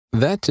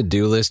That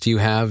to-do list you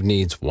have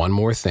needs one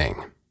more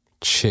thing.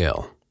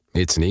 Chill.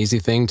 It's an easy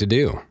thing to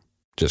do.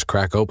 Just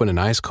crack open an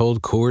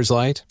ice-cold Coors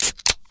Light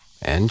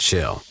and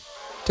chill.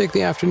 Take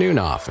the afternoon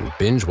off and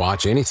binge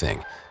watch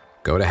anything.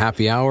 Go to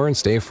happy hour and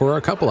stay for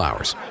a couple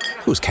hours.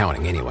 Who's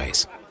counting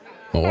anyways?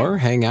 Or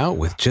hang out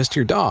with just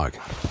your dog,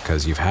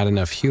 because you've had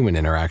enough human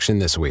interaction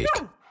this week.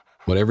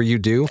 Whatever you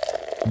do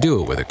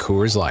it with a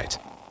Coors Light.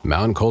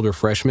 Mountain Cold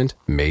Refreshment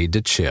made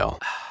to chill.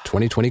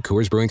 2020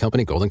 Coors Brewing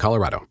Company, Golden,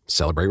 Colorado.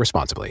 Celebrate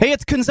responsibly. Hey,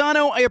 it's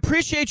Canzano. I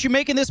appreciate you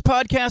making this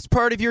podcast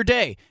part of your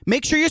day.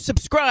 Make sure you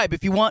subscribe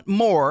if you want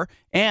more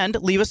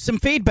and leave us some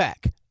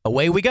feedback.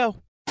 Away we go.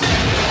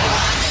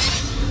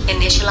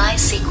 Initialize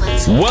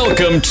sequence.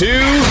 Welcome to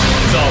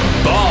The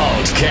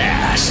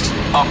Baldcast,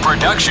 a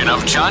production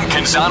of John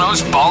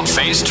Canzano's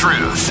Bald-Faced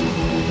Truth.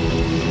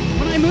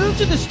 When I moved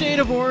to the state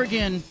of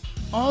Oregon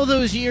all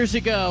those years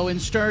ago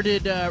and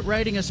started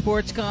writing a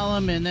sports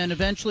column and then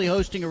eventually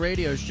hosting a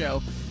radio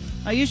show,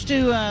 I used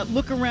to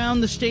look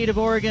around the state of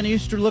Oregon. I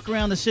used to look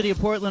around the city of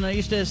Portland. I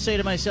used to say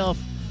to myself,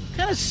 what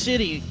kind of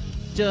city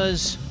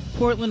does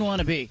Portland want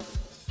to be?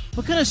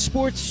 What kind of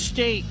sports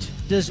state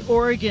does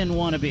Oregon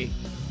want to be?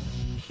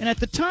 And at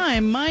the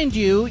time, mind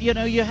you,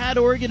 you had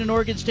Oregon and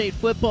Oregon State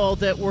football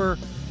that were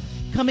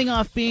coming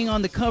off being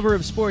on the cover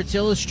of Sports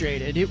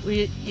Illustrated.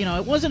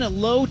 It wasn't a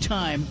low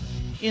time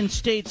in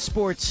state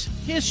sports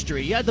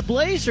history. You had the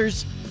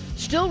Blazers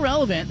still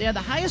relevant. They had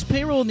the highest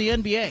payroll in the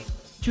NBA,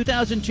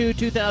 2002,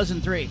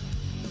 2003,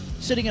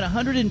 sitting at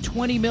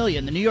 $120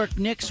 million. The New York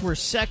Knicks were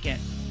second.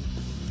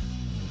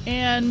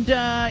 And,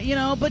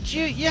 but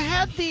you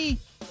had the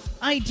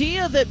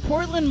idea that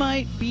Portland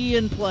might be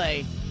in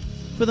play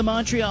for the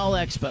Montreal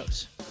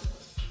Expos.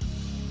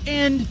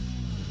 And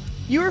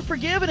you were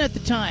forgiven at the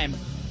time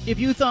if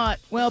you thought,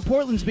 well,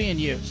 Portland's being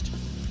used.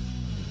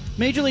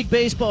 Major League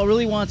Baseball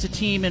really wants a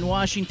team in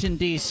Washington,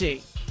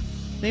 D.C.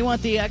 They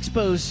want the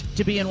Expos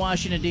to be in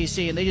Washington,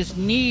 D.C., and they just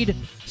need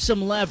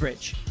some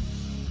leverage.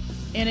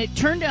 And it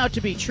turned out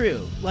to be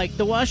true. Like,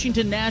 the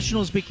Washington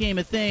Nationals became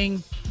a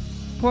thing.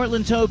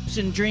 Portland's hopes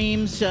and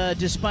dreams,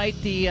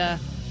 despite the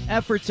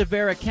efforts of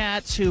Vera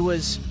Katz, who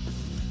was,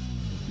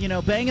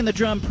 banging the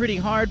drum pretty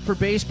hard for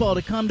baseball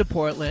to come to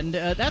Portland.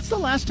 That's the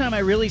last time I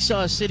really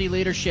saw city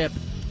leadership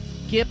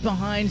get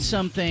behind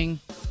something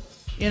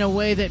in a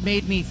way that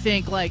made me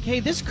think, like, hey,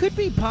 this could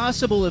be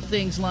possible if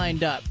things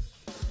lined up.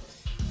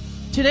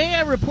 Today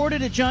I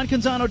reported at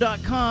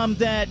johncanzano.com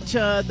that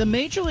the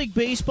Major League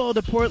Baseball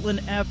to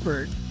Portland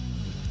effort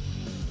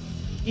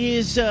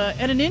is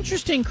at an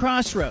interesting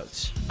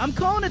crossroads. I'm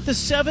calling it the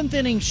seventh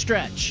inning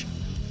stretch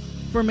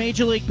for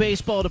Major League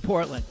Baseball to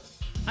Portland.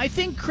 I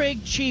think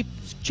Craig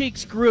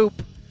Cheek's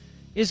group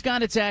has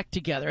got its act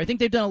together. I think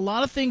they've done a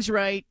lot of things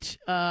right.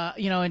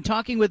 In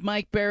talking with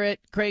Mike Barrett,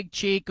 Craig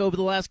Cheek over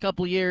the last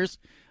couple of years,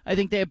 I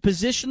think they have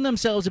positioned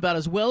themselves about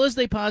as well as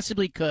they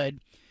possibly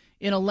could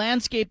in a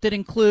landscape that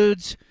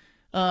includes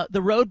the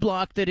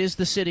roadblock that is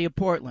the city of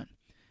Portland.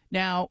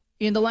 Now,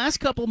 in the last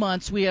couple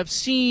months, we have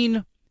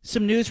seen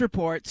some news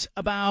reports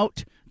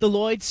about the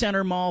Lloyd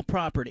Center Mall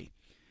property.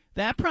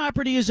 That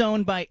property is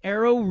owned by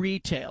Arrow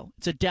Retail.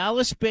 It's a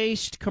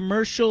Dallas-based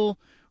commercial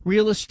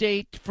real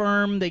estate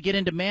firm. They get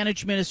into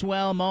management as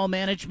well, mall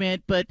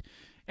management. But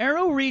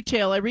Arrow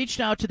Retail, I reached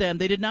out to them.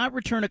 They did not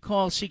return a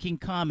call seeking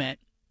comment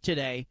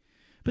today.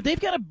 But they've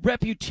got a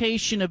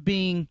reputation of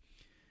being,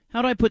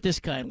 how do I put this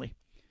kindly,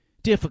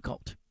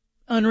 difficult,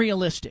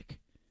 unrealistic,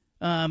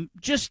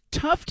 just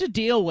tough to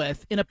deal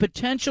with in a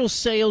potential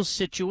sales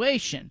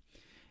situation.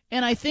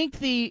 And I think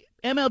the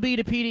MLB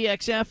to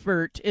PDX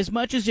effort, as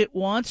much as it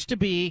wants to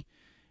be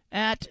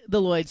at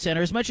the Lloyd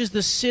Center, as much as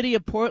the city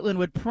of Portland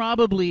would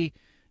probably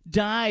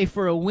die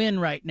for a win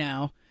right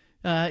now,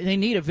 they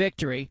need a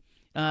victory.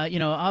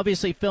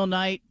 Obviously Phil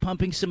Knight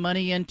pumping some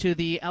money into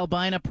the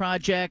Albina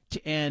project,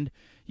 and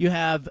you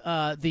have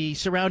the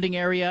surrounding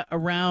area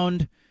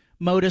around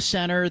Moda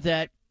Center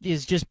that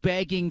is just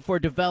begging for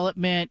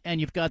development,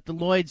 and you've got the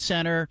Lloyd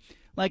Center.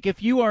 Like,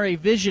 if you are a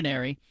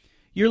visionary,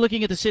 you're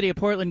looking at the city of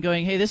Portland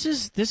going, hey, this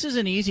is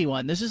an easy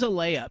one. This is a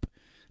layup.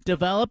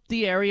 Develop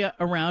the area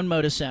around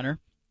Moda Center.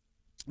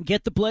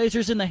 Get the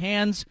Blazers in the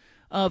hands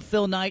of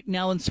Phil Knight and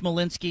Alan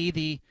Smolinski,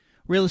 the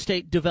real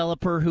estate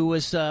developer who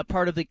was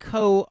part of the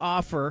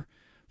co-offer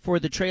for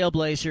the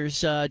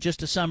Trailblazers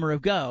just a summer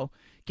ago.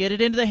 Get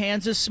it into the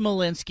hands of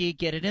Smolinski.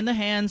 Get it in the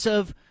hands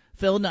of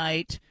Phil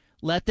Knight.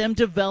 Let them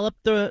develop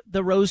the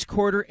Rose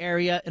Quarter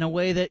area in a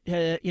way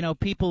that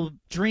people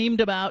dreamed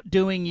about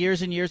doing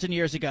years and years and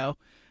years ago.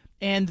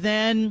 And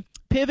then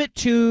pivot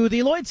to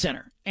the Lloyd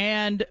Center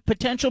and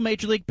potential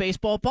Major League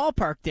Baseball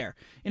ballpark there.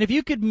 And if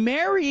you could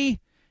marry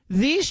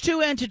these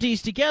two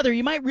entities together,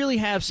 you might really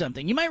have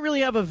something. You might really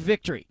have a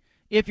victory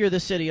if you're the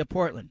city of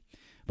Portland.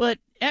 But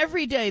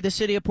every day the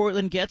city of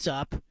Portland gets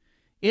up,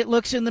 it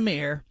looks in the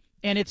mirror,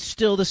 and it's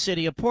still the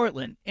city of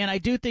Portland. And I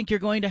do think you're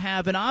going to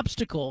have an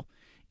obstacle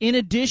in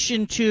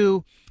addition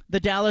to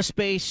the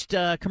Dallas-based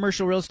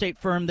commercial real estate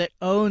firm that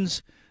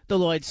owns the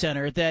Lloyd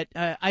Center that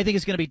I think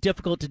is going to be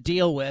difficult to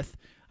deal with.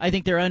 I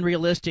think they're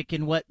unrealistic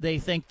in what they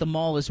think the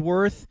mall is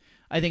worth.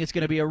 I think it's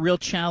going to be a real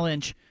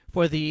challenge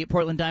for the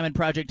Portland Diamond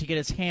Project to get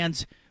its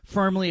hands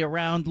firmly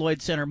around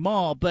Lloyd Center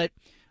Mall. But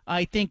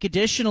I think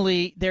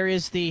additionally there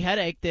is the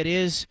headache that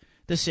is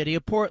the city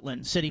of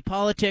Portland, city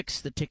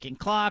politics, the ticking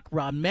clock,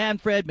 Rob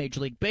Manfred,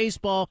 Major League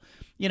Baseball.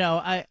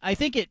 I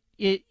think it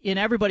in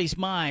everybody's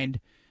mind,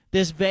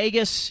 this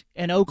Vegas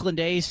and Oakland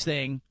A's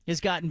thing has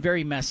gotten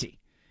very messy.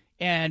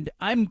 And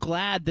I'm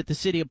glad that the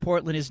city of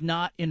Portland is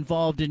not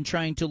involved in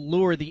trying to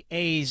lure the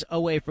A's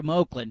away from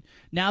Oakland.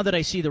 Now that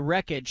I see the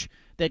wreckage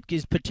that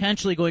is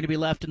potentially going to be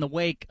left in the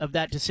wake of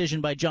that decision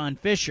by John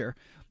Fisher,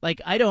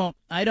 I don't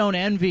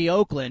envy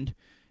Oakland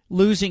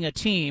losing a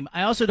team.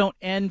 I also don't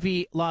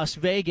envy Las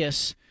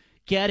Vegas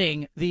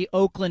getting the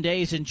Oakland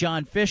A's and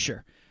John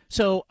Fisher.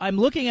 So I'm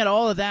looking at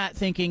all of that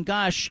thinking,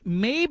 gosh,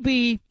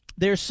 maybe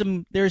there's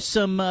some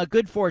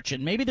good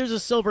fortune. Maybe there's a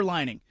silver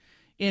lining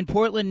in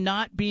Portland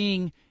not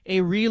being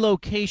a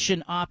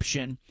relocation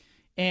option,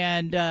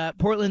 and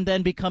Portland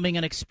then becoming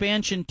an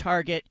expansion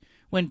target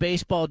when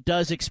baseball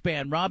does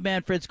expand. Rob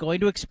Manfred's going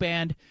to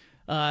expand.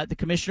 The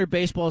commissioner of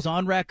baseball is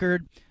on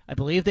record. I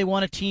believe they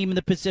want a team in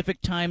the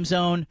Pacific time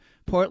zone.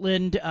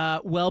 Portland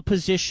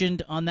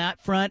well-positioned on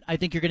that front. I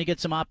think you're going to get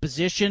some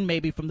opposition,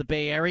 maybe from the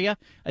Bay Area.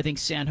 I think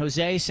San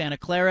Jose, Santa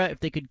Clara, if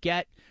they could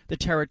get the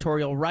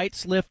territorial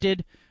rights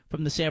lifted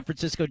from the San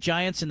Francisco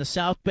Giants in the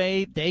South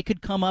Bay, they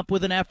could come up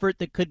with an effort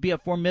that could be a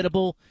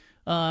formidable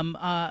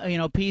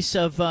piece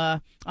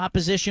of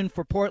opposition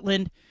for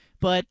Portland.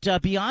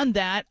 But beyond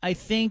that, I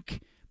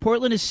think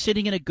Portland is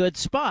sitting in a good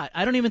spot.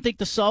 I don't even think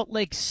the Salt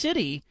Lake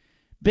City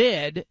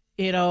bid,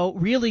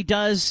 really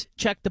does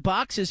check the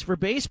boxes for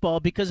baseball,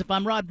 because if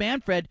I'm Rob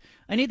Manfred,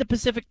 I need the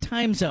Pacific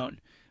time zone.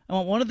 I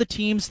want one of the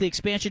teams, the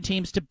expansion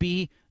teams, to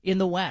be in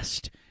the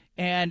West.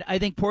 And I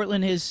think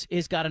Portland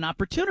has got an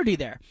opportunity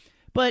there.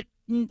 But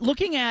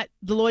looking at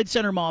the Lloyd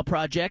Center Mall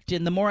project,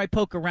 and the more I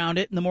poke around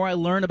it and the more I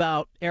learn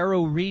about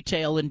Aero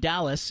Retail in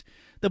Dallas,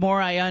 the more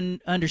I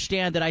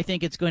understand that I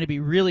think it's going to be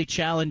really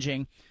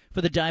challenging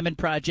for the Diamond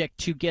Project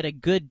to get a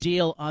good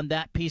deal on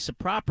that piece of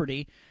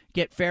property,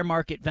 get fair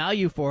market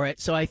value for it.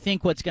 So I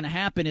think what's going to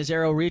happen is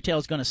Aero Retail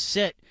is going to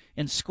sit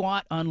and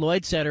squat on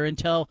Lloyd Center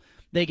until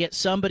they get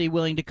somebody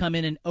willing to come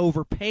in and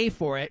overpay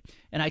for it.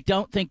 And I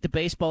don't think the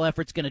baseball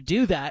effort's going to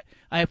do that.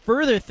 I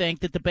further think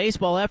that the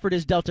baseball effort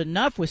has dealt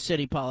enough with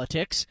city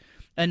politics,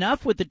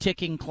 enough with the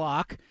ticking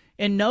clock,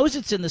 and knows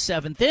it's in the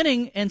seventh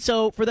inning. And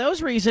so for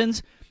those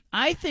reasons,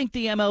 I think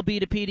the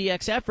MLB to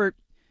PDX effort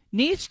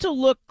needs to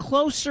look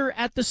closer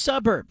at the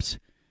suburbs.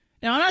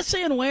 Now, I'm not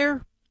saying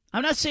where.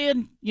 I'm not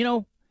saying,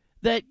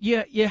 that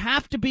you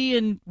have to be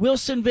in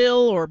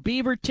Wilsonville or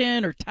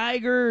Beaverton or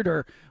Tigard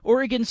or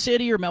Oregon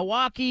City or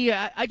Milwaukee.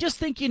 I just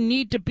think you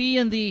need to be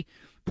in the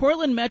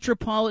Portland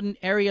metropolitan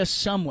area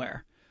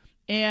somewhere.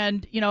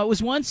 And, it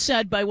was once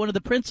said by one of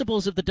the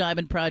principals of the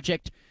Diamond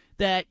Project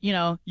that,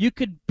 you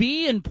could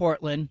be in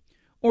Portland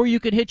or you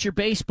could hit your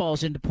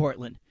baseballs into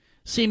Portland.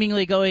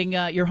 Seemingly going,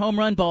 your home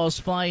run balls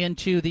fly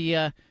into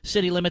the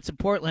city limits of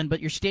Portland, but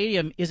your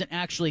stadium isn't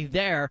actually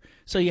there.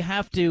 So you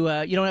have to,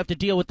 you don't have to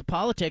deal with the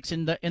politics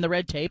and the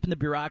red tape and the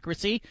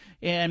bureaucracy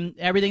and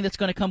everything that's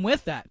going to come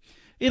with that.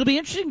 It'll be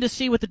interesting to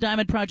see what the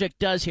Diamond Project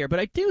does here,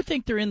 but I do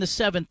think they're in the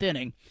seventh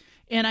inning.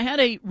 And I had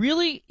a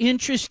really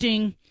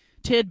interesting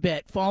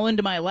tidbit fall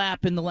into my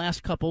lap in the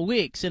last couple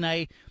weeks, and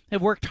I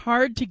have worked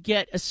hard to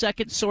get a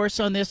second source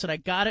on this, and I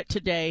got it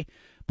today.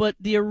 But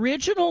the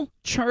original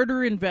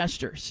charter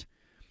investors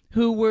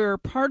who were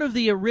part of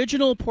the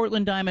original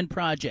Portland Diamond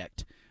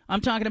Project,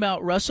 I'm talking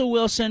about Russell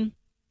Wilson,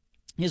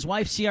 his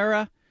wife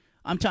Ciara,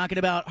 I'm talking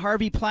about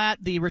Harvey Platt,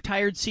 the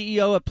retired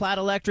CEO of Platt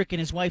Electric, and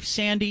his wife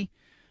Sandy,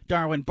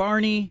 Darwin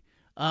Barney,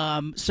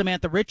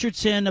 Samantha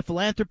Richardson, a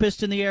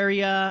philanthropist in the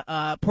area,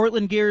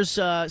 Portland Gear's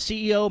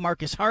CEO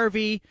Marcus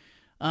Harvey,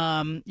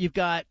 you've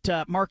got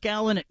Mark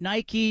Allen at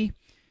Nike,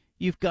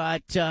 you've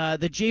got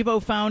the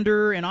JAVO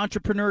founder and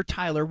entrepreneur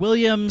Tyler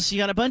Williams. You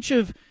got a bunch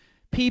of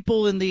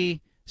people in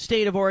the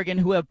state of Oregon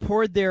who have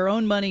poured their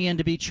own money in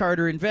to be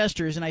charter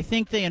investors, and I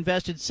think they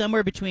invested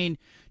somewhere between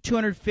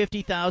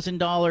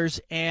 $250,000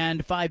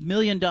 and $5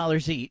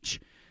 million each.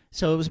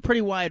 So it was a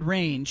pretty wide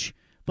range.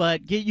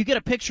 But you get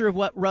a picture of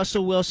what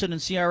Russell Wilson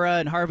and Ciara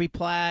and Harvey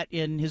Platt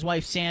and his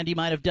wife Sandy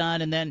might have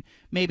done, and then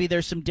maybe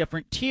there's some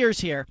different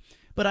tiers here.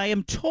 But I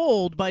am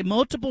told by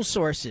multiple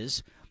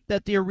sources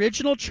that the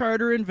original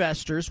charter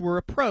investors were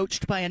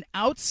approached by an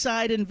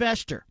outside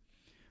investor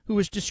who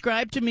was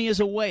described to me as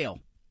a whale.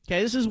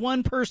 Okay, this is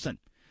one person.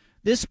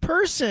 This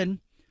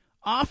person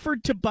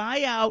offered to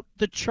buy out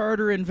the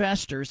charter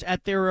investors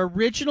at their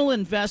original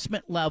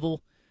investment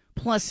level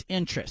plus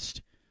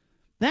interest.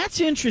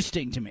 That's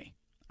interesting to me.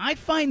 I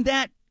find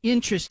that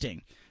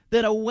interesting,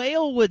 that a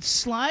whale would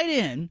slide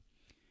in,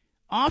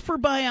 offer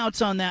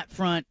buyouts on that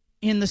front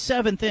in the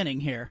seventh inning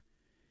here.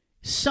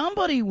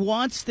 Somebody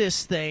wants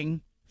this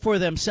thing for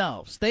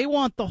themselves. They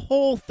want the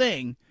whole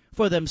thing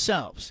for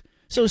themselves.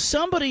 So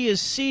somebody is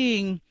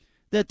seeing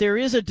that there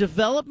is a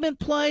development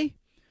play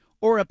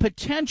or a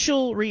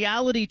potential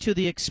reality to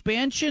the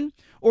expansion,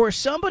 or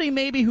somebody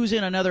maybe who's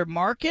in another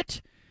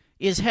market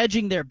is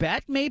hedging their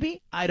bet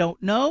maybe. I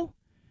don't know.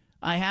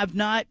 I have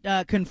not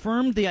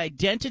confirmed the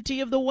identity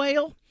of the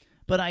whale,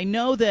 but I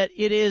know that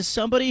it is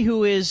somebody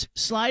who is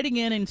sliding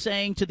in and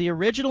saying to the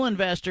original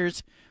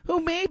investors, who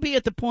may be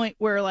at the point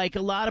where, like,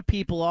 a lot of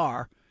people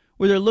are,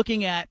 where they're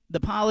looking at the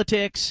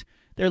politics,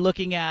 they're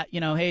looking at,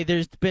 hey,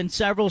 there's been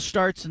several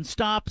starts and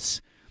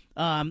stops,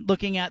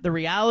 looking at the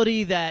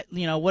reality that,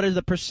 what are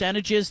the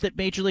percentages that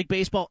Major League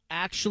Baseball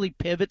actually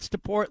pivots to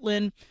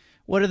Portland?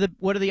 What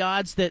are the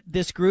odds that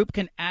this group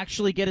can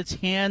actually get its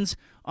hands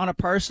on a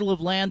parcel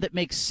of land that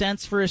makes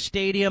sense for a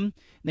stadium?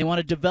 They want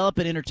to develop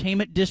an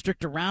entertainment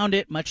district around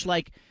it, much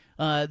like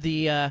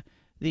they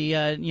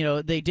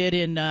did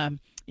in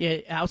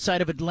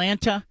outside of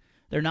Atlanta.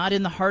 They're not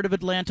in the heart of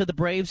Atlanta, the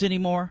Braves,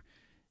 anymore.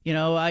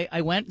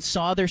 I went and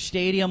saw their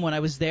stadium when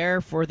I was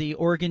there for the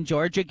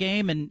Oregon-Georgia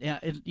game, and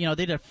they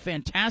did a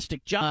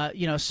fantastic job,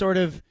 sort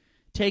of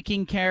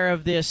taking care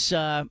of this,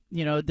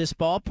 this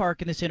ballpark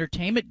and this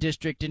entertainment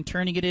district and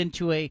turning it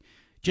into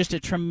just a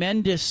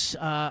tremendous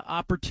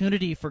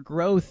opportunity for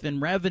growth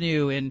and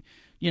revenue and,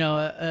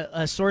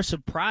 a source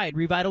of pride,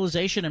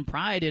 revitalization and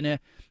pride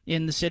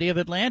in the city of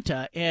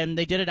Atlanta. And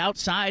they did it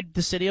outside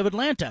the city of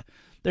Atlanta.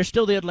 They're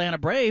still the Atlanta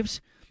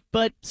Braves,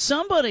 but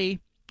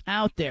somebody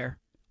out there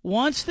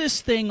wants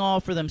this thing all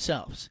for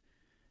themselves.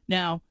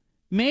 Now,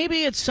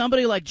 maybe it's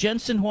somebody like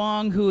Jensen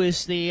Huang, who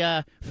is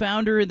the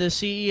founder and the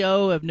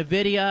CEO of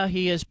NVIDIA.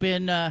 He has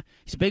been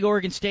he's a big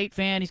Oregon State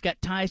fan. He's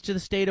got ties to the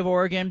state of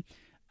Oregon.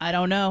 I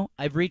don't know.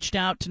 I've reached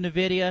out to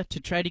NVIDIA to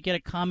try to get a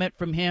comment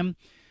from him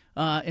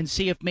and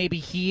see if maybe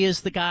he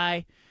is the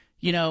guy.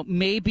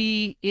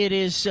 Maybe it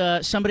is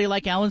somebody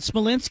like Alan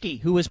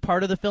Smolinski, who was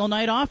part of the Phil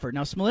Knight offer.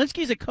 Now,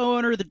 Smolinski's a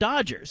co-owner of the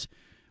Dodgers,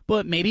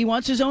 but maybe he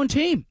wants his own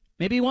team.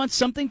 Maybe he wants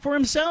something for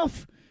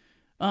himself.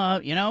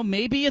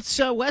 Maybe it's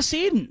Wes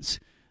Edens,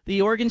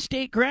 the Oregon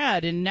State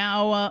grad and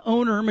now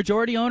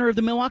majority owner of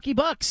the Milwaukee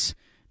Bucks.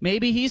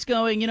 Maybe he's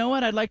going,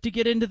 I'd like to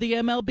get into the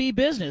MLB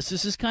business.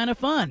 This is kind of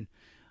fun.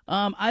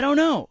 I don't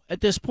know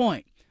at this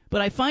point,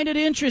 but I find it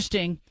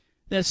interesting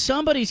that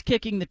somebody's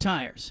kicking the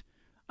tires.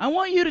 I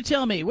want you to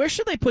tell me, where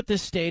should they put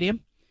this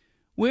stadium?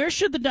 Where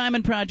should the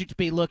Diamond Project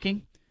be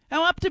looking?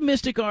 How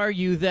optimistic are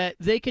you that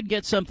they could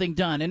get something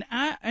done?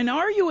 And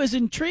are you as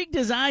intrigued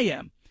as I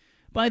am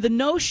by the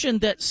notion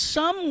that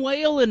some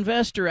whale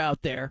investor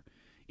out there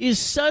is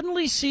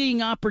suddenly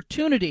seeing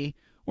opportunity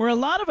where a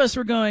lot of us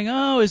were going,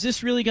 oh, is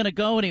this really going to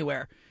go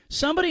anywhere?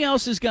 Somebody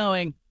else is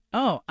going,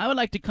 oh, I would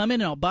like to come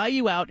in and I'll buy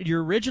you out at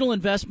your original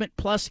investment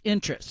plus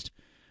interest.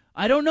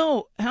 I don't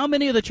know how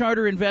many of the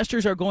charter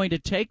investors are going to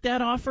take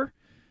that offer,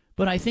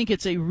 but I think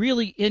it's a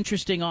really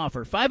interesting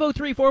offer.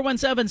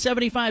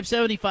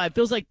 503-417-7575.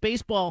 Feels like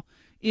baseball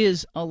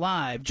is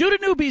alive. Judah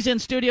Newby's in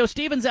studio.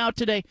 Steven's out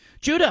today.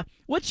 Judah,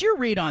 what's your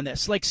read on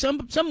this? Like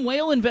some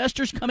whale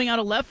investors coming out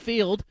of left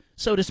field,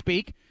 so to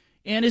speak,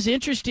 and is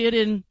interested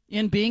in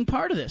being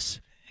part of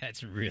this.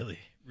 That's really,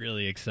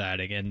 really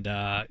exciting. And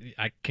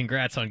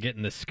congrats on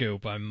getting the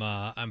scoop.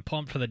 I'm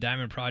pumped for the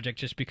Diamond Project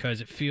just because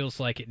it feels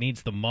like it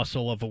needs the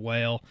muscle of a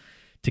whale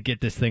to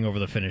get this thing over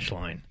the finish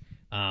line.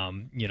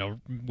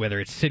 Whether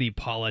it's city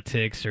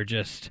politics or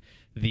just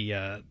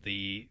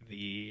the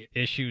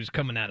issues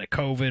coming out of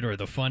COVID or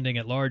the funding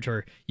at large,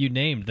 or you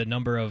named the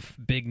number of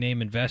big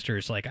name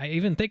investors. Like, I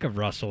even think of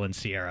Russell and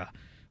Sierra.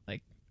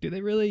 Like, do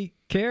they really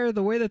care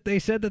the way that they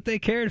said that they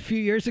cared a few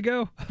years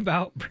ago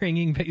about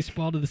bringing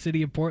baseball to the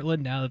city of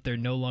Portland now that they're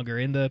no longer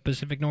in the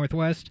Pacific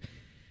Northwest?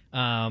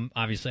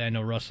 Obviously, I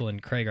know Russell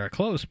and Craig are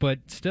close, but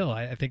still,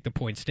 I think the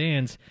point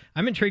stands.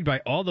 I'm intrigued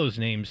by all those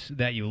names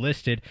that you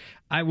listed.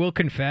 I will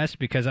confess,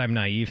 because I'm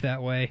naive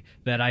that way,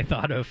 that I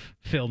thought of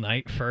Phil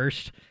Knight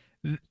first.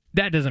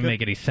 That doesn't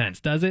make any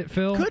sense, does it,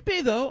 Phil? Could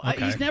be, though.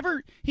 Okay.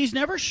 He's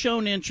never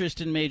shown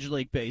interest in Major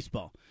League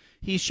Baseball.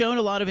 He's shown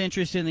a lot of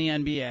interest in the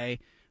NBA,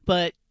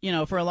 but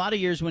for a lot of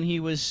years when he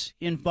was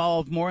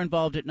more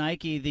involved at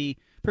Nike, the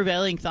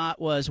prevailing thought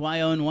was, why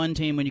own one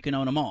team when you can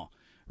own them all?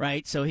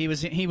 Right, so he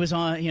was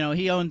on.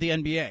 He owned the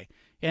NBA,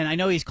 and I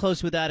know he's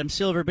close with Adam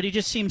Silver, but he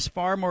just seems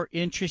far more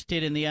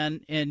interested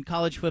in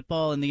college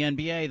football and the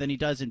NBA than he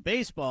does in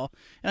baseball.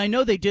 And I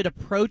know they did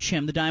approach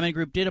him. The Diamond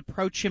Group did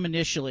approach him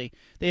initially.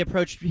 They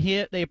approached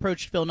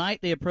Phil Knight.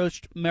 They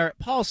approached Merritt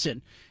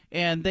Paulson,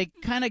 and they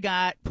kind of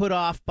got put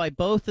off by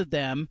both of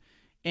them.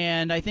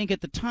 And I think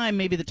at the time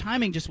maybe the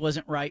timing just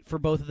wasn't right for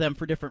both of them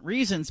for different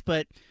reasons.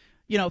 But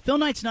Phil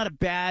Knight's not a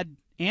bad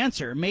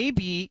answer.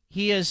 Maybe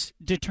he has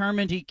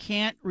determined he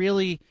can't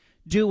really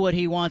do what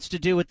he wants to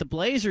do with the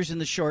Blazers in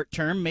the short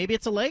term. Maybe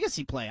it's a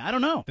legacy play. I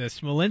don't know. The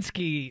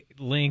Smolinski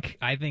link,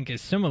 I think,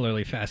 is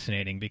similarly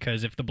fascinating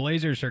because if the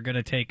Blazers are going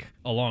to take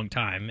a long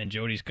time and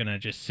Jody's going to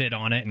just sit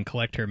on it and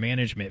collect her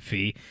management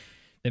fee,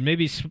 then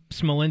maybe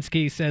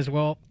Smolinski says,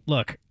 well,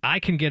 look,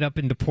 I can get up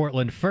into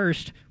Portland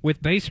first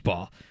with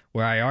baseball,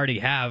 where I already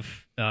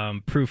have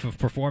proof of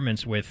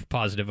performance with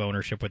positive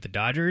ownership with the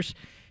Dodgers.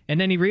 And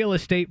any real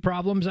estate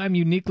problems I'm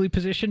uniquely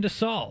positioned to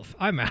solve.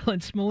 I'm Alan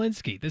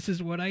Smolinski. This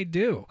is what I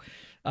do.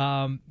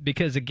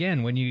 Because,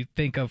 again, when you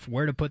think of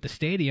where to put the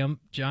stadium,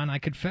 John, I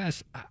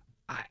confess,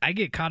 I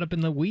get caught up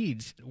in the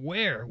weeds.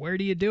 Where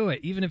do you do it?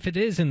 Even if it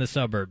is in the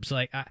suburbs,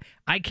 like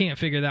I can't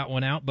figure that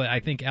one out. But I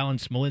think Alan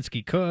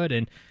Smolinski could,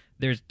 and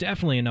there's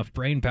definitely enough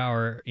brain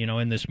power,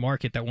 in this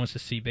market that wants to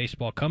see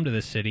baseball come to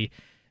this city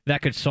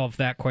that could solve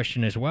that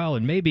question as well.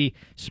 And maybe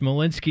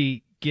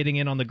Smolinski getting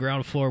in on the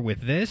ground floor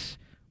with this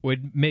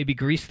would maybe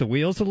grease the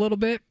wheels a little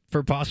bit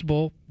for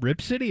possible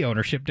Rip City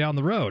ownership down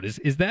the road.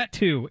 Is that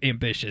too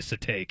ambitious a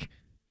take?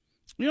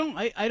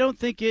 I don't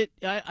think it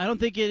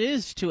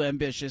is too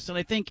ambitious. And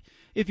I think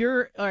if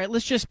you're all right,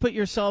 let's just put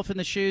yourself in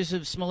the shoes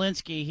of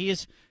Smolinski. He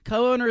is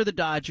co-owner of the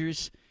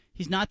Dodgers.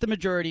 He's not the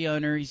majority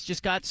owner. He's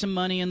just got some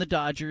money in the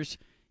Dodgers.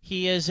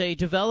 He is a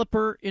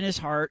developer in his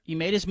heart. He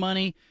made his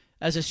money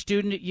as a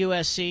student at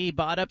USC,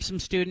 bought up some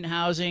student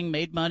housing,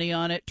 made money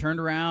on it, turned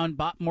around,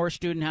 bought more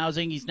student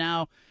housing. He's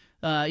now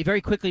he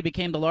very quickly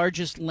became the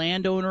largest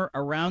landowner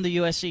around the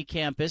USC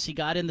campus. He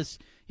got in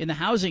the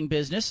housing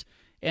business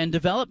and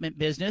development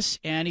business,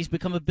 and he's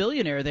become a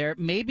billionaire there.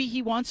 Maybe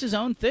he wants his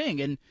own thing,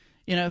 and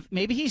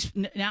maybe he's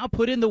now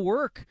put in the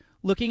work,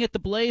 looking at the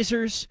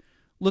Blazers,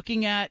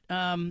 looking at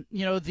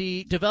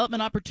the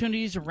development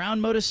opportunities around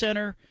Moda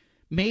Center.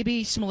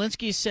 Maybe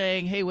Smolinski is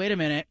saying, "Hey, wait a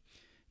minute.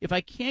 If I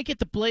can't get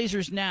the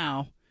Blazers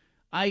now,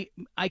 I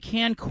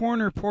can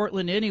corner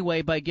Portland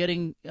anyway by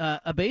getting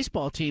a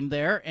baseball team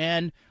there,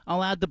 and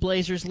I'll add the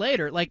Blazers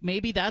later." Like,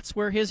 maybe that's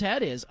where his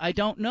head is. I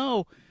don't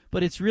know,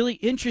 but it's really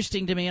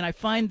interesting to me, and I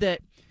find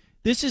that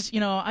this is,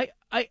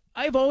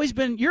 I've always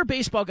been – you're a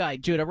baseball guy,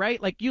 Judah,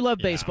 right? Like, you love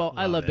baseball.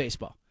 I love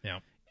baseball. Yeah.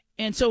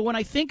 And so when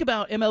I think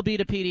about MLB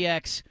to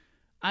PDX,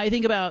 I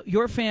think about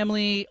your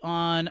family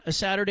on a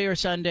Saturday or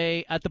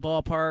Sunday at the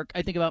ballpark.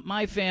 I think about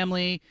my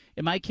family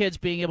and my kids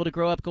being able to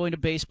grow up going to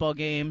baseball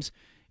games.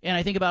 And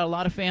I think about a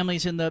lot of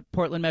families in the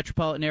Portland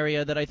metropolitan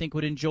area that I think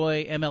would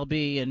enjoy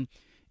MLB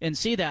and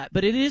see that.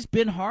 But it has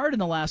been hard in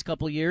the last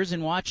couple of years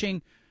in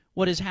watching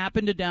what has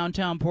happened to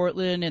downtown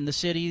Portland and the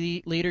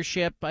city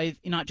leadership,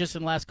 not just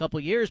in the last couple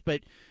of years,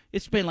 but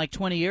it's been like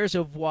 20 years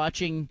of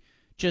watching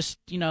just,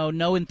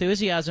 no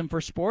enthusiasm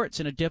for sports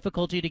and a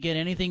difficulty to get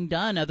anything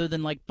done other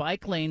than like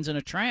bike lanes and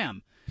a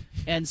tram.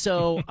 And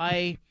so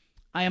I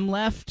am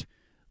left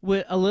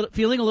with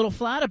feeling a little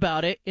flat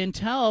about it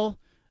until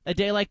a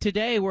day like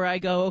today where I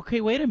go,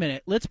 okay, wait a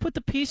minute, let's put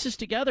the pieces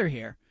together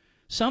here.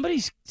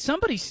 Somebody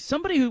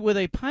who with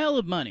a pile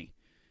of money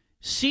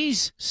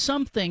sees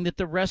something that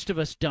the rest of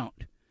us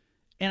don't.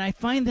 And I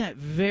find that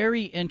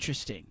very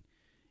interesting.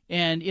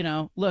 And,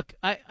 look,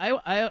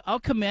 I'll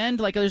commend,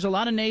 like, there's a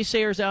lot of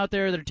naysayers out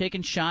there that are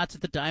taking shots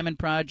at the Diamond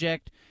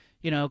Project,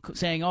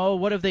 saying, oh,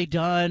 what have they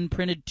done?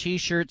 Printed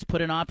T-shirts,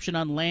 put an option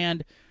on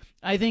land.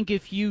 I think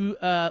if you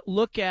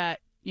look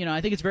at,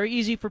 I think it's very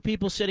easy for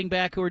people sitting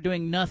back who are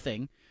doing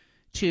nothing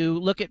to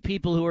look at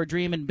people who are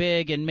dreaming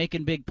big and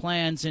making big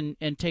plans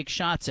and take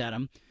shots at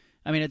them.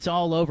 I mean, it's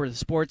all over the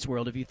sports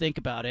world if you think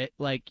about it.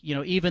 Like,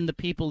 even the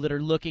people that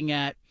are looking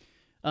at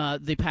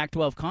the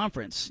Pac-12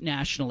 conference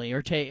nationally,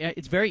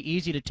 it's very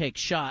easy to take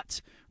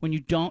shots when you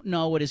don't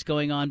know what is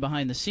going on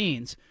behind the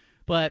scenes.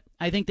 But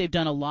I think they've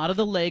done a lot of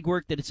the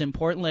legwork, that it's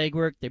important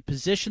legwork. They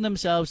position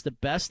themselves the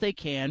best they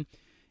can,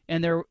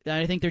 and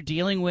I think they're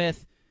dealing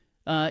with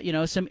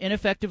some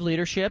ineffective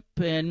leadership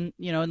in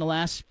the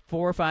last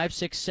 4, 5,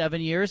 6, 7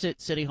 years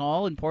at City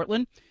Hall in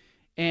Portland,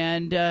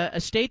 and a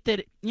state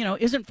that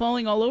isn't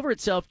falling all over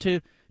itself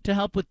to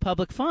help with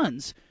public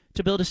funds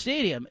to build a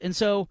stadium. And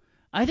so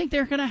I think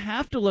they're going to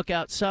have to look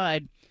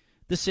outside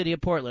the city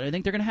of Portland. I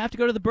think they're going to have to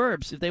go to the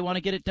burbs if they want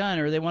to get it done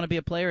or they want to be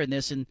a player in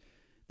this. And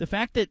the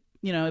fact that,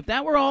 if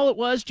that were all it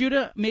was,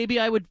 Judah, maybe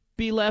I would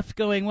be left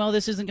going, well,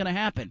 this isn't going to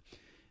happen.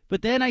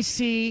 But then I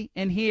see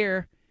and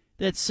hear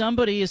that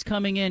somebody is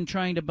coming in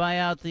trying to buy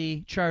out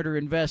the charter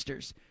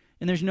investors.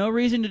 And there's no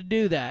reason to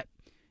do that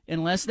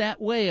unless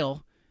that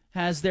whale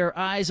has their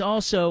eyes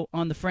also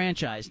on the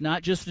franchise,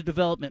 not just the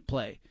development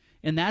play.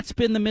 And that's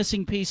been the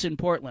missing piece in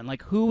Portland.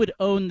 Like, who would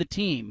own the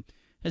team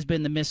has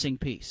been the missing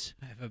piece.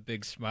 I have a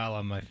big smile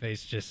on my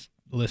face just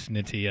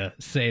listening to you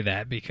say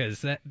that,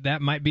 because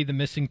that might be the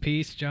missing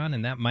piece, John,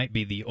 and that might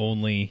be the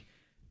only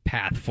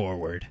path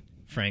forward,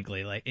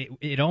 frankly. Like,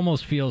 it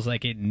almost feels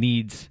like it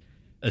needs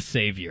a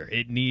savior.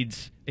 It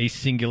needs a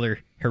singular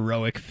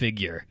heroic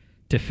figure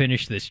to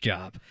finish this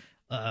job.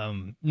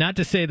 Not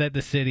to say that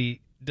the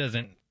city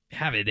doesn't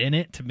have it in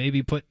it to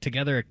maybe put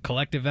together a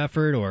collective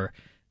effort or,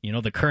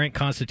 the current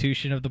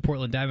constitution of the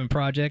Portland Diamond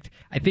Project.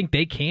 I think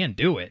they can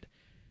do it.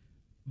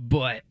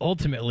 But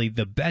ultimately,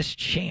 the best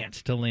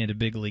chance to land a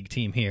big league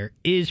team here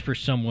is for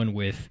someone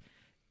with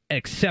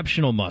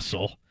exceptional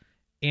muscle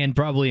and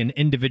probably an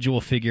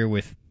individual figure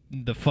with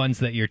the funds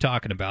that you're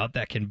talking about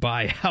that can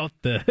buy out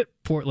the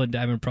Portland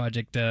Diamond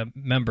Project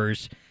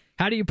members.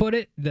 How do you put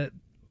it?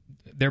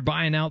 They're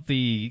buying out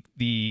the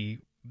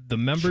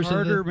members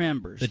charter of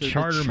members. The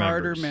charter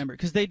members.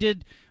 Because they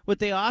did what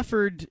they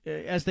offered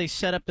as they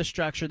set up the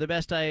structure. The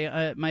best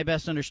my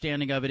best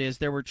understanding of it is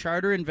there were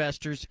charter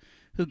investors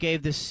who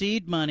gave the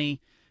seed money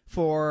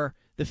for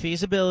the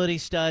feasibility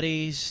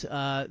studies,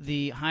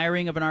 the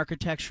hiring of an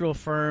architectural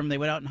firm. They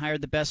went out and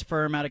hired the best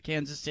firm out of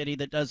Kansas City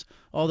that does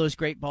all those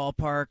great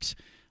ballparks,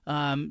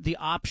 the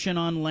option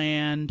on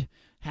land,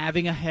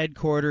 having a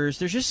headquarters.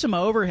 There's just some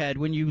overhead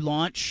when you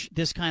launch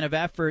this kind of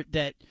effort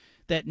that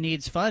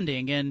needs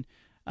funding. And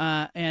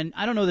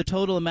I don't know the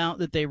total amount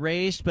that they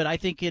raised, but I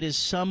think it is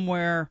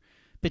somewhere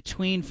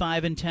between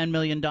 $5 and $10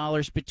 million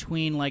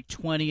between like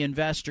 20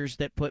 investors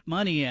that put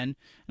money in. And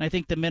I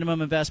think the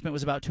minimum investment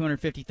was about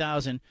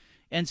 $250,000.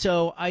 And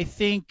so I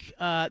think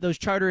those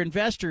charter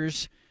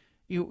investors,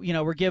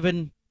 were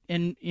given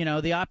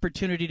the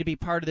opportunity to be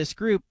part of this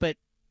group, but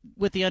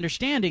with the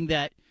understanding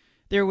that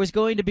there was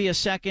going to be a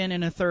second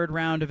and a third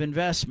round of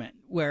investment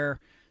where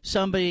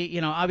somebody,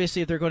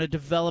 obviously if they're going to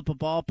develop a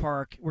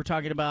ballpark, we're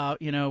talking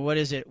about, what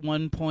is it,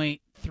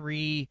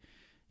 1.3,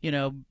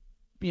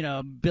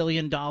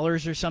 $billion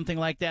or something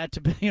like that to,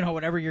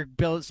 whatever you're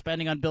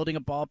spending on building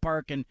a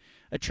ballpark and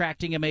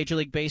attracting a Major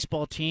League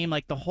Baseball team.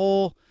 Like the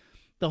whole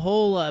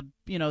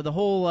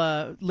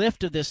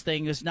lift of this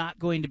thing is not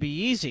going to be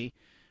easy.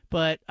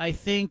 But I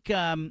think,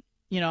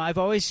 I've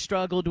always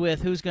struggled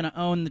with who's going to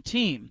own the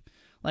team.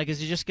 Like,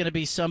 is it just going to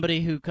be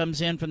somebody who comes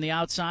in from the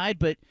outside?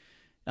 But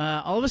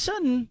all of a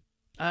sudden,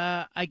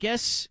 I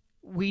guess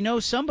we know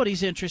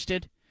somebody's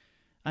interested.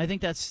 I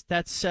think that's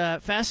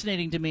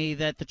fascinating to me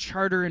that the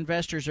charter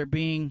investors are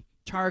being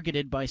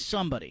targeted by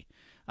somebody.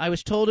 I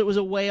was told it was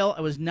a whale.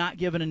 I was not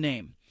given a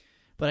name.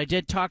 But I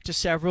did talk to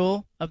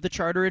several of the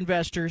charter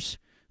investors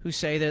who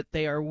say that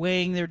they are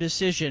weighing their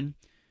decision,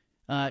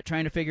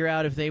 trying to figure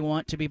out if they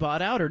want to be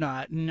bought out or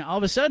not. And all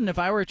of a sudden, if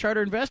I were a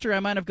charter investor, I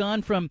might have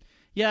gone from,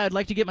 yeah, I'd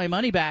like to get my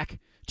money back,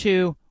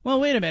 to, well,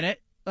 wait a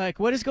minute. Like,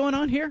 what is going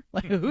on here?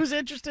 Like, who's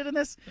interested in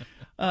this?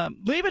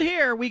 Leave it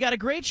here. We got a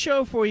great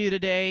show for you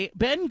today.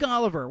 Ben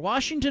Golliver,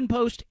 Washington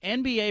Post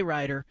NBA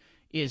writer,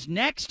 is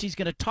next. He's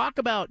going to talk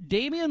about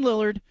Damian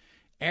Lillard,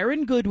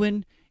 Aaron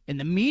Goodwin, and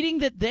the meeting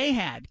that they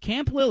had,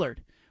 Camp Lillard,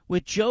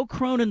 with Joe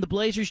Cronin, the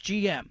Blazers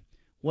GM.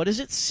 What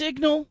does it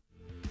signal?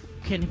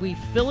 Can we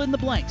fill in the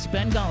blanks?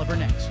 Ben Golliver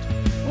next.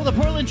 Well, the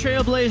Portland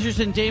Trail Blazers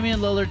and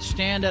Damian Lillard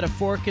stand at a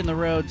fork in the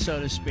road, so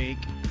to speak.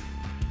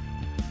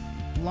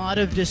 A lot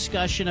of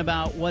discussion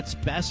about what's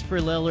best for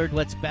Lillard,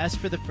 what's best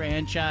for the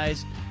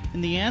franchise.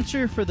 And the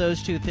answer for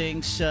those two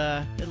things,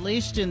 at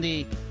least in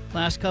the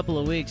last couple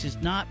of weeks, has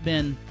not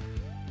been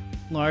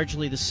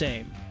largely the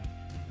same.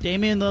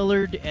 Damian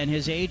Lillard and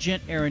his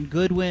agent, Aaron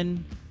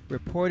Goodwin,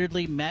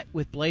 reportedly met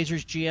with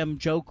Blazers GM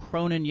Joe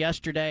Cronin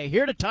yesterday.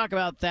 Here to talk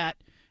about that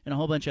and a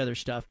whole bunch of other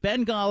stuff.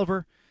 Ben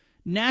Golliver,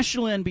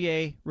 national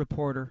NBA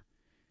reporter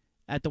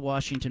at the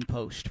Washington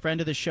Post.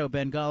 Friend of the show,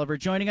 Ben Golliver,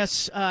 joining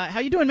us. How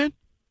you doing, man?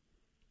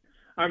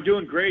 I'm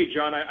doing great,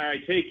 John. I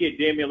take it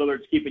Damian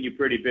Lillard's keeping you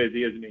pretty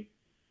busy, isn't he?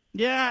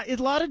 Yeah, a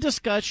lot of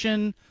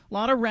discussion, a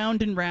lot of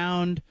round and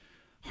round.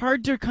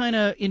 Hard to kind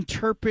of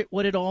interpret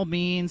what it all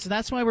means.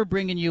 That's why we're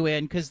bringing you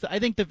in, because I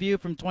think the view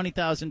from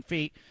 20,000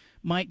 feet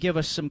might give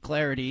us some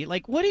clarity.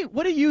 Like, what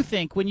do you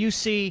think when you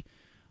see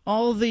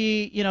all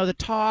the the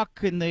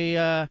talk and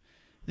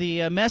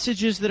the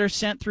messages that are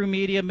sent through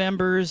media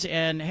members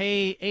and,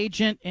 hey,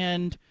 agent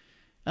and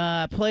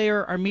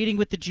player are meeting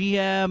with the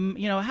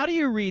GM? How do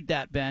you read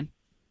that, Ben?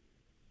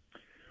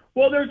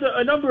 Well, there's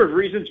a number of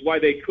reasons why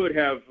they could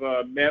have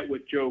met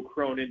with Joe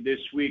Cronin this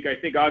week. I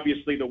think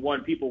obviously the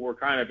one people were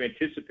kind of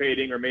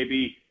anticipating or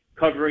maybe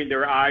covering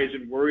their eyes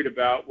and worried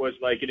about was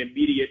like an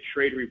immediate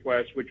trade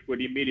request, which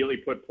would immediately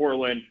put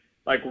Portland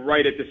like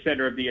right at the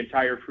center of the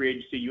entire free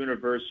agency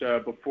universe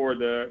before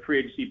the free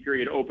agency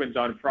period opens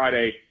on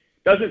Friday.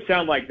 Doesn't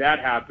sound like that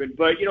happened.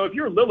 But, if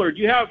you're Lillard,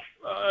 you have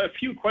a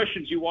few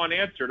questions you want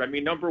answered. I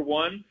mean, number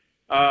one,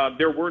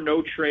 there were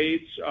no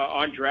trades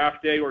on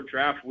draft day or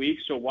draft week,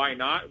 so why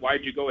not? Why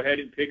did you go ahead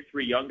and pick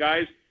three young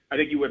guys? I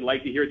think you would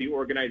like to hear the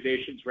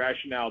organization's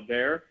rationale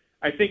there.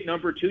 I think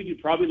number two,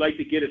 you'd probably like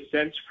to get a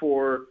sense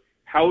for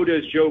how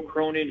does Joe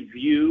Cronin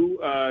view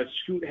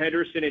Scoot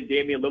Henderson and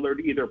Damian Lillard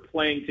either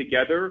playing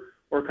together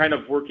or kind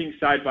of working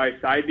side by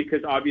side,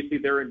 because obviously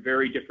they're in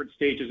very different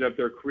stages of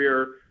their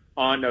career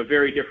on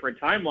very different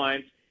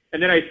timelines.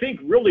 And then I think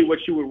really what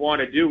you would want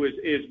to do is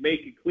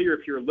make it clear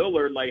if you're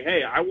Lillard, like,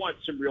 hey, I want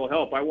some real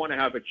help. I want to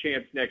have a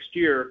chance next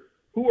year.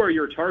 Who are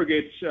your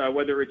targets,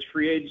 whether it's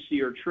free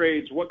agency or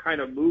trades? What kind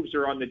of moves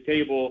are on the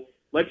table?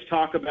 Let's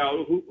talk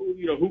about who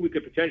we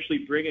could potentially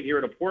bring in here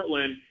to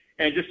Portland.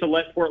 And just to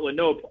let Portland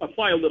know,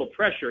 apply a little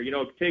pressure.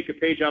 Take a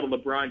page out of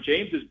LeBron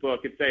James's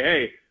book and say,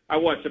 hey, I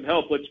want some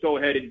help. Let's go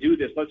ahead and do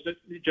this. Let's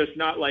just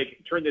not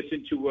like turn this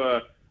into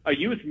a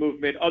youth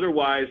movement.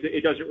 Otherwise,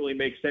 it doesn't really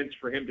make sense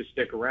for him to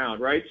stick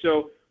around, right?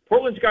 So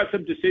Portland's got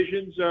some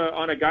decisions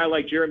on a guy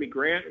like Jeremy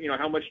Grant.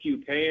 How much do you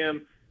pay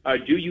him?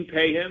 Do you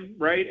pay him,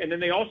 right? And then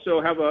they also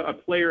have a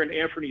player in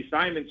Anthony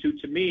Simons who,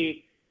 to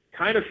me,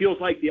 kind of feels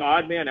like the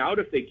odd man out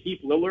if they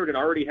keep Lillard and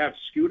already have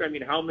Scoot. I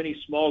mean, how many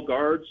small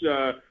guards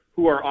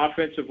who are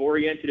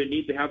offensive-oriented and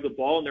need to have the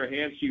ball in their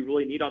hands do you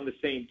really need on the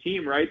same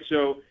team, right?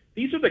 So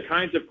these are the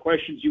kinds of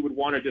questions you would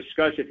want to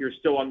discuss if you're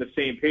still on the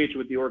same page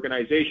with the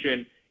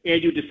organization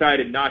and you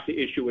decided not to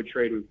issue a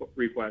trade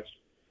request.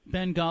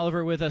 Ben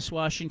Golliver with us,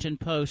 Washington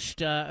Post.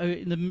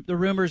 The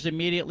rumors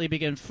immediately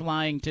begin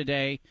flying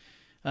today.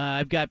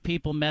 I've got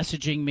people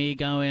messaging me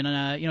going,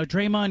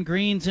 Draymond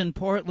Green's in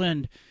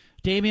Portland.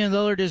 Damian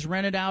Lillard has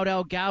rented out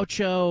El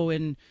Gaucho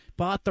and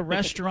bought the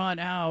restaurant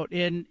out.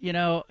 And,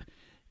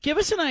 give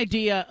us an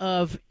idea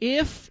of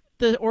if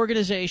the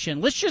organization,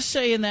 let's just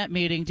say in that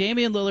meeting,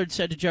 Damian Lillard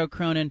said to Joe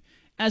Cronin,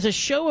 as a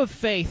show of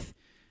faith,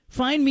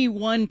 find me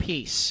one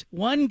piece,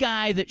 one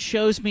guy that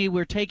shows me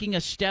we're taking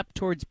a step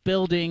towards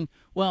building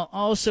while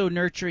also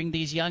nurturing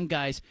these young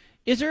guys.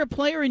 Is there a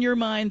player in your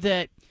mind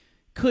that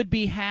could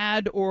be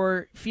had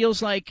or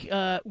feels like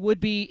would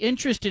be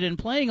interested in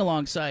playing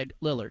alongside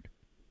Lillard?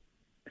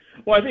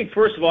 Well, I think,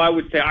 first of all, I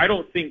would say I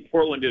don't think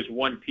Portland is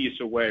one piece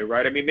away,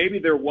 right? I mean, maybe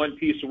they're one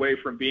piece away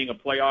from being a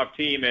playoff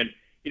team and,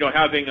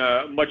 having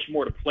much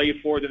more to play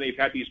for than they've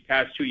had these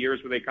past 2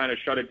 years where they kind of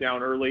shut it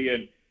down early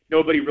and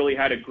nobody really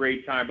had a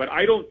great time. But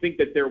I don't think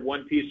that they're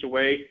one piece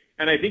away.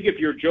 And I think if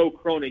you're Joe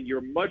Cronin,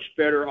 you're much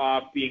better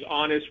off being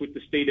honest with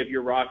the state of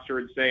your roster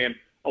and saying,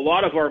 a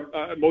lot of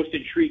our most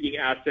intriguing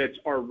assets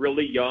are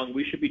really young.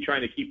 We should be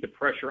trying to keep the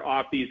pressure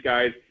off these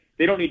guys.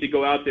 They don't need to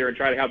go out there and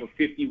try to have a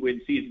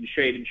 50-win season,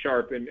 Shaedon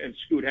Sharpe and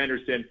Scoot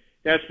Henderson.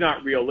 That's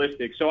not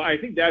realistic. So I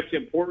think that's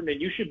important,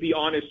 and you should be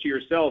honest to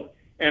yourself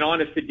and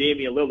honest to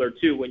Damian Lillard,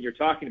 too, when you're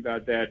talking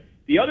about that.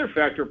 The other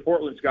factor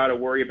Portland's got to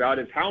worry about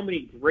is how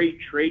many great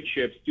trade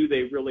chips do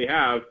they really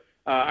have.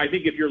 I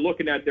think if you're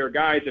looking at their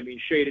guys, I mean,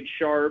 Shaedon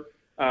Sharpe,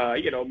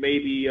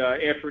 maybe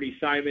Anthony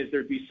Simons,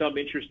 there'd be some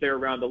interest there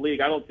around the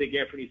league. I don't think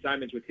Anthony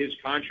Simons with his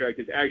contract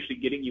is actually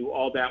getting you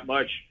all that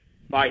much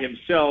by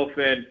himself.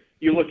 And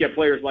you look at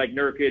players like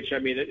Nurkic, I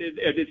mean,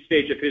 at this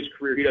stage of his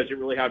career, he doesn't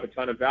really have a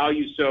ton of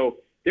value. So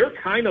they're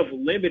kind of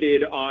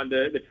limited on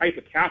the type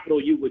of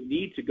capital you would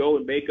need to go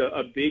and make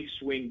a big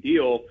swing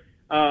deal.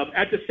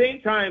 At the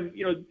same time,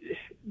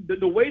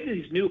 the way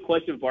these new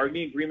collective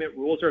bargaining agreement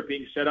rules are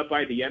being set up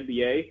by the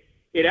NBA,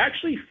 it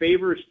actually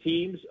favors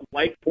teams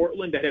like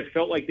Portland that have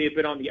felt like they've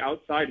been on the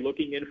outside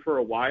looking in for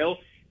a while.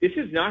 This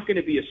is not going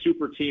to be a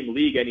super team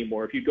league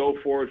anymore if you go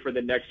forward for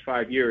the next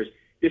 5 years.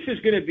 This is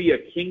going to be a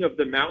king of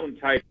the mountain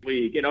type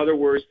league. In other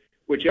words,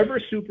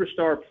 whichever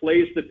superstar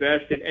plays the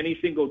best in any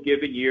single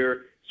given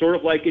year, sort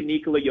of like a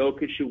Nikola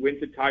Jokic who wins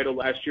the title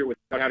last year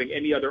without having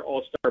any other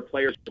all-star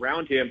players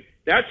around him,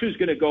 that's who's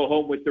going to go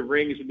home with the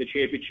rings and the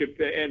championship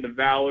and the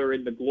valor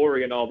and the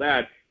glory and all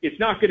that. It's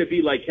not going to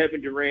be like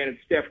Kevin Durant and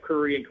Steph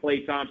Curry and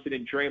Klay Thompson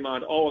and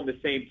Draymond all on the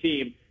same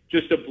team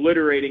just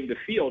obliterating the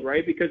field,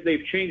 right? Because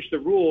they've changed the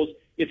rules.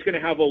 It's going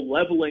to have a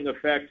leveling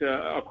effect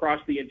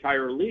across the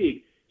entire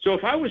league. So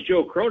if I was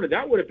Joe Cronin,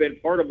 that would have been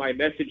part of my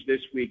message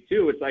this week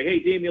too. It's like, hey,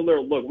 Damian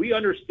Lillard, look, we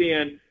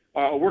understand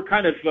we're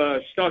kind of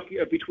stuck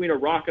between a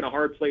rock and a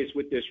hard place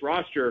with this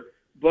roster,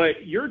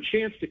 but your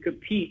chance to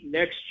compete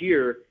next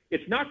year,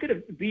 it's not going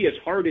to be as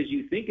hard as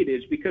you think it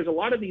is because a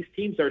lot of these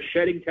teams are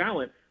shedding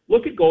talent.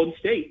 Look at Golden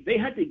State. They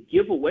had to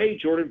give away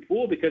Jordan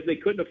Poole because they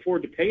couldn't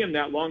afford to pay him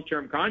that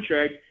long-term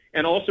contract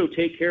and also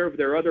take care of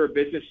their other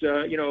business,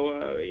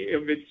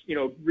 if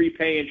it's,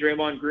 repaying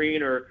Draymond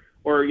Green or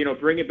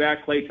bringing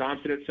back Klay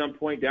Thompson at some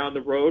point down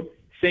the road.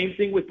 Same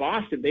thing with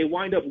Boston. They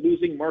wind up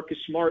losing Marcus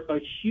Smart, a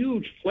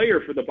huge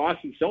player for the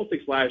Boston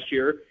Celtics last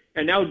year,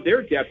 and now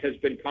their depth has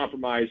been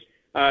compromised.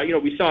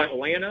 We saw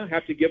Atlanta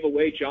have to give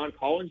away John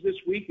Collins this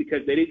week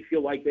because they didn't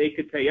feel like they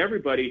could pay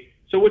everybody.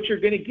 So what you're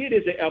going to get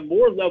is a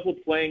more level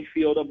playing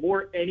field, a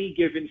more any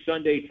given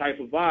Sunday type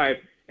of vibe.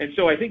 And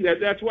so I think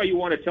that's why you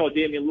want to tell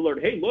Damian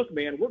Lillard, hey, look,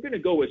 man, we're going to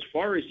go as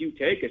far as you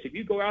take us. If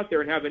you go out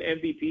there and have an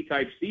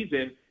MVP-type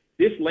season,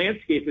 this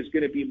landscape is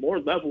going to be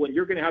more level, and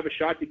you're going to have a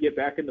shot to get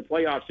back in the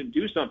playoffs and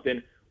do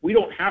something. We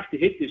don't have to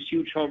hit this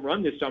huge home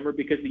run this summer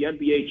because the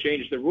NBA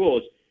changed the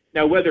rules.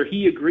 Now, whether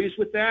he agrees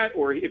with that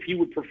or if he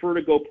would prefer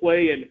to go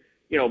play in,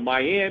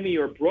 Miami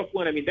or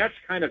Brooklyn, I mean, that's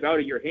kind of out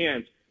of your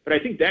hands. But I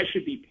think that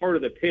should be part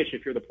of the pitch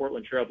if you're the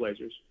Portland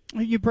Trailblazers.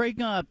 You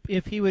bring up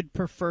if he would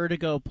prefer to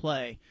go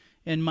play,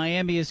 and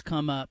Miami has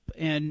come up.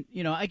 And,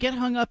 I get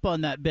hung up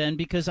on that, Ben,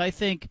 because I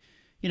think,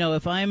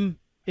 if I'm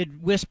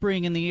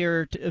whispering in the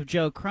ear of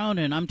Joe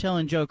Cronin, I'm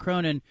telling Joe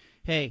Cronin,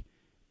 hey,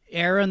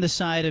 err on the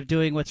side of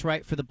doing what's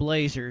right for the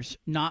Blazers,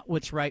 not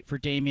what's right for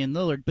Damian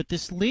Lillard. But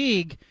this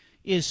league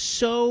is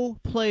so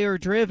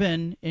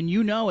player-driven, and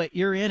you know it,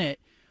 you're in it.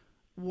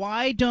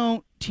 Why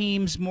don't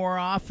teams more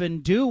often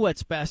do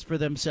what's best for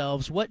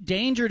themselves? What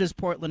danger does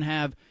Portland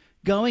have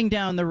going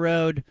down the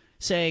road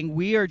saying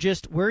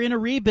we're in a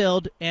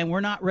rebuild and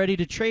we're not ready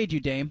to trade you,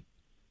 Dame?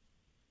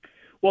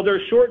 Well,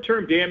 there's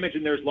short-term damage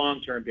and there's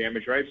long-term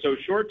damage, right? So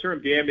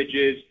short-term damage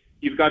is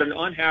you've got an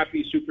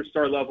unhappy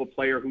superstar-level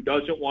player who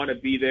doesn't want to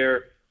be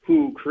there,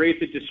 who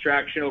creates a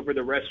distraction over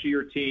the rest of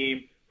your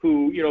team,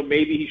 who,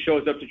 maybe he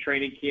shows up to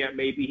training camp,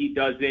 maybe he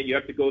doesn't. You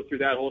have to go through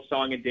that whole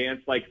song and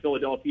dance like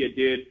Philadelphia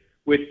did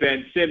with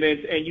Ben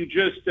Simmons, and you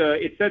just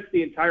it sets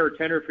the entire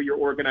tenor for your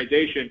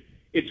organization.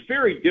 It's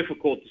very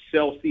difficult to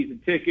sell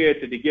season tickets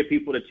and to get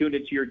people to tune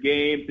into your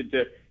games and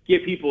to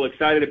get people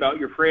excited about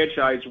your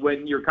franchise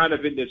when you're kind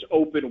of in this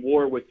open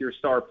war with your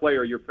star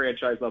player, your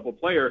franchise-level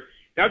player.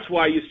 That's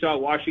why you saw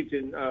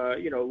Washington,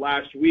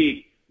 last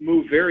week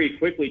move very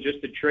quickly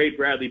just to trade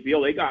Bradley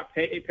Beal. They got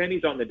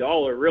pennies on the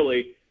dollar,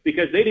 really,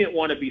 because they didn't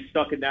want to be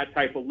stuck in that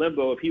type of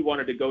limbo if he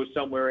wanted to go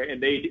somewhere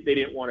and they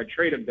didn't want to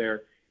trade him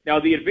there. Now,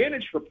 the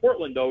advantage for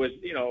Portland, though, is,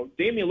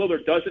 Damian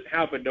Lillard doesn't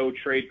have a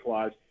no-trade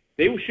clause.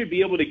 They should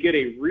be able to get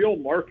a real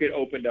market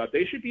opened up.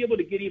 They should be able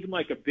to get even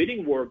like a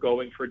bidding war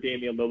going for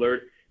Damian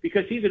Lillard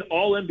because he's an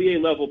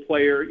all-NBA level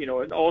player,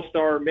 an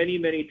all-star many,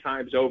 many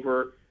times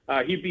over.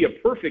 He'd be a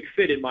perfect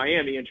fit in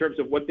Miami in terms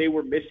of what they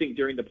were missing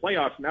during the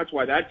playoffs, and that's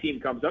why that team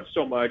comes up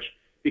so much,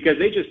 because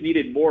they just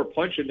needed more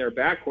punch in their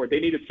backcourt. They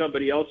needed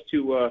somebody else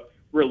to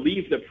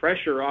relieve the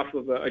pressure off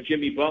of a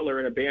Jimmy Butler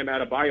and a Bam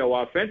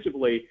Adebayo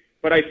offensively.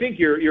 But I think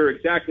you're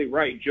exactly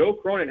right. Joe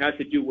Cronin has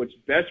to do what's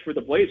best for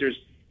the Blazers,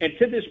 and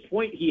to this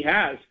point he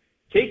has.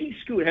 Taking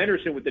Scoot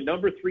Henderson with the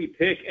number 3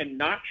 pick and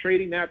not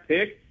trading that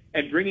pick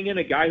and bringing in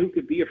a guy who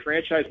could be a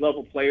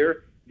franchise-level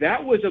player,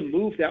 that was a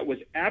move that was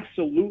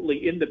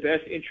absolutely in the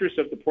best interest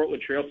of the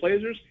Portland Trail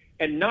Blazers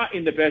and not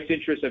in the best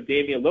interest of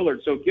Damian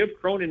Lillard. So give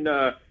Cronin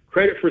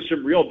credit for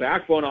some real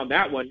backbone on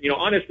that one.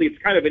 Honestly, it's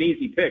kind of an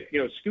easy pick.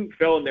 Scoot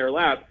fell in their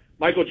lap.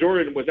 Michael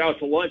Jordan was out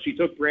to lunch. He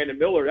took Brandon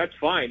Miller. That's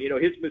fine.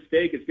 His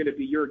mistake is going to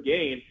be your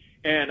gain.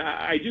 And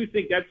I do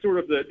think that's sort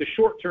of the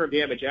short-term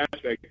damage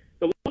aspect.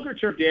 The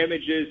longer-term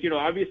damage is,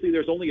 obviously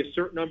there's only a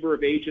certain number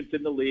of agents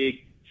in the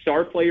league.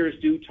 Star players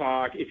do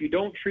talk. If you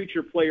don't treat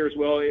your players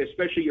well,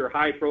 especially your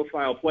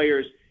high-profile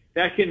players,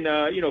 that can,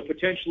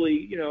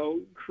 potentially,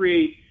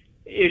 create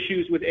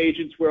issues with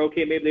agents where,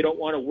 okay, maybe they don't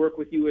want to work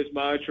with you as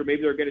much, or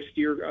maybe they're going to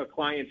steer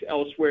clients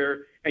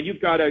elsewhere. And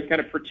you've got to kind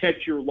of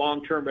protect your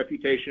long-term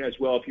reputation as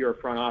well if you're a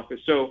front office.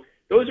 So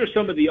those are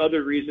some of the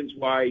other reasons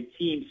why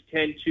teams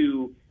tend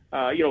to,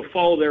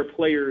 follow their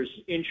players'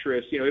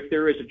 interests, if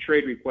there is a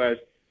trade request,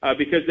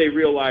 because they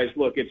realize,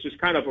 look, it's just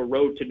kind of a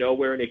road to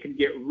nowhere, and it can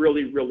get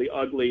really, really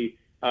ugly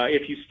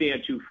if you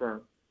stand too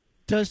firm.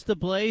 Does the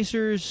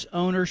Blazers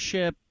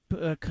ownership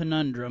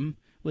conundrum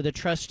with a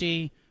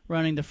trustee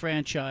running the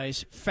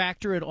franchise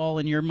factor at all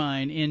in your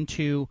mind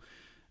into,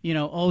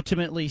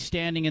 ultimately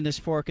standing in this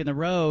fork in the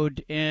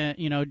road? And,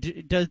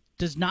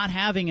 does not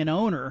having an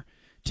owner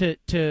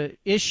to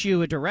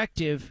issue a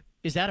directive,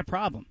 is that a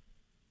problem?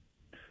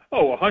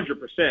 Oh, 100%.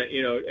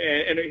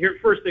 And here,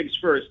 first things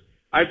first,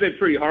 I've been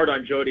pretty hard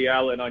on Jody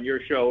Allen on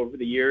your show over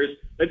the years.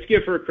 Let's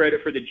give her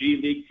credit for the G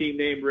League team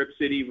name, Rip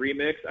City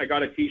Remix. I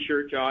got a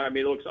T-shirt, John. I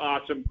mean, it looks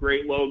awesome.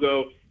 Great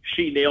logo.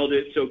 She nailed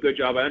it, so good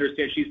job. I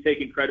understand she's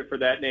taking credit for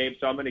that name,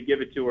 so I'm going to give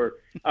it to her.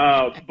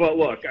 But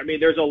look, I mean,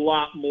 there's a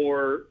lot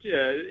more,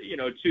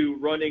 to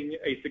running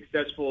a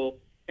successful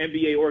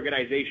NBA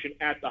organization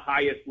at the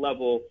highest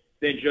level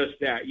than just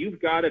that. You've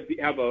got to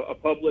have a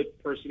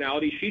public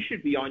personality. She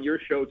should be on your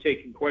show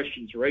taking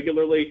questions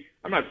regularly.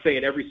 I'm not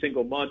saying every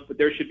single month, but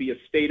there should be a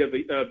state of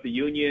the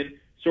union,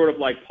 sort of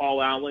like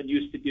Paul Allen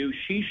used to do.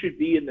 She should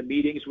be in the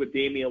meetings with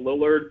Damian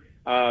Lillard.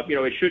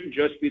 It shouldn't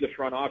just be the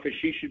front office.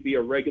 She should be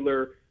a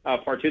regular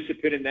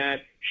participant in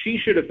that. She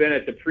should have been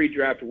at the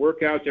pre-draft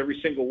workouts, every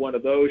single one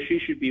of those. She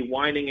should be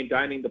wining and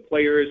dining the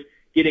players,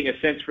 getting a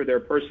sense for their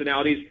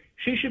personalities.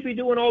 She should be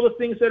doing all the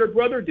things that her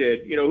brother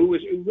did, who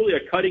was really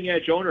a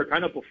cutting-edge owner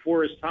kind of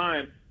before his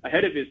time,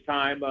 ahead of his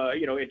time,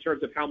 in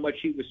terms of how much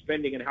he was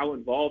spending and how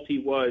involved he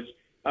was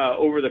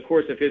over the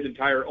course of his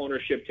entire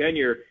ownership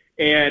tenure.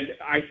 And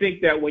I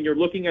think that when you're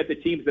looking at the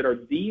teams that are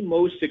the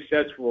most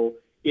successful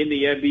in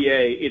the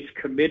NBA, it's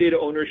committed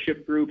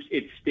ownership groups,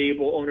 it's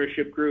stable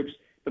ownership groups.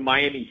 The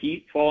Miami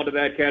Heat fall into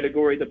that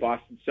category. The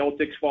Boston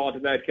Celtics fall into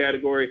that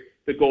category.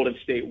 The Golden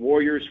State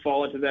Warriors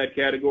fall into that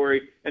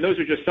category. And those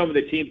are just some of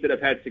the teams that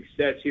have had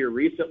success here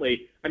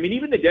recently. I mean,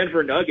 even the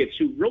Denver Nuggets,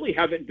 who really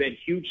haven't been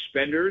huge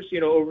spenders,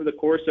 over the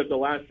course of the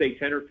last, say,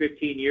 10 or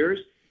 15 years,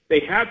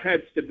 they have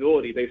had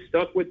stability. They've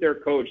stuck with their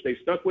coach. They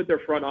stuck with their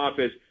front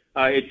office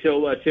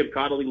until Tim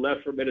Connolly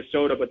left for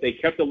Minnesota, but they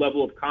kept a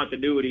level of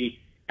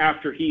continuity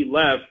after he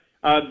left.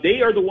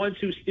 They are the ones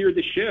who steered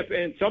the ship.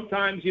 And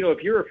sometimes,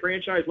 if you're a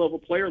franchise-level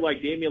player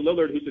like Damian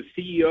Lillard, who's a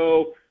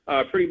CEO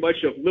pretty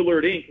much of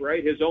Lillard Inc.,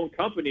 right, his own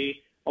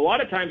company, a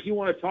lot of times you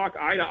want to talk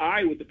eye to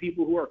eye with the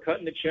people who are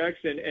cutting the checks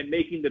and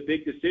making the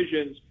big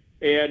decisions.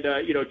 And,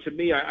 to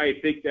me, I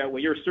think that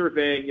when you're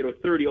surveying,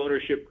 30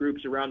 ownership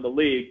groups around the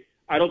league,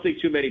 I don't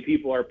think too many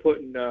people are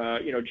putting,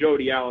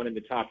 Jody Allen in the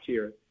top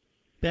tier.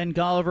 Ben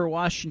Golliver,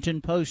 Washington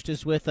Post,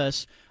 is with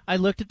us. I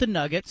looked at the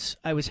Nuggets.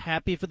 I was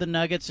happy for the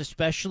Nuggets,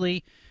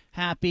 especially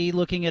happy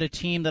looking at a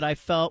team that I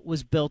felt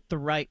was built the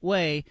right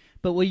way.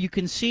 But what you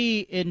can see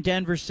in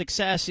Denver's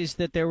success is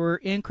that there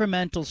were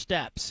incremental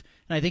steps.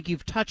 And I think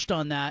you've touched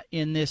on that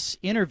in this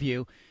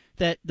interview,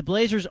 that the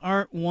Blazers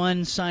aren't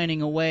one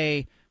signing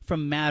away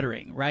from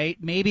mattering, right?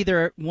 Maybe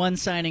they're one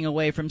signing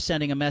away from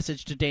sending a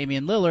message to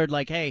Damian Lillard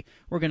like, hey,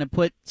 we're going to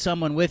put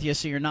someone with you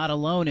so you're not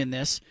alone in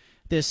this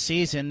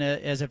season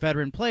as a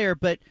veteran player.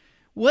 But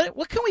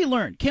what can we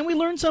learn? Can we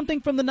learn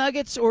something from the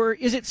Nuggets, or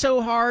is it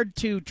so hard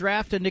to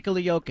draft a Nikola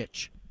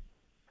Jokic?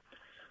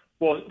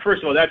 Well,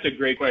 first of all, that's a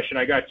great question.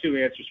 I got two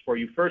answers for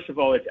you. First of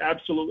all, it's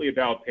absolutely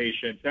about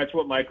patience. That's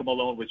what Michael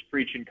Malone was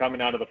preaching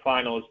coming out of the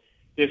finals.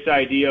 this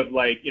idea of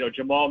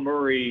Jamal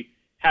Murray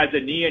has a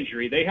knee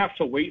injury. They have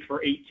to wait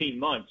for 18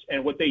 months.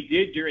 And what they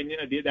did during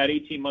that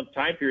 18-month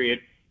time period,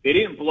 they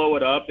didn't blow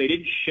it up. They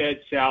didn't shed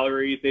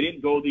salaries. They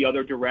didn't go the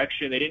other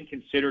direction. They didn't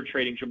consider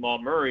trading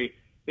Jamal Murray.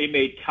 They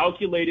made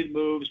calculated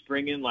moves,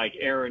 bringing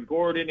Aaron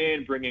Gordon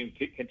in, bringing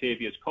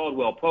Kentavious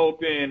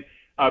Caldwell-Pope in,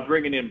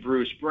 bringing in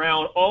Bruce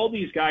Brown, all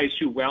these guys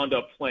who wound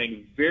up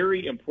playing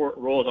very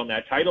important roles on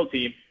that title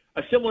team.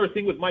 A similar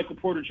thing with Michael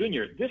Porter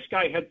Jr. This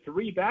guy had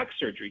 3 back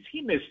surgeries.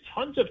 He missed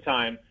tons of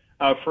time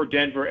for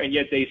Denver, and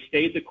yet they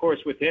stayed the course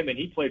with him, and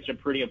he played some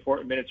pretty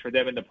important minutes for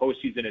them in the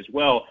postseason as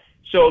well.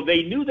 So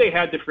they knew they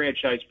had the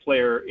franchise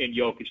player in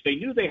Jokic. They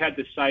knew they had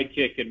the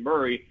sidekick in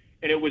Murray,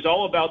 and it was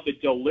all about the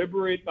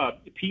deliberate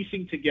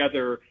piecing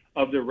together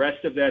of the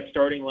rest of that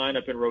starting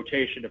lineup and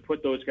rotation to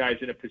put those guys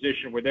in a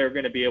position where they're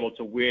going to be able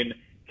to win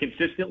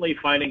consistently,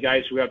 finding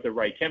guys who have the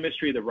right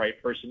chemistry, the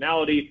right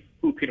personality,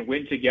 who can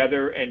win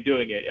together and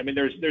doing it. I mean,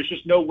 there's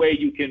just no way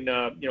you can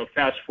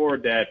fast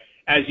forward that.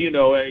 As you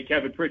know,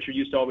 Kevin Pritchard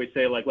used to always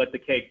say, let the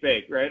cake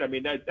bake, right? I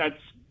mean,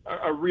 that's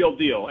a real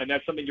deal, and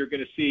that's something you're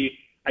going to see,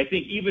 I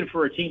think, even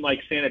for a team like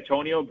San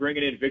Antonio,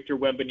 bringing in Victor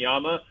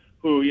Wembanyama,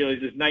 who is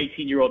this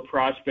 19-year-old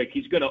prospect.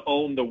 He's going to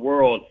own the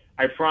world.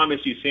 I promise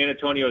you, San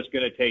Antonio is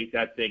going to take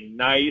that thing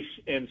nice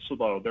and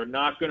slow. They're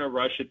not going to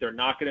rush it. They're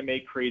not going to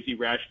make crazy,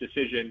 rash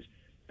decisions.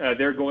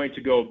 They're going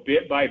to go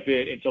bit by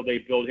bit until they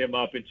build him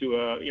up into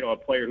a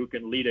player who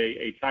can lead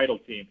a title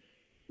team.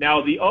 Now,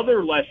 the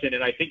other lesson,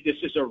 and I think this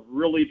is a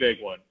really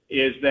big one,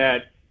 is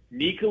that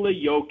Nikola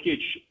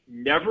Jokic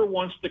never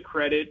wants the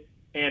credit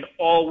and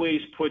always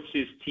puts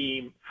his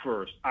team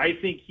first. I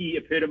think he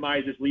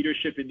epitomizes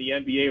leadership in the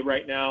NBA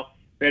right now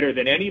better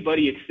than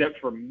anybody except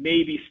for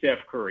maybe Steph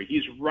Curry.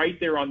 He's right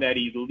there on that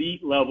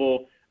elite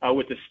level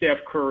with the Steph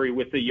Curry,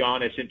 with the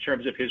Giannis in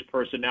terms of his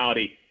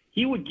personality.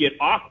 He would get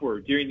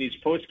awkward during these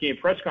post-game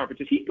press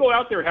conferences. He'd go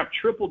out there and have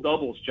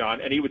triple-doubles,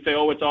 John, and he would say,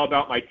 it's all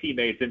about my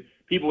teammates. And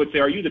people would say,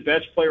 are you the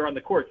best player on the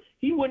court?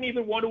 He wouldn't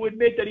even want to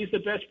admit that he's the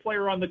best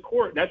player on the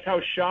court. That's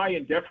how shy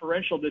and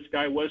deferential this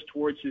guy was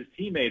towards his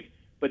teammates.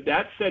 But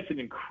that sets an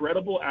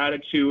incredible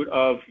attitude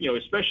of,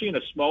 especially in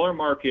a smaller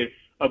market,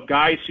 of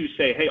guys who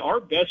say, hey, our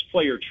best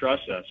player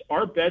trusts us.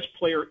 Our best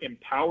player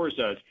empowers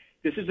us.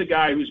 This is a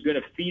guy who's going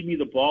to feed me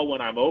the ball when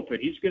I'm open.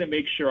 He's going to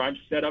make sure I'm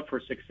set up for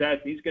success.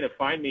 He's going to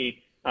find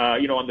me,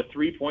 on the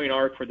three-point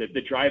arc for the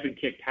drive and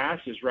kick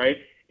passes, right?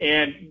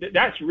 And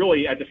that's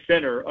really at the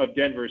center of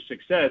Denver's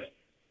success.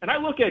 And I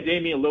look at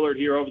Damian Lillard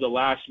here over the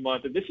last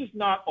month, and this is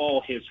not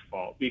all his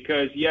fault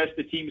because, yes,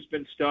 the team's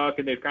been stuck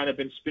and they've kind of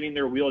been spinning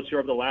their wheels here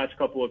over the last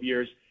couple of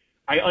years.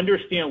 I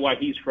understand why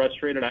he's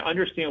frustrated. I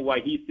understand why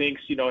he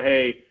thinks,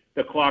 hey,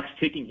 the clock's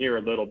ticking here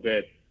a little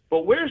bit.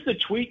 But where's the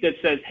tweet that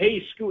says,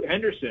 hey, Scoot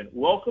Henderson,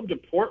 welcome to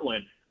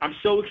Portland. I'm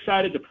so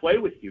excited to play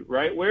with you,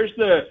 right? Where's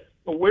the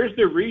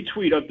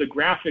retweet of the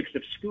graphics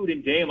of Scoot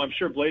and Dame? I'm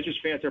sure Blazers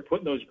fans are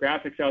putting those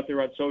graphics out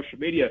there on social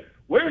media.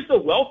 Where's the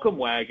welcome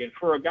wagon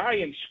for a guy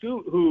in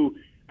Scoot who,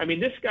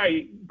 this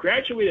guy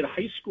graduated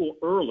high school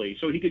early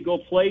so he could go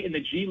play in the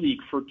G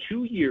League for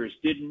 2 years,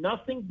 did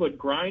nothing but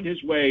grind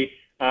his way,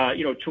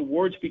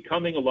 towards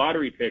becoming a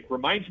lottery pick.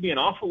 Reminds me an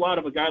awful lot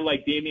of a guy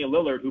like Damian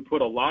Lillard who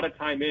put a lot of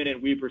time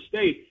in Weber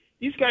State.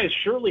 These guys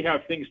surely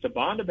have things to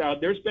bond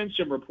about. There's been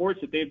some reports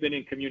that they've been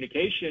in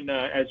communication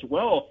as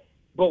well.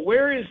 But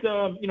where's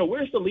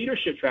the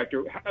leadership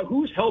factor?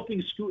 Who's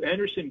helping Scoot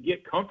Henderson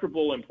get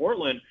comfortable in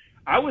Portland?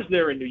 I was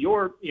there in New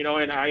York,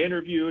 and I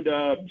interviewed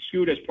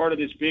Scoot as part of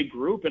this big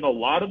group, and a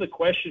lot of the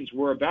questions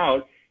were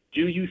about,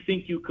 do you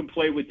think you can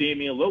play with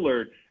Damian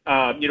Lillard?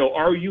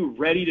 Are you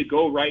ready to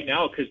go right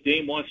now because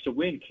Dame wants to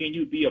win? Can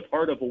you be a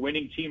part of a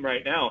winning team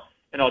right now?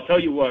 And I'll tell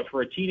you what,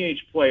 for a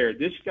teenage player,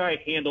 this guy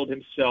handled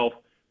himself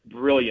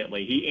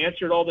brilliantly. He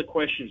answered all the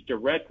questions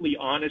directly,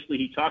 honestly.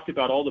 He talked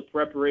about all the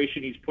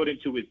preparation he's put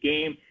into his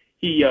game.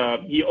 He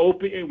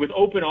opened with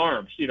open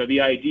arms,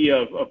 the idea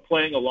of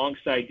playing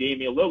alongside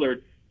Damian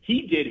Lillard.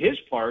 He did his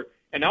part.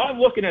 And now I'm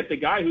looking at the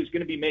guy who's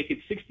going to be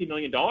making $60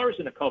 million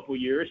in a couple of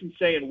years and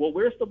saying, well,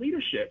 where's the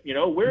leadership?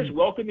 Where's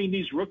welcoming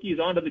these rookies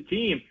onto the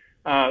team?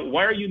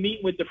 Why are you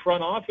meeting with the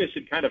front office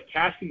and kind of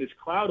casting this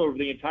cloud over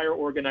the entire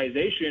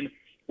organization?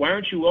 Why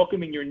aren't you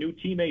welcoming your new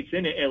teammates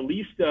in, at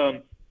least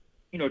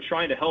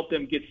trying to help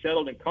them get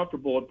settled and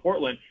comfortable in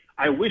Portland?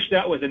 I wish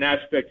that was an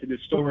aspect to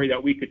this story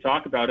that we could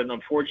talk about, and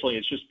unfortunately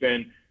it's just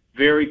been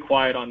very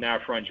quiet on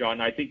that front, John.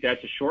 And I think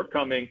that's a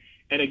shortcoming.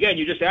 And again,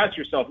 you just ask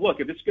yourself, look,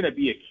 if it's going to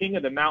be a king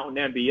of the mountain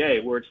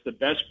NBA where it's the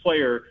best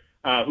player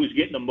who's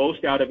getting the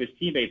most out of his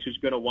teammates who's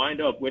going to wind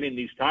up winning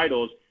these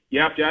titles, you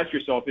have to ask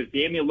yourself, is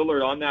Damian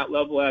Lillard on that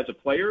level as a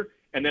player?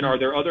 And then are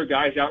there other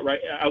guys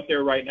out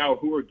there right now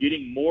who are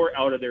getting more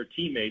out of their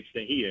teammates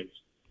than he is?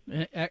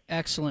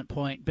 Excellent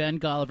point, Ben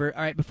Golliver.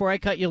 All right, before I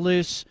cut you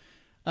loose,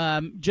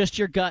 just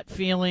your gut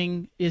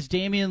feeling, is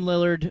Damian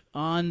Lillard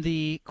on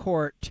the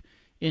court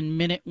in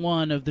minute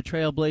 1 of the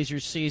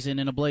Trailblazers season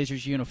in a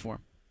Blazers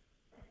uniform?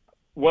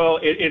 Well,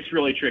 it's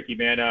really tricky,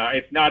 man.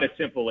 It's not a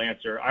simple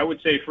answer. I would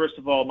say, first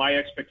of all, my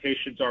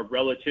expectations are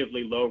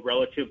relatively low,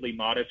 relatively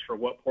modest for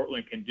what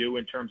Portland can do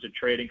in terms of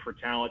trading for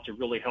talent to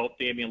really help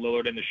Damian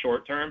Lillard in the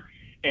short term.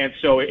 And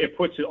so it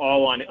puts it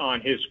all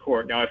on his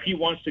court. Now, if he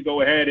wants to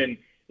go ahead and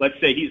let's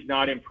say he's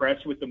not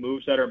impressed with the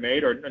moves that are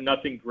made or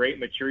nothing great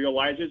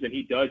materializes and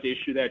he does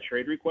issue that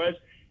trade request,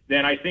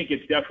 then I think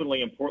it's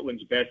definitely in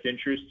Portland's best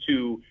interest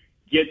to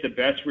get the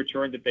best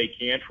return that they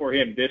can for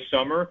him this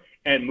summer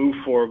and move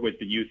forward with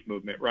the youth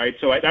movement, right?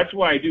 So that's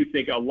why I do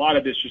think a lot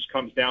of this just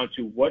comes down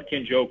to what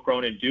can Joe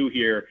Cronin do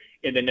here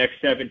in the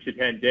next 7 to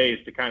 10 days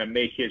to kind of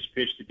make his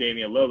pitch to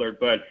Damian Lillard.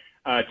 But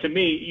to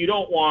me, you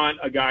don't want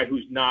a guy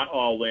who's not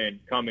all in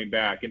coming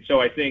back. And so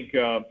I think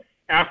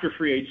after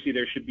free agency,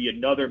 there should be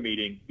another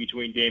meeting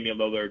between Damian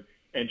Lillard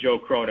and Joe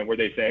Cronin where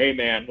they say, hey,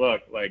 man,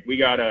 look, like we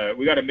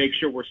gotta make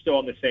sure we're still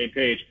on the same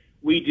page.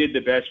 We did the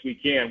best we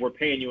can. We're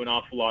paying you an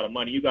awful lot of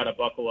money. You got to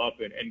buckle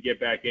up and get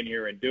back in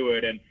here and do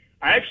it. And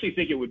I actually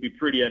think it would be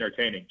pretty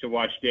entertaining to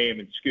watch Dame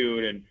and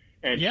Scoot and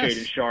yes.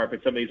 Shaedon Sharpe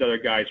and some of these other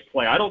guys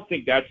play. I don't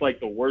think that's like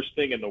the worst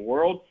thing in the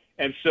world.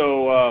 And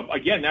so,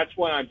 again, that's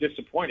why I'm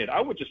disappointed.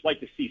 I would just like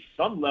to see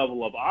some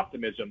level of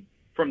optimism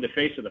from the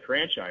face of the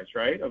franchise,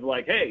 right? Of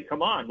like, hey,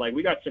 come on. Like,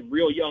 we got some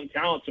real young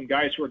talent, some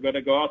guys who are going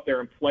to go out there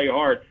and play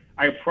hard.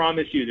 I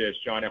promise you this,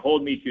 John, and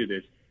hold me to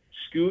this.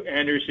 Scoot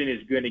Henderson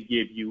is going to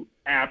give you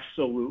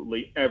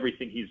absolutely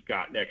everything he's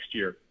got next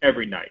year,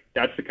 every night.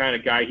 That's the kind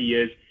of guy he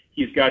is.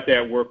 He's got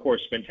that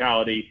workhorse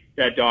mentality,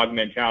 that dog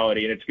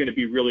mentality, and it's going to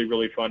be really,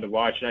 really fun to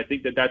watch. And I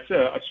think that that's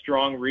a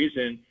strong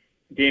reason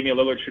Damian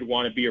Lillard should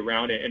want to be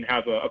around it and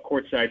have a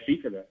courtside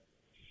seat for that.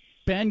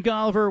 Ben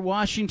Golliver,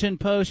 Washington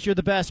Post. You're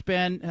the best,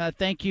 Ben.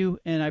 Thank you,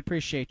 and I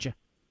appreciate you.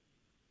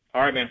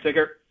 All right, man. Take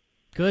care.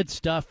 Good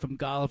stuff from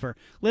Golliver.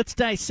 Let's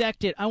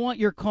dissect it. I want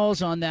your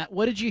calls on that.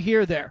 What did you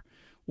hear there?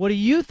 What do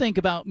you think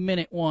about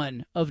minute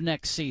one of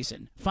next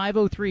season?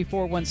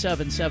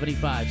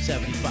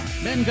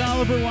 503-417-7575. Ben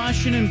Golliver,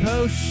 Washington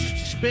Post,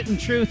 spitting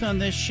truth on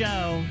this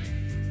show,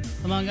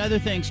 among other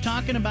things,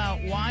 talking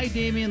about why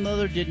Damian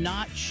Lillard did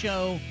not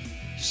show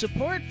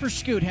support for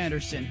Scoot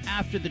Henderson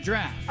after the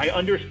draft. I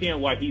understand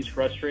why he's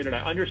frustrated.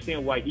 I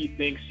understand why he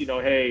thinks,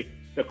 hey,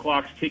 the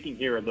clock's ticking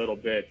here a little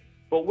bit.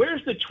 But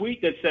where's the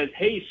tweet that says,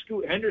 hey,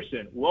 Scoot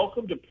Henderson,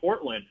 welcome to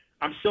Portland.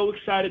 I'm so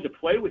excited to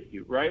play with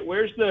you, right?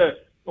 Where's the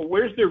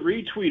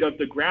retweet of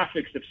the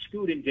graphics of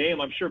Scoot and Dame?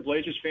 I'm sure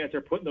Blazers fans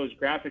are putting those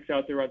graphics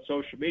out there on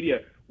social media.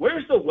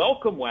 Where's the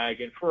welcome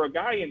wagon for a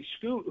guy in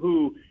Scoot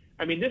who,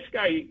 this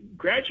guy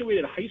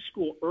graduated high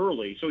school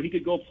early so he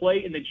could go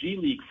play in the G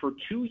League for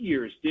 2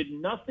 years, did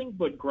nothing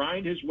but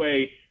grind his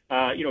way,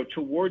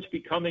 towards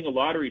becoming a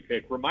lottery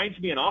pick. Reminds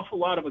me an awful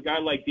lot of a guy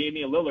like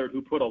Damian Lillard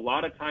who put a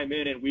lot of time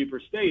in Weber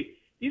State.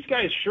 These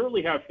guys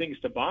surely have things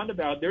to bond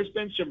about. There's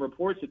been some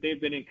reports that they've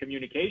been in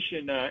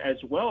communication as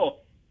well.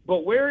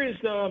 But where's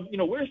the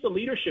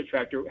leadership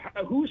factor?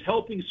 Who's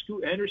helping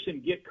Scoot Henderson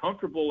get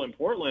comfortable in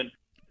Portland?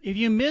 If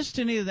you missed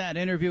any of that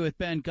interview with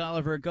Ben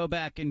Golliver, go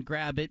back and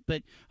grab it.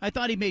 But I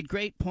thought he made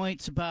great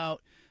points about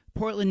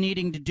Portland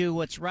needing to do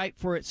what's right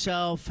for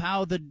itself,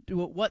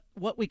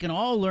 what we can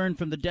all learn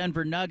from the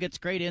Denver Nuggets.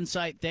 Great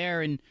insight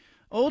there, and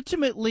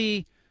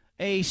ultimately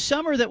a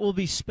summer that will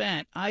be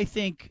spent. I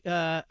think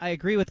I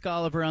agree with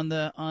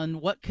Golliver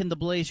on what can the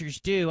Blazers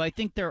do. I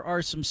think there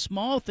are some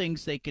small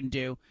things they can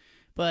do.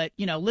 But,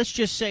 let's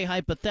just say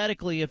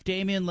hypothetically if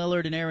Damian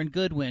Lillard and Aaron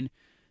Goodwin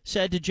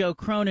said to Joe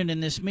Cronin in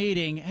this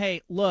meeting,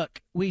 hey,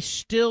 look, we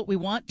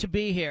want to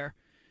be here.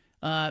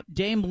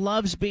 Dame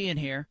loves being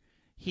here.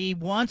 He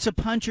wants a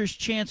puncher's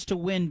chance to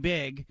win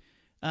big.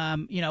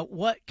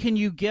 What can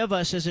you give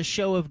us as a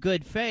show of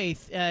good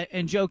faith?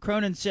 And Joe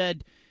Cronin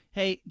said,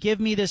 hey, give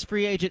me this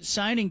free agent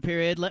signing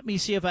period. Let me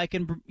see if I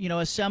can,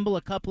 assemble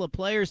a couple of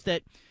players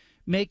that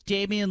make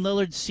Damian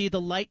Lillard see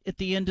the light at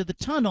the end of the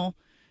tunnel.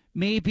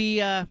 Maybe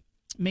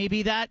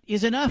that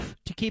is enough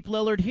to keep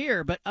Lillard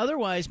here, but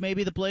otherwise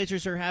maybe the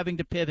Blazers are having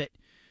to pivot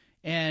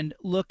and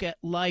look at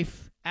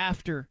life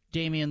after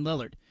Damian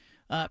Lillard.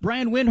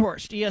 Brian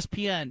Windhorst,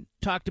 ESPN,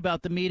 talked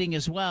about the meeting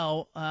as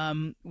well.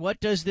 What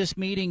does this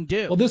meeting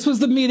do? Well, this was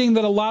the meeting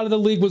that a lot of the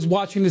league was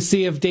watching to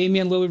see if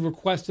Damian Lillard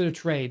requested a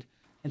trade,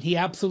 and he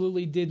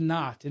absolutely did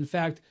not. In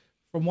fact,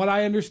 from what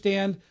I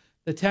understand,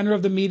 the tenor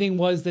of the meeting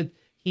was that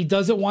he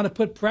doesn't want to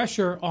put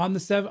pressure on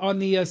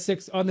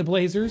the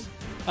Blazers,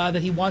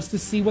 that he wants to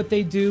see what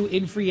they do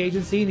in free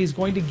agency, and he's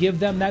going to give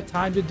them that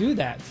time to do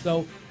that.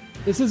 So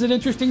this is an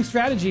interesting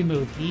strategy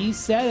move. He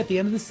said at the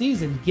end of the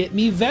season, get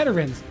me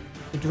veterans.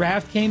 The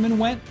draft came and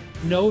went,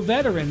 no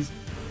veterans.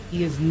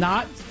 He's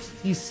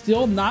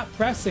still not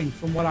pressing,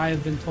 from what I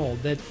have been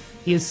told, that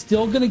he is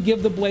still going to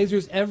give the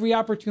Blazers every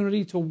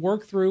opportunity to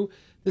work through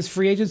this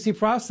free agency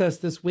process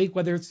this week,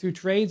 whether it's through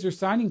trades or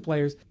signing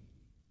players.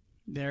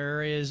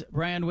 There is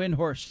Brian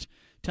Windhorst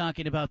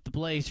talking about the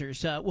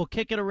Blazers. We'll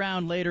kick it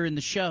around later in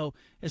the show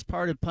as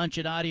part of Punch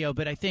It Audio,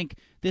 but I think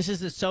this is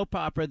the soap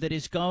opera that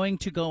is going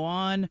to go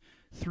on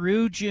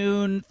through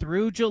June,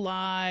 through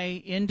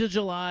July, into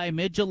July,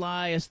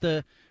 mid-July, as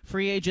the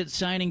free agent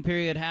signing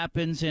period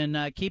happens,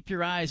 and keep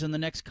your eyes on the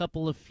next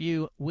couple of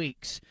few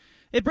weeks.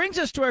 It brings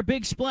us to our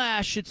big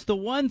splash. It's the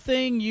one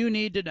thing you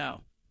need to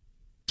know.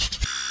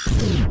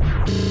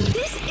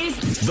 This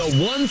is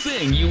the one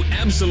thing you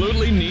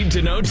absolutely need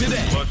to know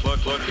today.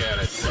 Look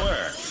at it.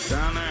 Where?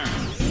 Down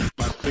there.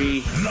 Must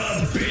be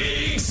The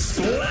Big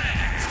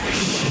Splash.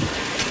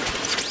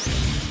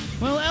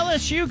 Well,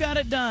 LSU got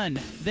it done.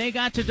 They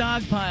got to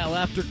dogpile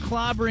after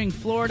clobbering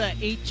Florida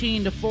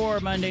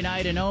 18-4 Monday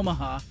night in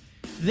Omaha.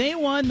 They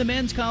won the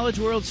Men's College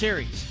World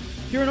Series.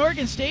 If you're an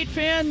Oregon State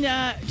fan,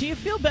 do you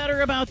feel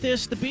better about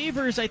this? The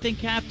Beavers, I think,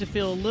 have to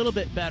feel a little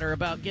bit better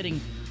about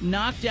getting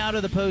knocked out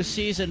of the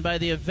postseason by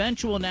the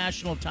eventual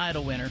national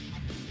title winner.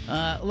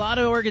 A lot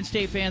of Oregon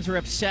State fans were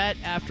upset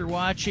after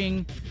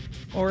watching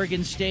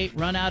Oregon State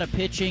run out of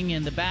pitching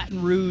in the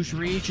Baton Rouge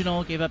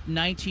Regional, gave up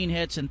 19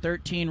 hits and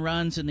 13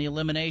 runs in the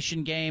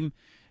elimination game.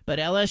 But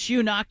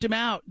LSU knocked them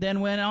out, then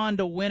went on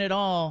to win it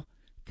all.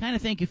 Kind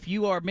of think if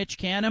you are Mitch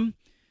Canham,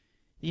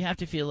 you have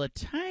to feel a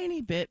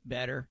tiny bit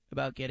better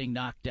about getting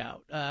knocked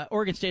out.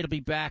 Oregon State will be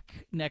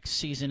back next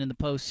season in the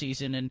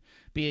postseason and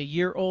be a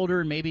year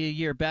older and maybe a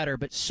year better.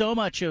 But so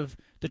much of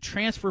the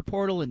transfer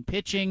portal and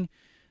pitching,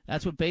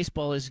 that's what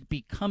baseball is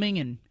becoming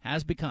and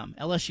has become.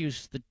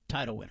 LSU's the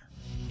title winner.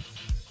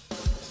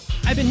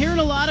 I've been hearing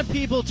a lot of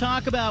people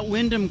talk about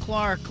Wyndham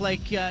Clark like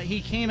he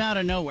came out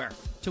of nowhere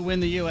to win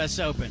the U.S.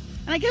 Open.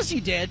 And I guess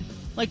he did.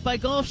 Like by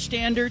golf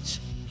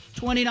standards,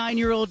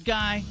 29-year-old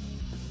guy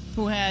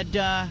who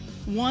had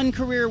one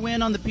career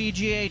win on the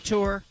PGA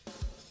Tour,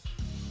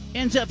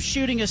 ends up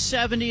shooting a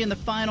 70 in the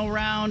final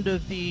round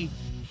of the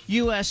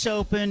U.S.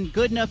 Open,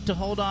 good enough to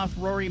hold off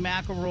Rory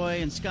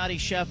McIlroy and Scotty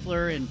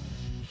Scheffler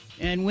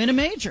and win a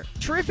major.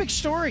 Terrific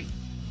story.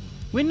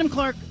 Wyndham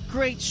Clark,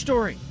 great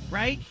story,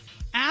 right?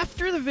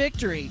 After the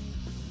victory,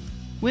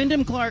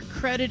 Wyndham Clark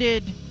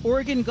credited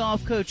Oregon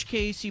golf coach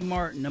Casey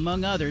Martin,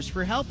 among others,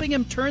 for helping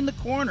him turn the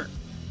corner.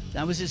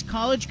 That was his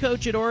college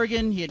coach at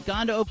Oregon. He had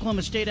gone to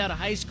Oklahoma State out of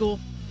high school,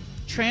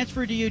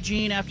 transferred to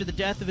Eugene after the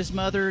death of his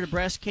mother to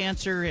breast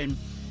cancer, and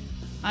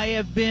I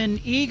have been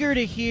eager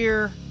to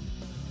hear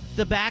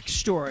the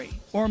backstory,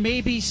 or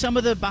maybe some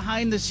of the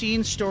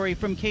behind-the-scenes story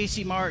from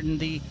Casey Martin,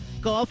 the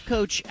golf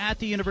coach at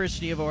the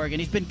University of Oregon.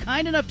 He's been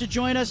kind enough to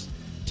join us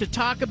to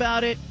talk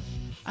about it.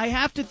 I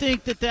have to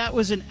think that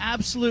was an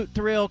absolute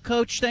thrill.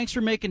 Coach, thanks for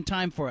making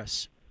time for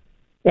us.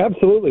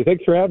 Absolutely.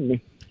 Thanks for having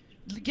me.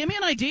 Give me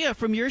an idea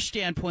from your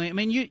standpoint. I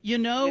mean, you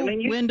know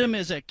Wyndham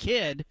as a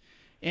kid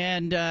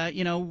and,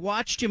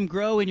 watched him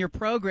grow in your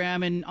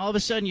program, and all of a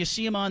sudden you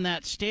see him on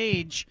that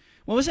stage.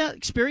 What was that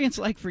experience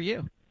like for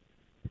you?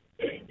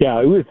 Yeah,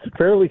 it was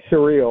fairly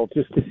surreal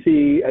just to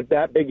see at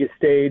that big a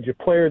stage a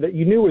player that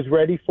you knew was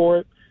ready for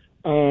it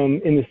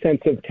in the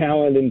sense of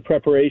talent and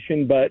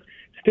preparation, but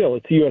still,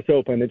 it's the U.S.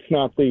 Open. It's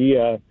not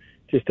the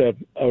just a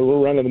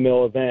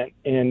run-of-the-mill event.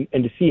 And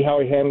to see how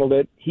he handled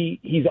it,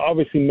 he's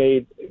obviously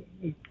made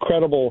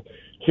incredible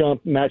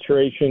jump,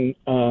 maturation,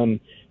 and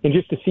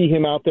just to see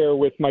him out there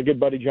with my good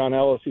buddy John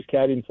Ellis, who's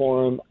caddying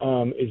for him,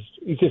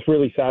 is just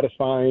really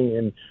satisfying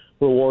and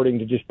rewarding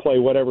to just play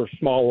whatever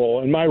small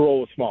role. And my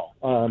role was small.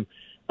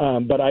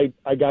 But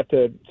I got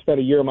to spend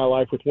a year of my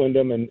life with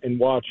Wyndham and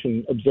watch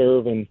and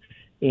observe, and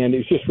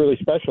it's just really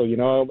special. You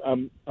know,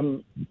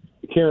 I'm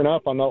tearing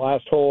up on the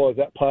last hole as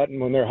that putt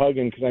and when they're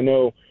hugging because I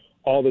know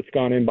all that's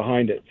gone in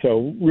behind it.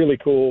 So really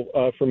cool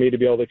for me to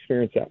be able to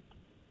experience that.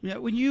 Yeah,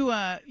 when you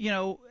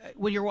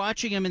when you're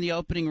watching him in the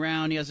opening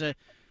round, he has a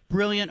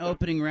brilliant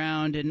opening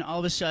round, and all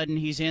of a sudden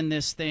he's in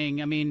this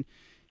thing. I mean,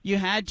 you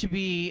had to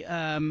be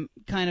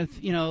kind of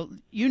you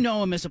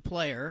know him as a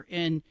player,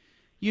 and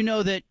you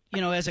know that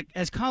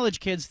as college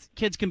kids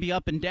can be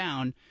up and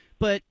down.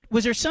 But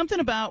was there something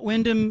about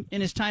Wyndham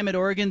in his time at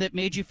Oregon that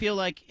made you feel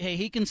like, hey,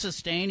 he can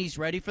sustain, he's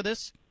ready for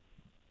this?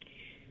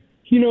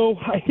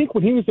 I think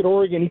when he was at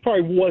Oregon, he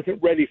probably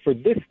wasn't ready for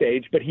this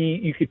stage, but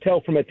you could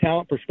tell from a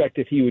talent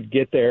perspective he would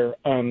get there.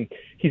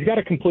 He's got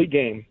a complete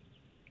game.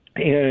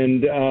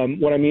 And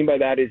what I mean by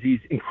that is he's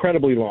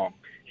incredibly long.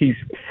 He's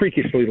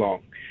freakishly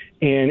long.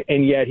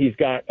 And yet he's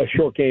got a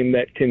short game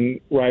that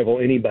can rival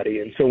anybody.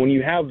 And so when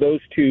you have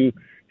those two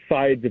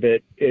sides of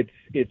it,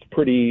 it's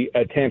pretty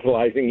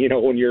tantalizing,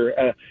 when you're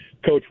a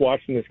coach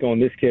watching this going,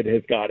 this kid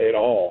has got it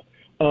all.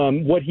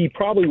 What he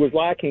probably was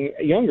lacking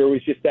younger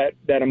was just that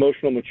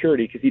emotional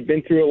maturity because he'd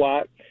been through a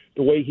lot.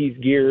 The way he's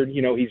geared,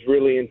 he's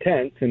really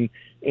intense and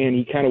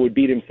he kind of would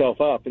beat himself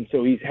up. And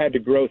so he's had to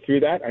grow through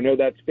that. I know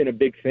that's been a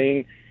big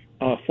thing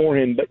for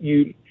him, but as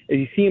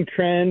you see him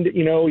trend,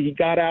 he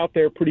got out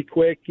there pretty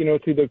quick,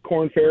 through the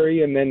Corn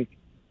Ferry and then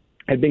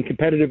had been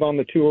competitive on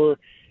the tour.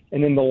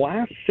 And in the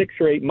last 6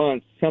 or 8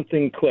 months,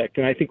 something clicked.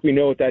 And I think we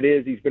know what that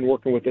is. He's been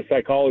working with a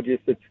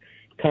psychologist that's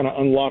kind of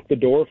unlocked the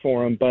door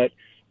for him. But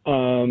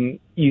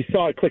you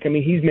saw it click. I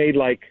mean, he's made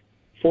like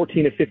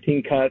 14 to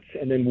 15 cuts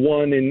and then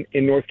one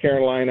in North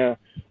Carolina,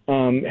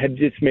 had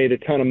just made a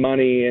ton of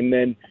money. And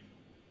then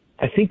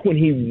I think when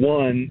he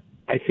won,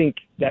 I think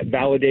that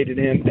validated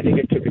him. I think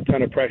it took a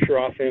ton of pressure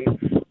off him.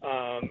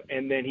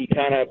 And then he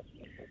kind of,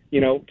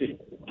 just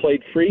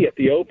played free at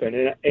the Open,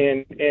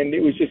 and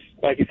it was just,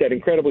 like you said,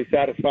 incredibly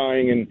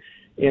satisfying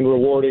and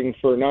rewarding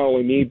for not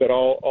only me but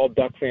all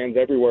Duck fans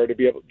everywhere to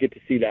be able to get to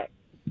see that.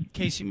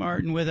 Casey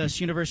Martin with us,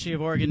 University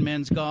of Oregon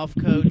men's golf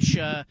coach.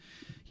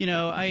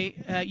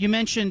 You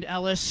mentioned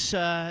Ellis,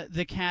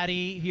 the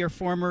caddy, your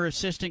former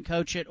assistant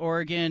coach at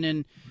Oregon,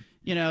 and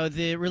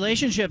the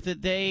relationship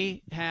that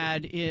they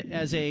had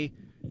as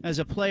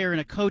a player and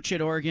a coach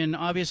at Oregon,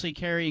 obviously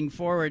carrying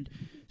forward.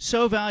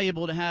 So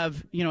valuable to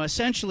have,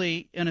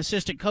 essentially an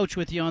assistant coach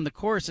with you on the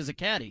course as a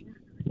caddy.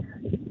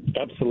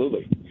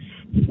 Absolutely.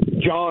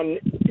 John,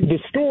 the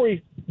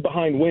story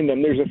behind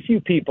Wyndham, there's a few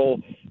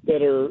people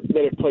that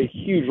have played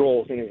huge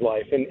roles in his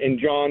life, and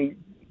John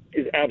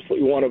is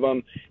absolutely one of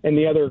them. And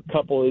the other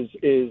couple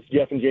is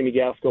Jeff and Jamie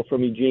Gaskell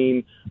from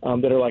Eugene,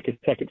 that are like a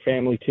second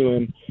family to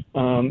him.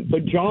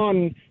 But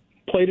John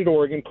played at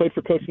Oregon, played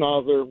for Coach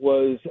Nosler,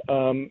 was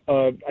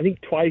I think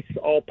twice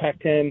all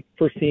Pac-10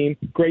 first team,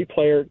 great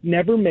player,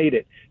 never made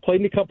it.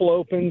 Played in a couple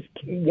Opens,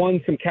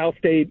 won some Cal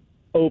State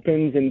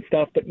Opens and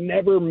stuff, but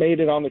never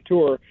made it on the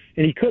tour,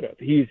 and he could have.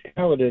 He's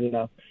talented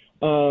enough.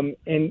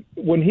 And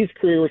when his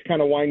career was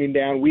kind of winding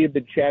down, we had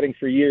been chatting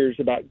for years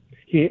about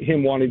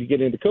him wanting to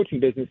get into the coaching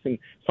business, and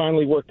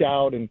finally worked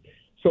out. And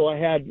so I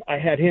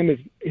had him as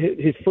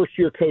his first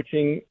year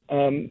coaching,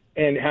 and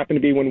it happened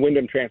to be when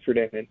Wyndham transferred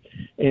in.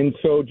 And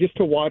so just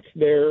to watch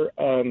their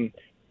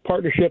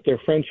partnership, their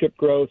friendship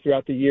grow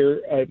throughout the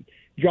year,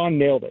 John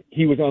nailed it.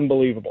 He was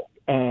unbelievable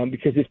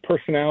because his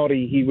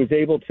personality, he was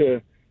able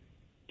to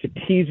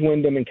tease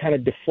Wyndham and kind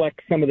of deflect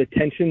some of the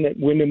tension that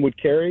Wyndham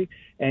would carry.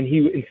 And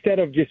he, instead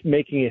of just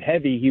making it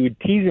heavy, he would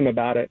tease him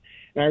about it.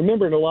 And I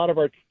remember in a lot of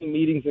our team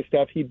meetings and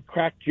stuff, he'd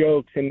crack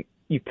jokes and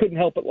you couldn't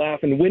help but laugh.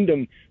 And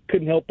Wyndham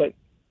couldn't help but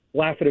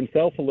laugh at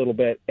himself a little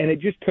bit. And it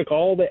just took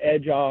all the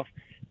edge off,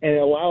 and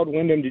it allowed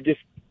Wyndham to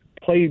just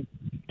play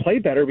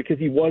better because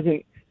he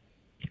wasn't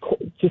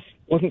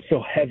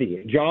so heavy.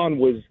 And John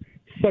was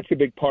such a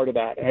big part of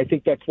that, and I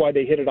think that's why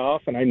they hit it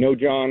off. And I know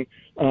John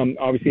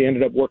obviously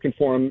ended up working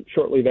for him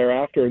shortly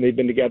thereafter, and they've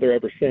been together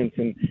ever since.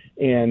 And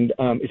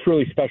it's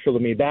really special to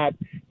me. That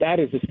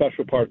is the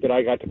special part, that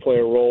I got to play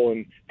a role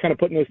in kind of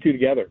putting those two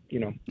together.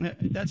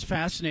 That's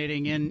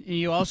fascinating. And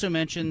you also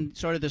mentioned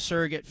sort of the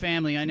surrogate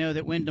family. I know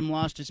that Wyndham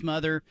lost his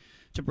mother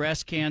to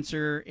breast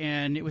cancer,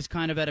 and it was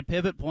kind of at a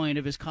pivot point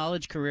of his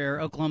college career.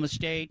 Oklahoma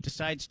State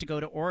decides to go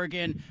to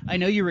Oregon. I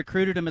know you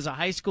recruited him as a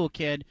high school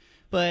kid,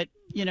 but,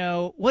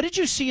 what did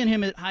you see in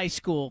him at high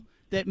school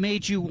that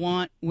made you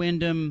want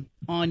Wyndham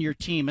on your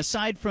team,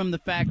 aside from the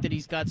fact that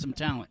he's got some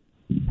talent?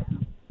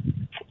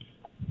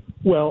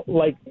 Well,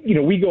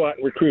 we go out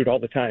and recruit all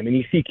the time, and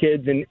you see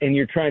kids and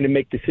you're trying to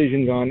make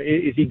decisions on,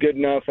 is he good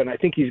enough? And I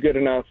think he's good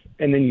enough.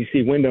 And then you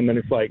see Wyndham, and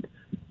it's like,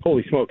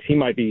 holy smokes, he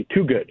might be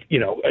too good.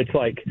 It's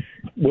like,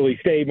 will he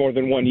stay more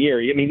than 1 year?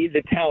 I mean,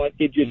 the talent,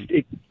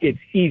 it's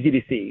easy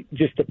to see,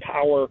 just the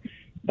power.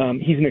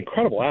 He's an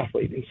incredible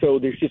athlete. And so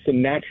there's just a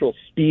natural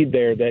speed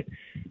there that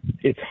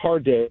it's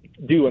hard to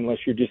do unless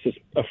you're just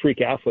a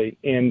freak athlete.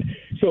 And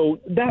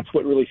so that's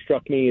what really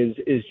struck me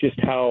is just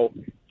how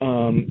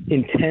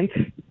intense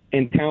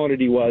and talented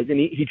he was. And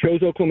he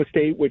chose Oklahoma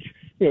State, which,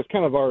 is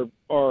kind of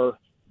our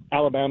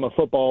Alabama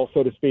football,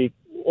 so to speak,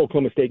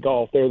 Oklahoma State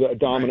golf. They're the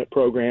dominant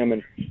program.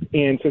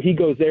 And so he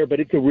goes there, but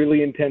it's a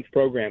really intense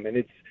program,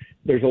 and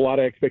there's a lot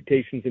of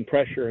expectations and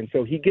pressure. And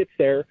so he gets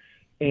there,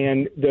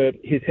 and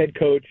his head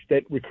coach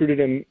that recruited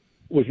him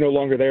was no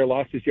longer there,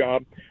 lost his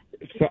job.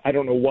 So I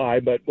don't know why,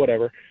 but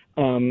whatever.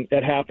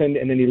 That happened,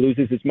 and then he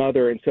loses his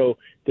mother. And so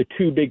the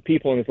two big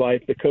people in his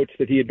life, the coach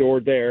that he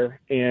adored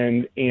there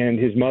and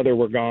his mother,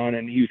 were gone,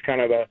 and he was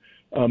kind of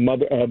a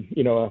mother, a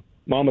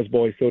mama's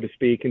boy, so to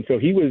speak. And so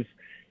he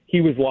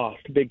was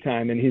lost big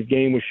time, and his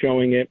game was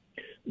showing it.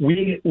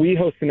 We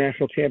hosted the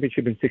national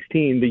championship in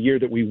 2016, the year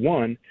that we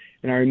won,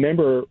 and I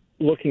remember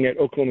looking at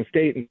Oklahoma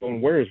State and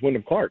going, where is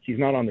Wyndham Clark? He's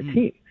not on the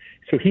team.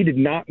 So he did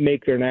not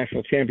make their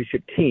national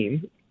championship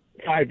team,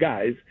 5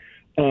 guys.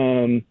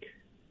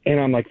 And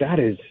I'm like,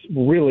 it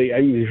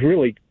was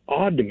really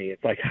odd to me.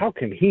 It's like, how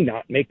can he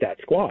not make that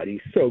squad? He's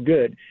so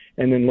good.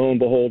 And then lo and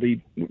behold,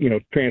 he,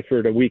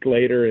 transferred a week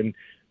later, and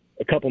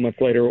a couple months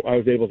later I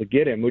was able to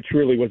get him, which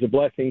really was a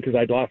blessing because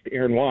I'd lost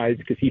Aaron Wise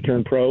because he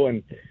turned pro,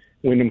 and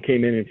Wyndham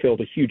came in and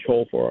filled a huge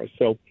hole for us.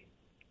 So,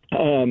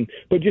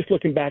 but just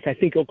looking back, I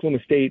think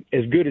Oklahoma State,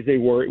 as good as they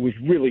were, it was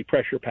really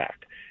pressure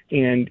packed.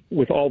 And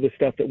with all the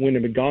stuff that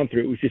Wyndham had gone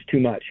through, it was just too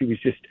much.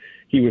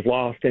 He was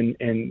lost, and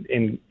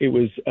it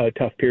was a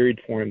tough period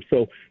for him.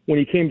 So when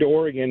he came to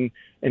Oregon,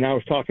 and I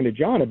was talking to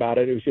John about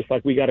it, it was just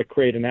like, we got to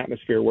create an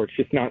atmosphere where it's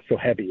just not so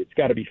heavy. It's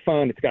got to be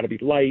fun. It's got to be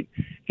light,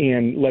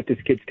 and let this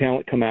kid's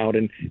talent come out.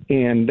 And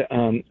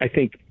I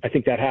think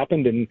that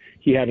happened, and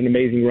he had an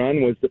amazing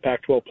run, was the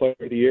Pac-12 Player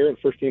of the Year and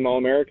first-team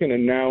All-American,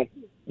 and now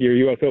you're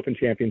U.S. Open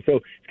champion. So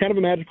it's kind of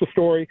a magical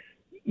story.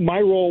 My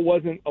role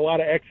wasn't a lot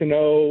of X and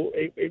O.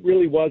 It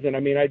really wasn't. I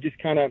mean, I just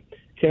kind of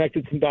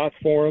connected some dots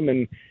for him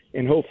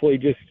and hopefully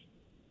just,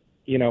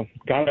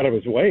 got out of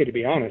his way, to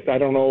be honest. I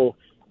don't know.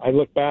 I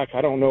look back,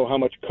 I don't know how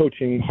much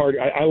coaching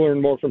I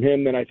learned more from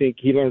him than I think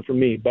he learned from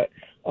me. But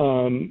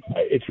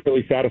it's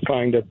really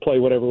satisfying to play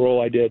whatever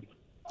role I did.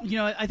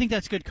 I think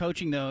that's good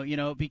coaching,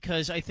 though,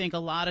 because I think a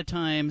lot of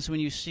times when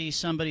you see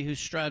somebody who's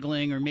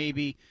struggling or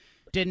maybe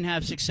didn't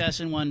have success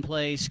in one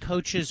place,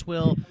 coaches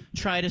will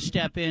try to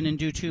step in and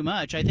do too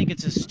much. I think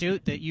it's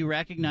astute that you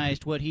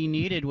recognized what he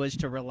needed was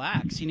to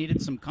relax. He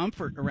needed some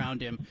comfort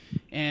around him,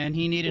 and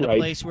he needed a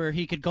place where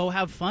he could go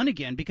have fun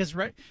again. Because,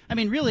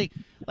 really,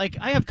 like,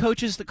 I have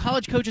coaches, the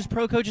college coaches,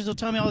 pro coaches will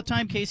tell me all the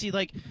time, Casey,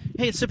 like,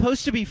 hey, it's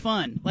supposed to be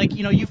fun. Like,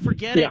 you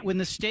forget it when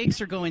the stakes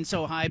are going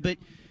so high, but,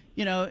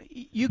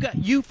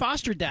 you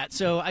fostered that.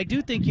 So I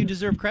do think you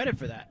deserve credit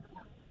for that.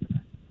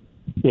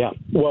 Yeah,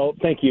 well,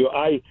 thank you.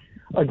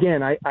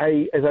 Again, I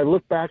as I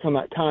look back on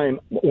that time,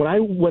 when I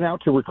went out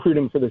to recruit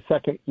him for the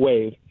second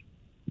wave,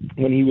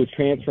 when he was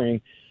transferring,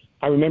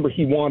 I remember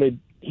he wanted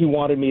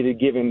me to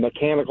give him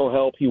mechanical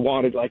help. He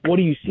wanted, like, what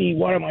do you see?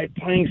 Why am I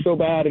playing so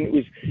bad? And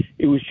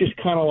it was just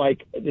kind of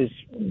like this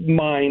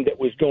mind that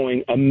was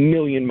going a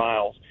million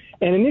miles.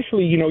 And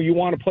initially, you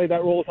want to play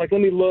that role. It's like,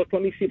 let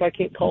me see if I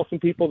can't call some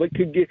people that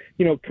could get,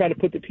 try to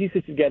put the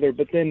pieces together.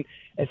 But then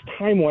as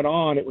time went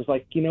on, it was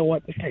like, you know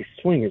what, this guy's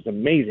swing is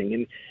amazing.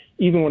 And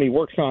even when he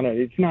works on it,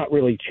 it's not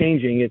really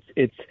changing.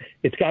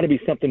 It's got to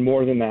be something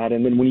more than that.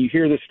 And then when you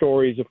hear the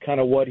stories of kind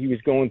of what he was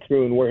going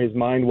through and where his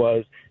mind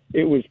was,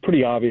 it was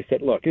pretty obvious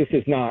that, look,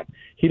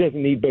 he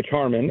doesn't need Butch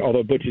Harmon,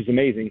 although Butch is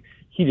amazing.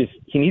 He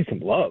needs some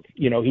love.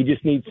 He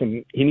needs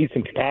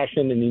some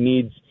compassion, and he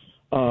needs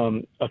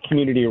a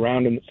community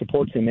around him that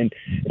supports him. And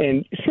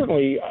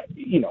certainly,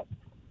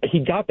 he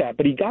got that,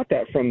 but he got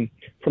that from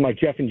like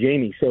Jeff and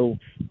Jamie. So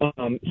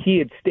he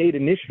had stayed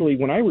initially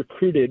when I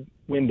recruited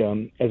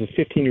Wyndham as a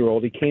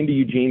 15-year-old. He came to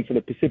Eugene for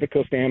the Pacific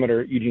Coast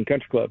Amateur Eugene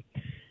Country Club,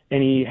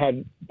 and he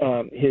had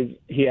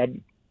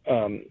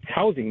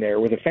housing there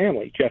with a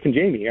family, Jeff and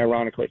Jamie.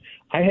 Ironically,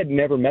 I had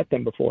never met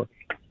them before.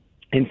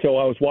 And so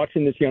I was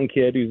watching this young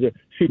kid who's a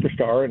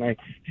superstar, and I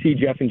see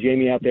Jeff and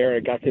Jamie out there. I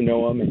got to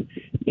know him,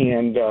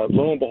 and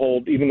lo and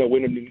behold, even though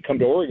Wyndham didn't come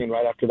to Oregon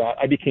right after that,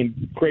 I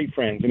became great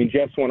friends. I mean,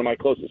 Jeff's one of my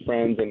closest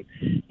friends,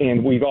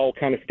 and we've all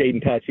kind of stayed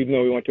in touch. Even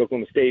though we went to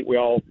Oklahoma State, we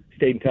all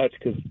stayed in touch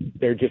because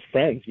they're just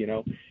friends,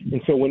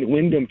 And so when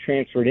Wyndham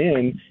transferred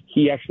in,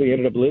 he actually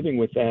ended up living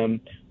with them.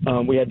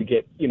 We had to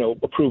get,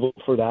 approval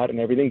for that and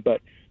everything,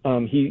 but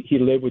he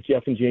lived with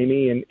Jeff and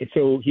Jamie. And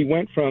so he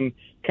went from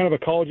kind of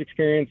a college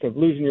experience of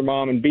losing your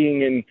mom and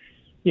being in,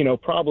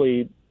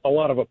 probably a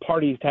lot of a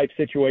party type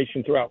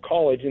situation throughout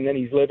college. And then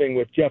he's living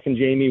with Jeff and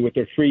Jamie with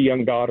their 3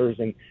 young daughters,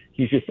 and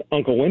he's just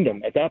Uncle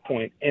Wyndham at that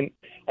point. And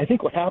I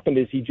think what happened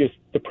is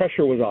the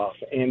pressure was off,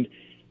 and,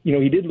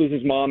 he did lose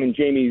his mom, and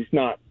Jamie's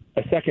not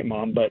a second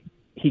mom, but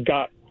he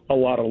got a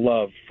lot of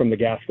love from the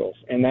Gaskells,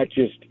 and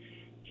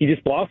he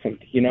just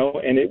blossomed,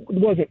 and it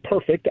wasn't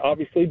perfect,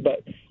 obviously,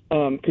 but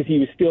because he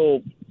was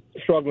still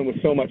struggling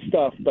with so much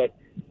stuff, but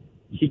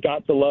he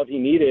got the love he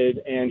needed,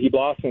 and he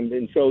blossomed.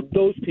 And so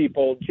those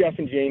people, Jeff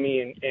and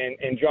Jamie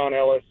and John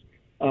Ellis,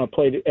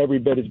 played every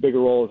bit as big a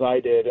role as I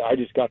did. I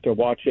just got to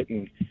watch it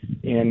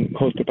and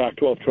host a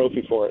Pac-12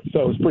 trophy for it.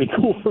 So it was pretty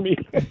cool for me.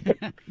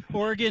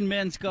 Oregon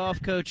men's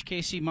golf coach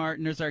Casey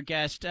Martin is our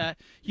guest.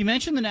 You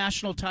mentioned the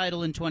national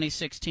title in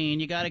 2016.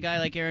 You got a guy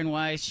like Aaron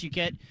Weiss. You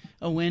get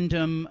a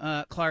Wyndham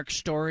Clark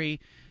story.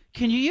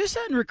 Can you use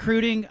that in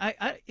recruiting?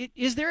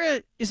 Is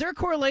there a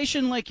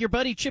correlation, like your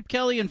buddy Chip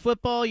Kelly in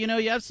football? You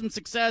have some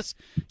success.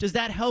 Does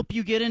that help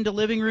you get into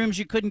living rooms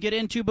you couldn't get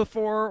into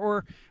before?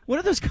 Or what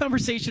are those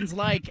conversations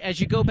like as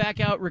you go back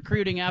out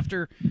recruiting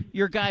after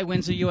your guy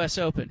wins the U.S.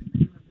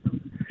 Open?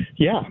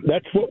 Yeah,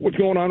 that's what's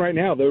going on right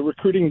now. The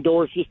recruiting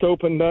doors just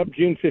opened up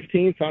June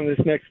 15th on this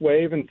next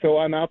wave, and so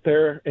I'm out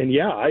there, and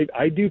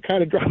I do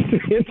kind of drop some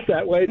hints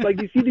that way. It's like,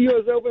 you see the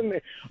U.S. Open,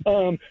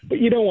 but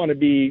you don't want to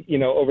be,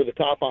 over the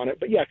top on it.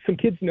 But yeah, some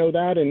kids know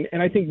that,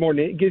 and I think more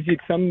it gives you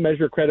some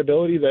measure of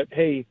credibility that,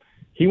 hey,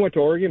 he went to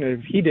Oregon,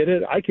 and if he did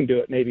it, I can do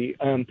it maybe.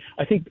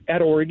 I think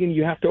at Oregon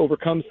you have to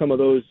overcome some of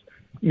those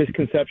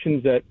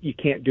misconceptions that you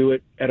can't do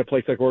it at a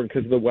place like Oregon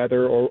because of the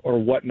weather or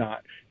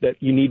whatnot, that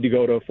you need to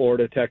go to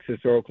Florida, Texas,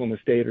 or Oklahoma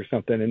State or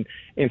something.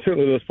 And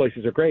certainly those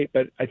places are great,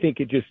 but I think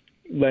it just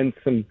lends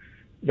some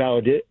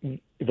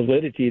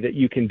validity that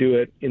you can do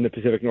it in the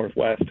Pacific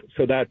Northwest.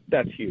 So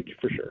that's huge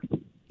for sure.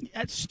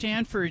 At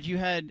Stanford, you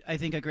had, I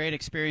think, a great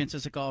experience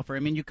as a golfer. I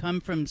mean, you come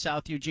from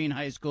South Eugene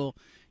High School,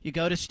 you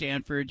go to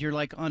Stanford, you're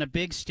like on a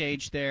big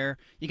stage there.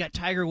 You got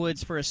Tiger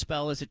Woods for a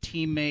spell as a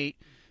teammate.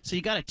 So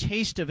you got a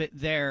taste of it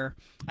there.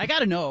 I got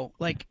to know,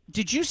 like,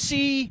 did you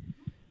see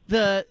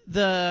the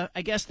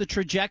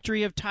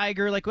trajectory of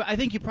Tiger? Like, I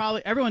think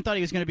everyone thought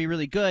he was going to be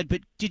really good, but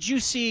did you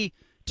see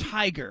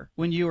Tiger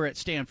when you were at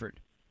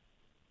Stanford?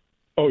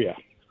 Oh, yeah.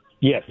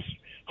 Yes,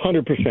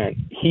 100%.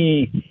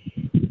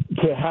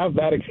 To have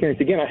that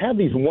experience, again, I had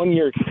these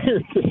one-year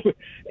experiences,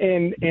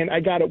 and I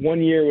got it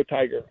 1 year with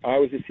Tiger. I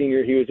was a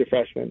senior, he was a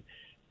freshman,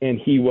 and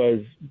he was,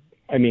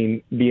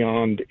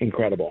 beyond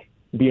incredible.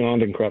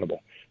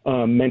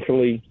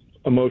 Mentally,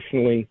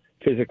 emotionally,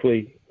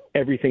 physically,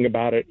 everything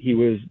about it. He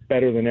was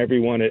better than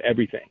everyone at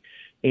everything.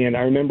 And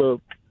I remember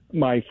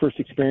my first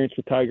experience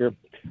with Tiger,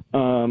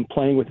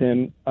 playing with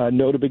him.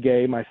 Nota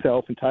Begay,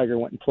 myself, and Tiger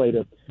went and played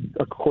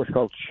a course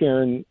called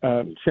Sharon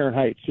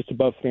Heights, just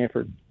above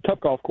Stanford. Tough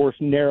golf course,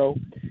 narrow,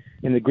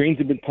 and the greens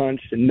had been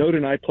punched. And Nota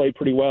and I played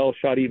pretty well,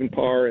 shot even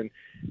par, and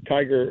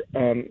Tiger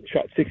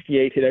shot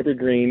 68, hit every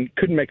green,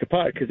 couldn't make a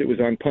putt because it was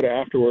on putt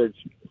afterwards.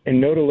 And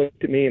Nota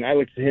looked at me, and I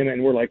looked at him,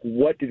 and we're like,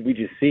 what did we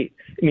just see?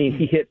 I mean,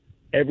 he hit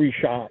every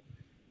shot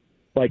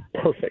like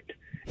perfect.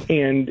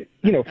 And,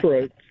 for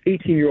a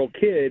 18-year-old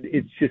kid,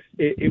 it's just,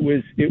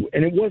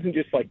 and it wasn't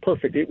just like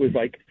perfect. It was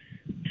like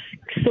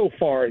so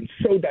far and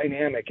so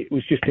dynamic. It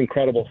was just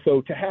incredible.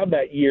 So to have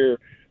that year,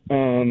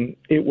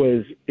 it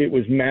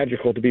was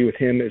magical to be with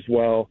him as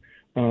well.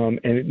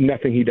 And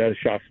nothing he does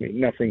shocks me.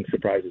 Nothing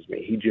surprises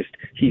me.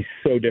 He's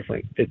so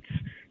different. It's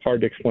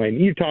hard to explain.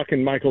 You're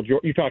talking Michael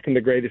Jordan, you're talking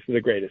the greatest of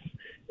the greatest.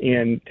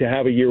 And to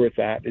have a year with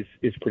that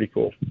is pretty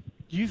cool.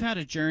 You've had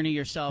a journey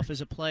yourself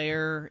as a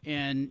player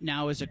and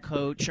now as a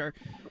coach.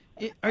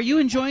 Are you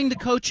enjoying the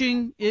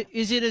coaching?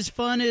 Is it as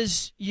fun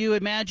as you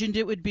imagined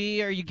it would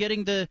be? Are you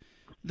getting the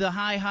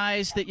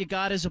highs that you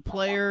got as a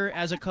player,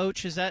 as a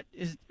coach? Is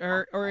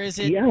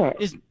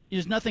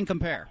nothing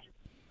compare?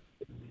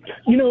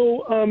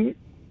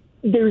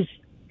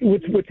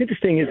 What's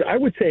interesting is I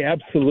would say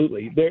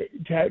absolutely.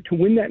 To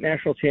win that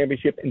national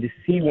championship and to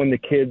see when the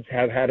kids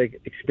have had an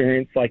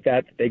experience like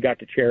that they got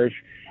to cherish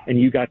and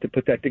you got to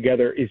put that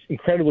together is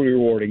incredibly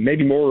rewarding,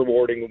 maybe more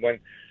rewarding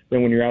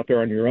than when you're out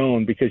there on your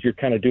own because you're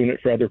kind of doing it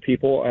for other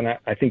people. And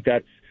I think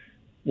that's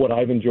what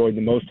I've enjoyed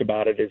the most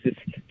about it is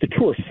the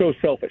tour is so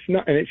selfish. And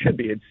it should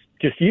be. It's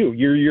just you.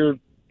 You're your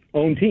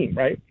own team,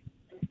 right?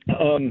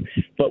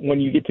 But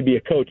when you get to be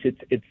a coach,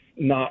 it's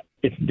not.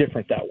 It's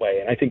different that way.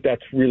 And I think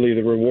that's really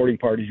the rewarding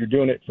part is you're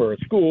doing it for a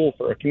school,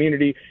 for a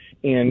community,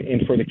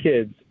 and for the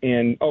kids.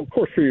 And, of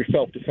course, for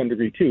yourself to some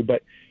degree too.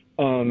 But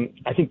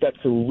I think that's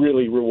a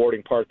really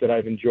rewarding part that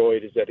I've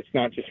enjoyed is that it's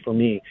not just for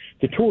me.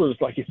 The tours,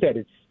 like you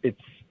said, it's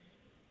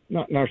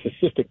not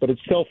narcissistic, but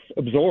it's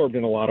self-absorbed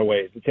in a lot of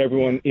ways. It's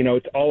everyone,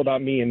 it's all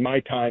about me and my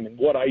time and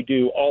what I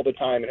do all the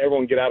time. And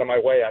everyone get out of my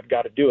way. I've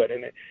got to do it.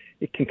 And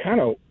it can kind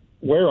of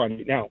wear on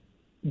you. Now,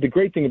 the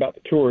great thing about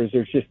the tour is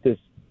there's just this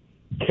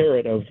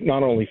carrot of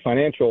not only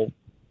financial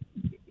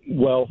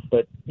wealth,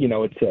 but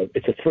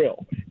it's a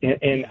thrill.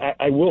 And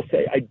I will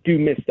say I do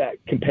miss that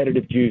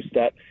competitive juice,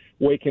 that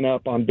waking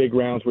up on big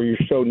rounds where you're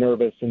so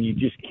nervous and you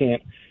just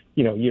can't,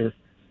 you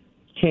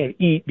can't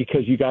eat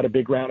because you got a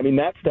big round. I mean,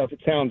 that stuff, it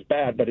sounds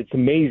bad, but it's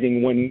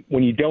amazing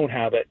when you don't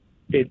have it,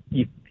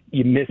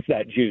 you miss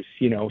that juice,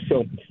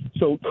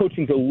 So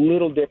coaching's a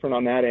little different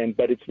on that end,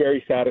 but it's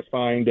very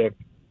satisfying to,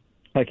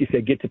 like you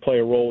said, get to play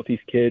a role with these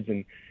kids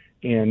and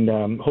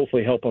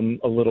hopefully help them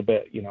a little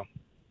bit,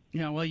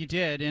 Yeah, well, you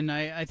did, and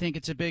I think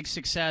it's a big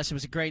success. It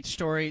was a great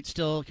story. It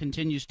still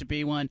continues to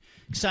be one.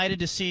 Excited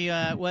to see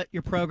what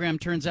your program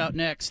turns out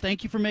next.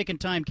 Thank you for making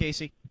time,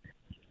 Casey.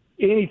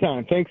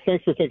 Anytime. Thanks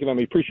for thinking of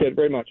me. Appreciate it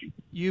very much.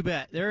 You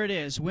bet. There it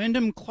is.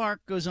 Wyndham Clark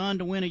goes on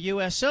to win a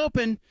U.S.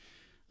 Open.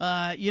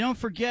 You don't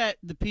forget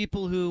the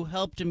people who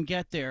helped him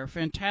get there.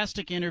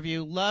 Fantastic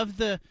interview. Love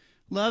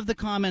the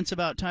comments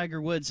about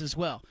Tiger Woods as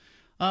well.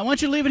 I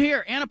want you to leave it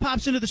here. Anna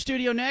pops into the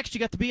studio next. You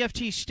got the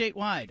BFT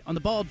statewide on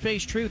the Bald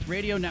Face Truth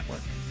Radio Network.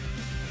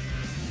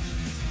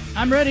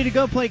 I'm ready to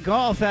go play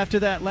golf after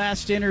that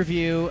last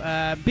interview.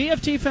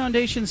 BFT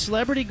Foundation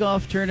Celebrity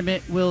Golf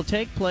Tournament will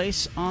take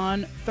place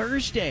on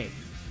Thursday.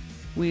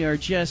 We are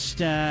just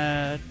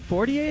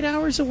 48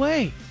 hours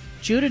away.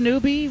 Judah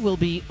Newby will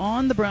be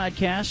on the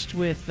broadcast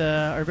with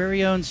our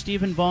very own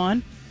Stephen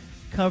Vaughn,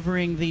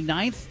 covering the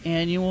 9th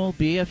annual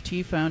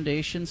BFT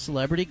Foundation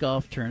Celebrity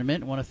Golf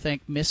Tournament. I want to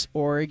thank Miss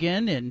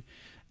Oregon and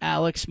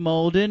Alex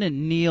Molden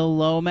and Neil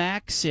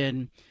Lomax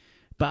and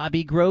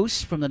Bobby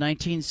Gross from the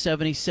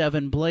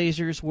 1977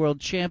 Blazers World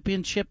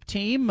Championship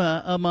team,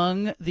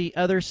 among the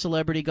other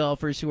celebrity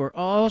golfers who are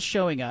all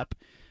showing up,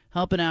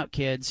 helping out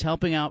kids,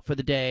 helping out for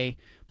the day,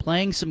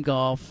 playing some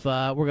golf.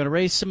 We're going to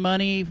raise some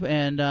money,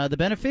 and the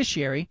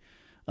beneficiary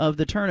of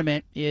the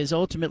tournament is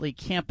ultimately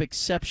Camp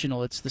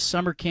Exceptional. It's the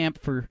summer camp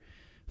for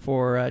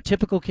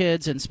typical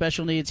kids and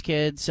special needs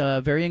kids,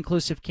 very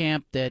inclusive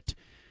camp that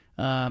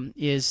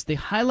is the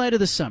highlight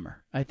of the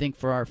summer, I think,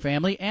 for our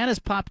family. Anna's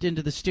popped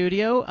into the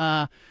studio.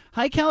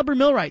 High Caliber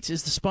Millwrights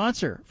is the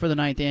sponsor for the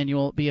 9th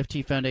annual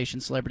BFT Foundation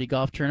Celebrity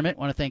Golf Tournament.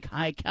 I want to thank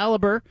High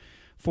Caliber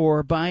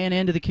for buying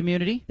into the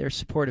community, their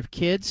support of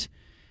kids,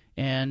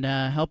 and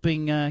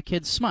helping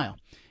kids smile.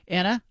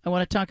 Anna, I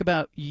want to talk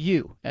about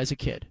you as a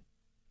kid.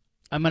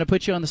 I'm going to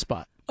put you on the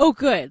spot. Oh,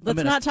 good.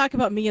 Let's not talk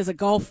about me as a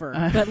golfer,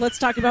 but let's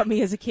talk about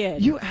me as a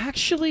kid. You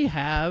actually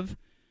have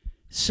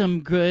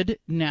some good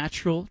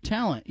natural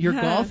talent. Your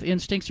golf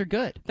instincts are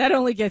good. That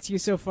only gets you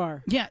so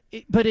far. Yeah,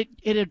 but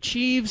it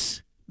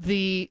achieves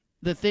the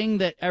thing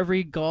that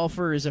every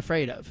golfer is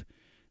afraid of.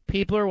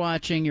 People are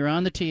watching. You're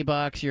on the tee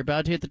box. You're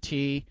about to hit the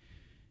tee,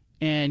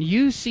 And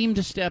you seem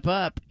to step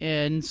up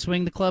and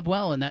swing the club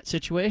well in that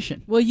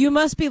situation. Well, you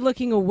must be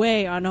looking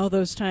away on all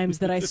those times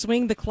that I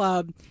swing the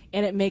club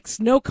and it makes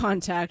no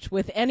contact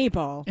with any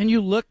ball. And you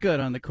look good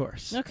on the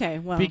course. Okay,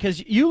 well. Because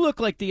you look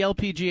like the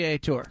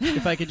LPGA Tour,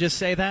 if I could just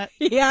say that.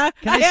 Yeah.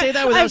 Can I say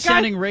that without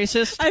sounding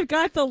racist? I've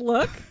got the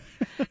look.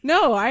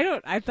 No, I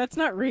don't. That's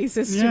not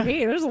racist to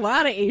me. There's a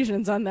lot of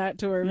Asians on that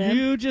tour, man.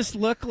 You just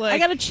look like... I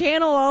got to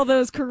channel all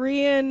those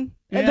Korean...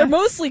 Yeah. And they're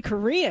mostly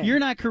Korean. You're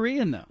not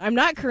Korean, though. I'm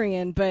not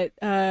Korean, but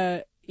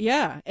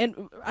yeah.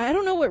 And I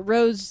don't know what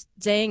Rose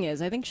Zhang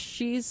is. I think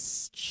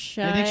she's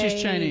Chinese. I think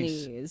she's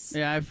Chinese.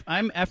 Yeah,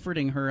 I'm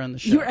efforting her on the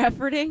show. You're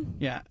efforting?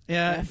 Yeah.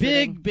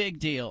 Efforting. Big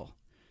deal.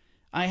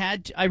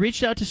 I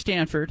reached out to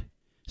Stanford.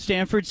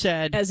 Stanford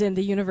said... As in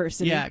the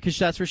university. Yeah, because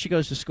that's where she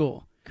goes to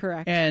school.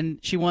 Correct. And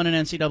she won an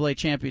NCAA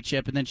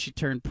championship, and then she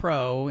turned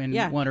pro and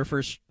won her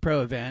first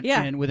pro event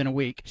and within a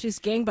week. She's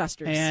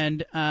gangbusters.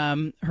 And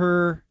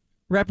her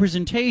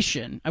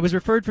representation, I was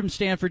referred from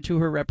Stanford to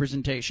her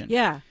representation.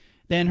 Yeah.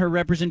 Then her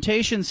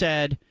representation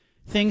said,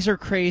 things are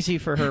crazy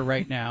for her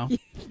right now.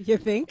 You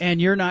think? And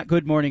you're not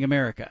Good Morning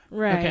America.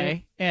 Right.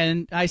 Okay.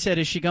 And I said,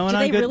 is she going Did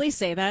on they Good... really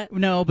say that?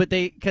 No, but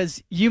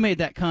because you made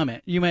that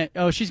comment. You meant,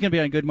 oh, she's going to be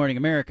on Good Morning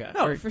America.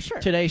 Oh, or for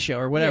sure. Today Show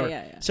or whatever.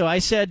 Yeah. So I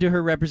said to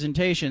her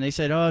representation, they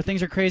said, oh,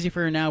 things are crazy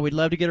for her now. We'd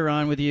love to get her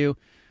on with you.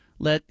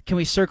 Can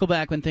we circle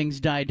back when things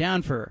die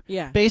down for her?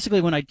 Yeah. Basically,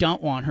 when I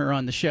don't want her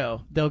on the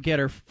show, they'll get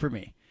her for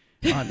me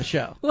on the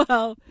show.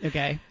 Well,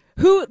 okay.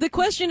 The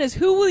question is,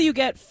 who will you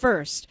get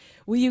first?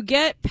 Will you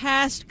get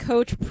past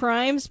Coach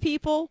Prime's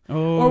people,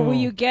 or will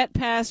you get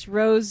past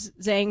Rose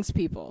Zhang's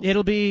people?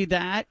 It'll be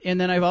that,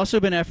 and then I've also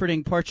been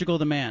efforting Portugal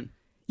the Man.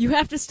 You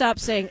have to stop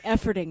saying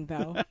efforting,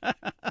 though.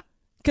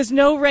 Because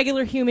no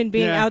regular human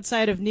being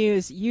outside of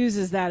news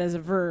uses that as a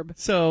verb.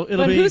 So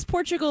it'll be... But who's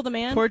Portugal the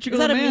Man? Portugal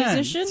the Man. Is that a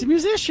musician? It's a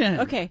musician.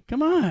 Okay.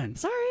 Come on.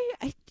 Sorry,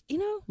 that's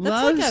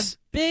like a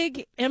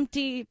big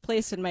empty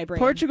place in my brain.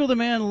 Portugal the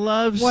Man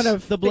loves one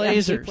of the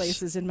Blazers. Empty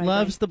places in my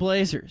loves brain. the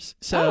Blazers.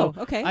 So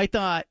okay. I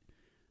thought,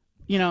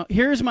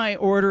 here's my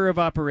order of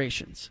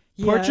operations.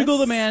 Yes. Portugal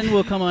the Man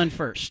will come on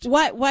first.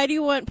 Why do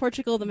you want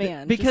Portugal the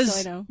Man? Because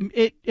just so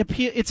I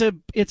know.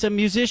 it's a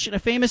musician, a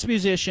famous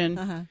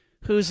musician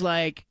who's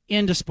like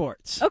into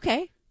sports.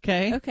 Okay.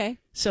 Okay.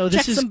 So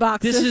this Check some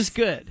boxes. This is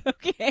good.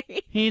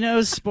 Okay. He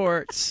knows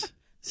sports.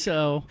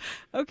 So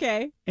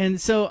okay. And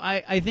so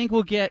I think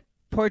we'll get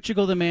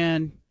Portugal the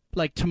Man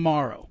like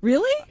tomorrow.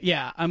 Really?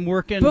 Yeah, I'm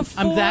working.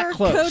 Before I'm that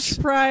close.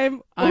 Coach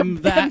Prime.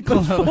 I'm that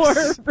close.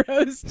 Before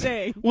Rose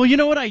Day. Well, you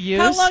know what I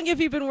use? How long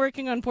have you been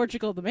working on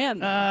Portugal the Man?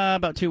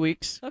 About 2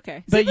 weeks.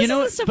 Okay. But you know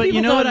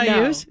what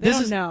I use? This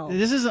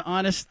is an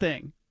honest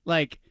thing.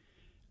 Like,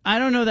 I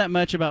don't know that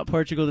much about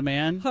Portugal the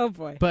Man. Oh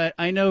boy. But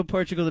I know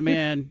Portugal the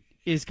Man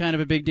is kind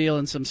of a big deal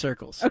in some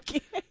circles.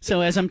 Okay.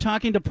 So as I'm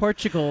talking to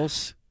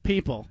Portugal's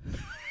people,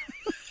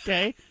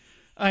 okay,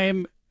 I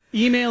am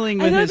emailing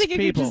with his people. I don't think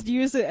you can just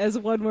use it as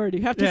one word.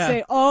 You have to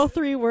say all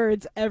three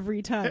words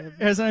every time.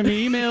 As I'm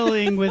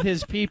emailing with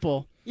his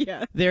people,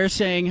 they're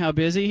saying how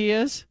busy he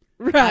is.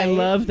 Right. I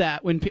love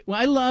that.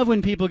 I love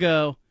when people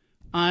go,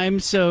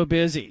 I'm so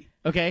busy.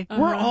 Okay?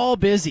 We're all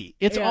busy.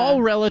 It's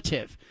all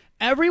relative.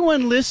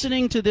 Everyone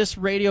listening to this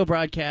radio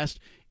broadcast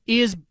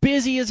is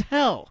busy as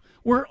hell.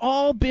 We're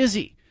all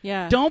busy.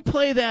 Yeah. Don't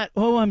play that,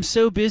 oh, I'm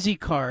so busy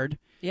card.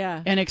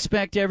 Yeah. And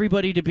expect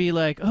everybody to be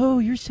like, oh,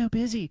 you're so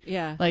busy.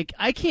 Yeah. Like,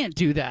 I can't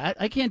do that.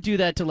 I can't do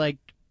that to, like,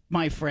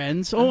 my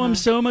friends. Oh, I'm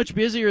so much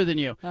busier than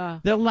you.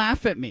 They'll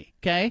laugh at me,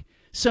 okay?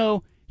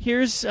 So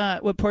here's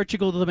what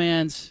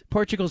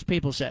Portugal's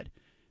people said.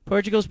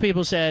 Portugal's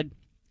people said,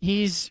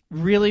 he's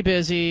really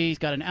busy. He's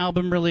got an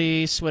album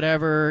release,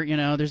 whatever.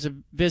 There's a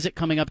visit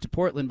coming up to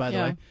Portland, by the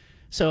way.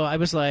 So I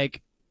was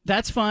like,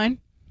 that's fine.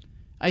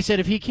 I said,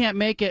 if he can't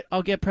make it,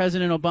 I'll get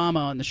President Obama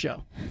on the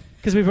show.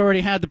 Because we've already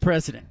had the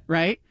president,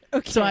 right?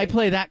 Okay. So I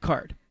play that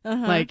card.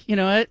 Like,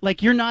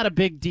 like you're not a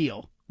big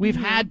deal. We've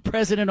had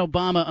President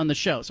Obama on the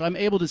show, so I'm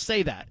able to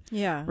say that.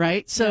 Yeah.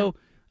 Right? So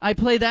I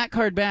play that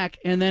card back,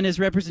 and then his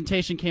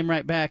representation came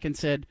right back and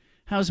said,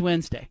 how's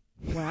Wednesday?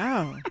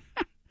 Wow.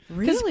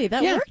 Really?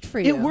 That worked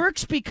for you? It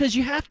works because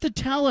you have to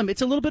tell him.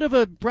 It's a little bit of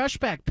a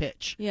brushback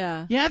pitch.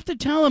 Yeah. You have to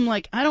tell him,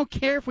 like, I don't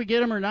care if we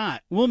get him or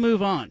not. We'll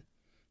move on.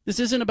 This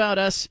isn't about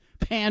us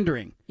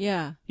pandering.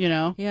 Yeah.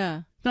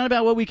 Yeah. It's not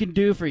about what we can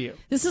do for you.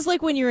 This is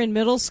like when you're in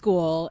middle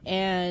school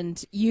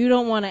and you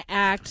don't want to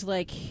act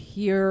like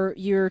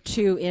you're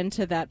too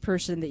into that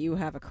person that you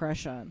have a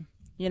crush on.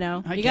 You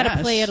got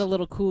to play it a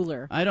little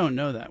cooler. I don't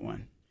know that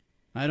one.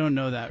 I don't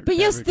know that. But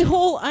yes, the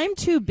whole I'm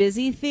too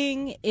busy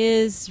thing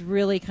is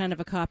really kind of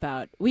a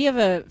cop-out. We have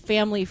a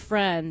family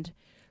friend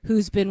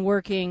who's been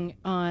working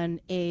on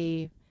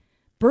a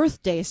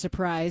birthday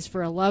surprise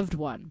for a loved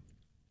one.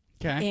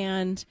 Okay.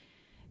 And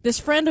this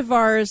friend of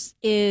ours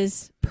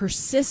is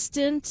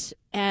persistent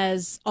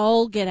as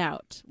all get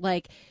out.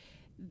 Like,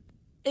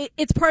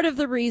 it's part of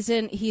the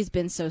reason he's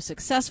been so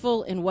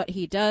successful in what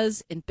he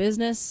does in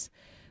business.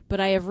 But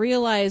I have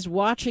realized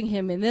watching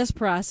him in this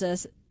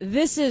process,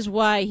 this is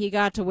why he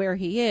got to where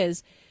he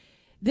is.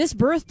 This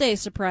birthday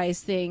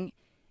surprise thing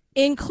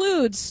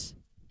includes,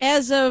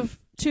 as of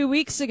 2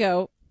 weeks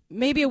ago,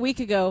 maybe a week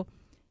ago,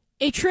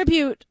 a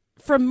tribute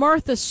from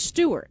Martha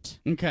Stewart.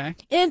 Okay.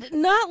 And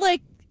not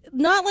like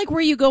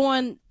where you go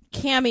on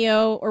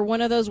Cameo or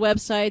one of those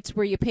websites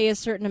where you pay a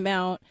certain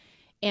amount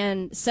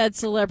and said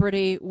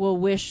celebrity will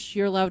wish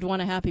your loved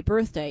one a happy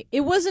birthday.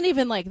 It wasn't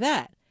even like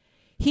that.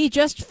 He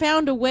just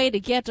found a way to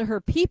get to her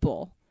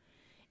people.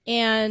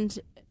 And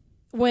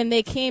when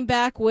they came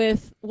back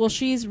with, well,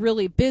 she's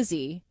really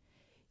busy,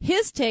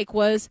 his take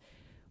was,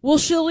 well,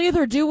 she'll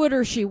either do it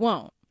or she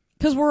won't.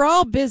 Because we're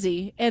all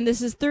busy, and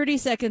this is 30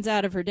 seconds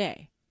out of her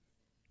day.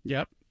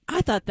 Yep.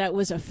 I thought that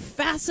was a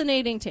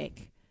fascinating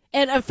take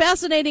and a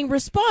fascinating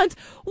response,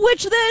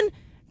 which then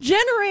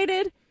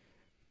generated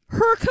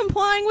her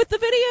complying with the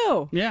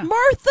video. Yeah.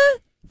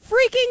 Martha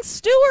freaking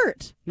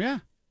Stewart. Yeah.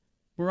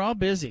 We're all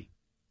busy.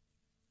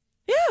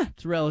 Yeah.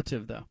 It's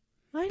relative, though.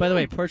 I By the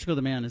know. way, Portugal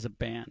the Man is a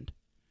band.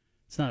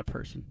 It's not a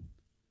person.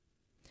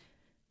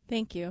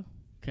 Thank you.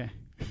 Okay.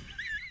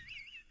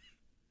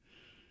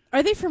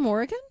 Are they from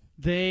Oregon?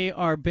 They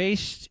are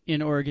based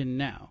in Oregon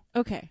now,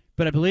 Okay.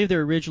 but I believe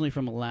they're originally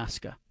from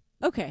Alaska.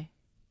 Okay.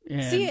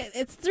 And, See,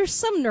 there's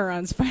some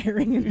neurons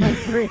firing in my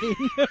brain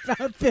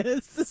about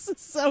this. This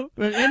is so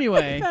but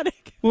anyway,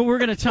 pathetic. what we're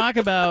going to talk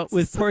about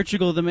with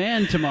Portugal the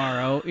Man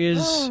tomorrow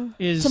is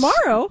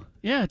Tomorrow?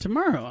 Yeah,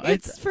 tomorrow.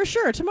 It's for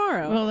sure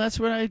tomorrow. Well, that's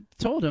what I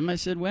told him. I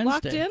said Wednesday.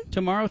 Locked in?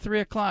 Tomorrow,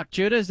 3:00.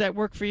 Judah, does that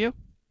work for you?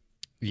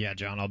 Yeah,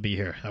 John, I'll be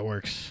here. That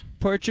works.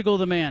 Portugal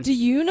the Man. Do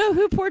you know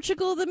who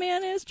Portugal the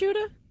Man is,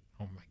 Judah?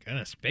 Oh, my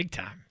goodness. Big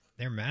time.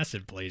 They're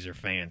massive Blazer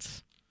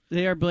fans.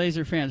 They are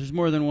Blazer fans. There's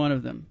more than one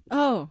of them.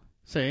 Oh.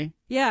 See?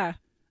 Yeah.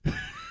 I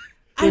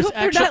There's hope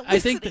they're not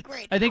listening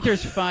right I think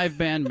there's 5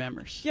 band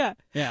members. Yeah.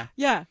 Yeah.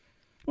 Yeah.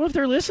 Well, if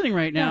they're listening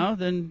right now,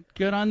 then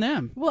good on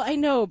them. Well, I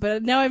know,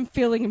 but now I'm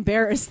feeling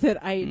embarrassed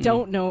that I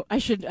don't know. I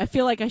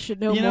feel like I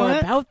should know You know more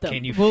what? about them.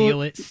 Can you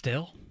feel it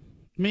still?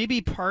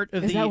 Maybe part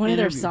of Is the that one of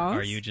their interview. songs?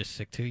 Are you just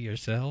sick to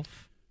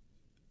yourself?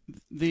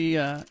 The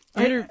Are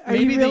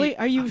maybe you really? the-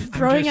 Are you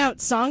throwing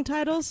out song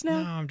titles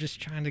No, now? I'm just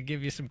trying to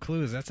give you some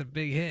clues. That's a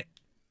big hit.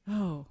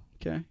 Oh,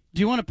 Okay. Do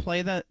you want to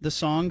play the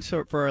song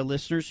for our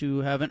listeners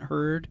who haven't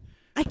heard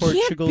I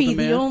Portugal can't be the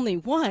Man? the only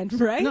one,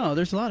 right? No,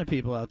 there's a lot of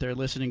people out there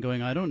listening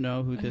going, I don't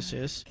know who this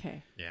is.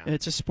 Okay. Yeah.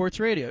 It's a sports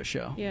radio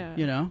show. Yeah.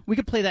 You know, we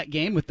could play that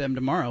game with them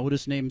tomorrow. We'll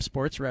just name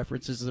sports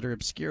references that are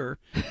obscure,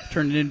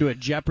 turn it into a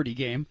Jeopardy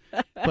game.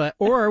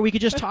 Or we could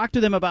just talk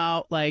to them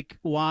about like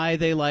why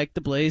they like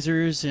the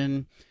Blazers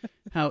and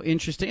how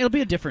interesting. It'll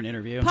be a different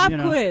interview. Pop you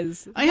know.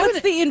 quiz. I What's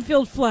haven't- the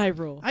infield fly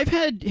rule? I've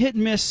had hit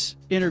and miss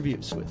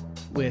interviews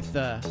with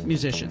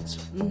musicians.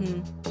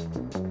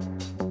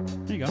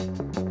 Mm-hmm. There you go.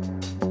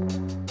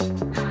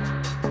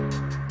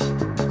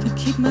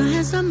 Keep my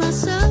hands on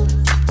myself.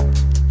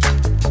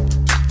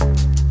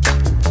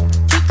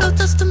 Pick out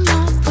dust them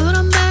all, put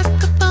them back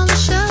up on the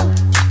shelf.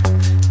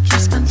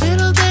 Here's my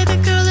little baby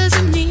girl is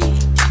in need.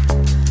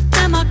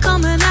 Am I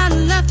coming out of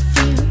left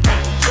field?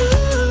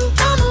 Ooh,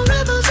 I'm a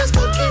rebel just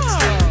for kicks.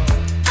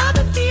 I've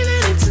been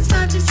feeling it since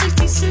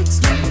 1966.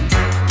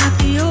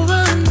 Happy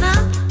over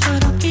now,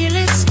 but I feel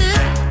it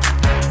still.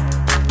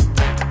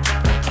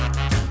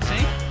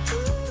 See?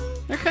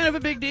 They're kind of a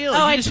big deal. Oh,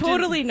 You I just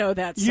totally know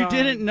that song. You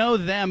didn't know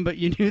them, but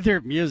you knew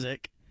their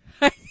music.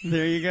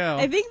 There you go.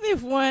 I think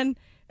they've won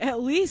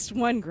at least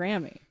one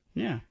Grammy.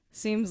 Yeah.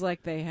 Seems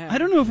like they have. I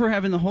don't know if we're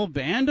having the whole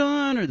band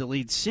on or the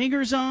lead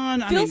singer's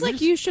on. Feels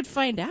like you should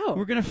find out.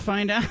 We're going to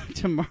find out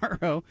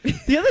tomorrow.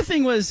 The other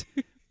thing was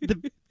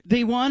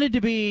they wanted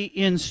to be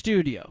in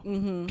studio,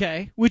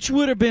 okay, which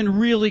would have been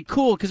really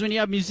cool because when you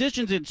have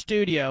musicians in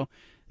studio,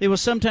 they will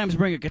sometimes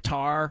bring a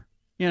guitar,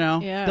 you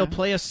know. Yeah. They'll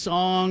play a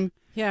song.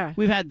 Yeah.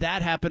 We've had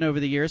that happen over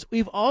the years.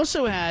 We've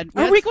also had...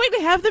 Are we going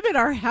to have them in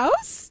our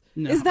house?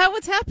 No. Is that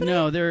what's happening?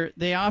 No,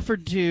 they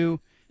offered to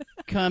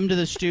come to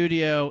the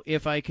studio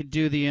if I could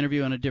do the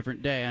interview on a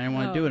different day. I didn't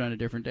want to do it on a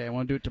different day. I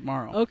want to do it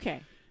tomorrow.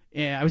 Okay.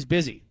 Yeah, I was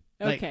busy.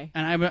 Okay.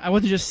 And I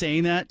wasn't just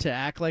saying that to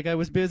act like I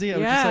was busy. I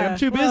was just like, I'm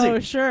too busy. Oh,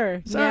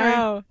 sure.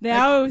 Sorry.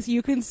 Now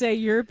you can say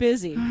you're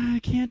busy. I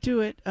can't do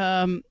it.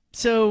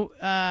 So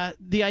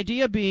the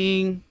idea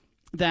being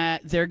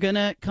that they're going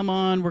to come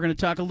on. We're going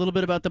to talk a little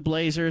bit about the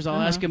Blazers.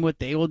 I'll ask them what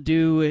they will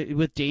do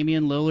with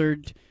Damian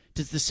Lillard.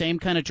 Does the same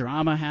kind of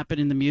drama happen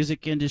in the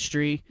music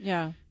industry?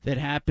 Yeah. That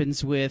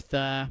happens with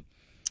NBA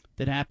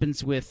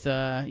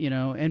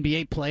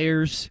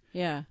players.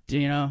 Yeah.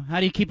 How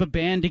do you keep a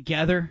band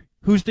together?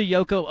 Who's the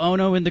Yoko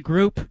Ono in the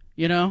group?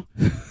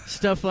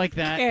 Stuff like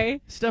that.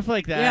 Okay. Stuff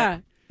like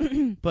that.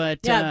 Yeah. But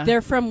yeah,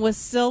 they're from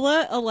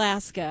Wasilla,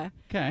 Alaska.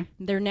 Okay.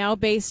 They're now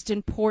based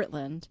in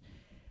Portland.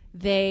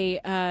 They,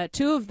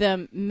 two of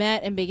them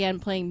met and began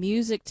playing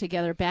music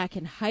together back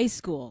in high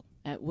school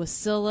at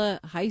Wasilla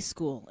High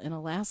School in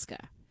Alaska.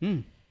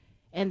 Mm.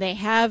 And they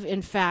have,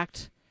 in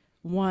fact,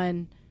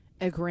 won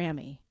a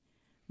Grammy.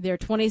 Their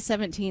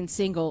 2017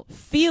 single,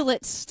 Feel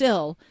It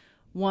Still,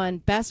 won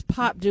Best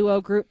Pop Duo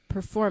Group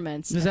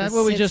Performance Is at that the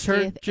what we just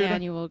 60th heard, Judah?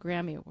 Annual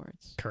Grammy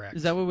Awards. Correct.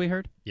 Is that what we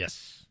heard?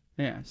 Yes.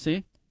 Yeah,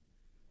 see?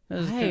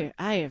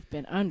 I have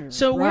been under.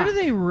 So a where do rock.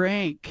 they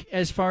rank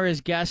as far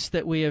as guests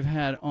that we have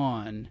had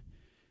on?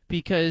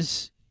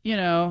 Because,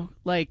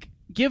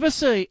 give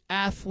us a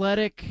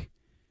athletic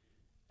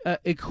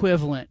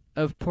equivalent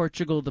of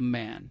Portugal the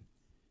Man.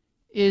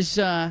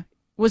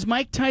 Was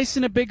Mike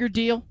Tyson a bigger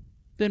deal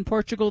than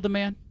Portugal the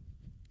Man?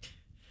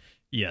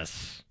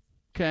 Yes.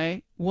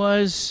 Okay.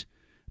 I'm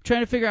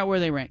trying to figure out where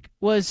they rank.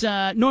 Was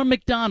Norm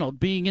Macdonald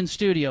being in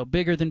studio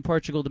bigger than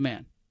Portugal the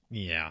Man?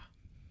 Yeah.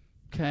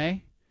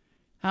 Okay.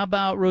 How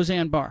about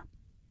Roseanne Barr?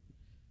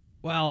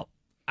 Well,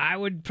 I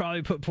would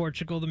probably put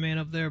Portugal the Man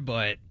up there,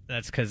 but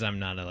that's because I'm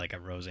not a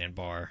Roseanne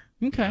Barr.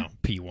 Okay.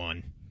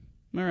 P1.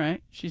 All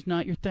right. She's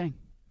not your thing.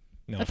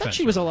 No I thought offense,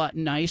 she was a Roseanne. lot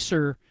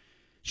nicer.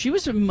 She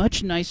was a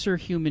much nicer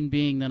human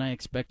being than I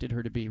expected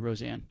her to be,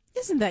 Roseanne.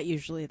 Isn't that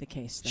usually the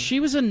case, though? She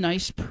was a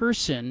nice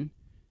person,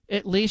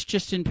 at least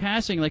just in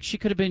passing. Like, she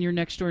could have been your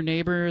next-door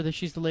neighbor, that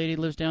she's the lady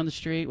who lives down the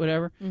street,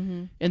 whatever.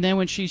 Mm-hmm. And then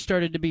when she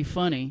started to be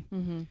funny.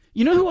 Mm-hmm.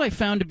 You know who I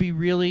found to be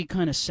really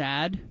kind of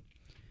sad,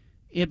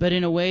 but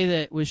in a way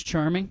that was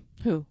charming?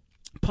 Who?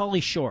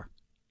 Pauly Shore.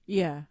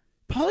 Yeah.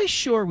 Pauly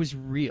Shore was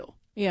real.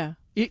 Yeah.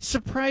 It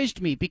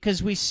surprised me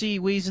because we see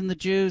Wheezing the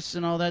Juice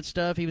and all that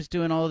stuff. He was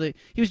doing all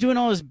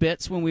his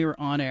bits when we were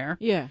on air.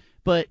 Yeah.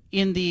 But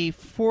in the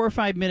 4 or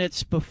 5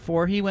 minutes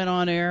before he went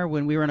on air,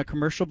 when we were on a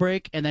commercial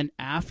break, and then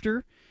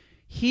after,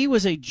 he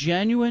was a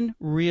genuine,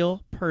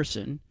 real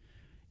person.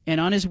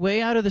 And on his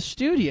way out of the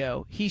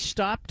studio, he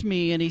stopped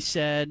me and he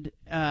said,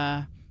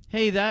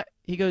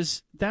 he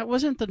goes, that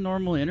wasn't the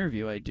normal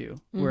interview I do.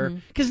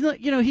 Because,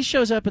 he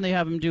shows up and they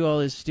have him do all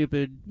his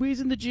stupid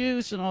Wheezing the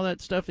Juice and all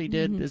that stuff he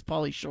did as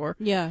Pauly Shore.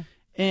 Yeah.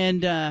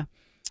 And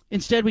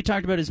instead we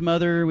talked about his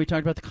mother, we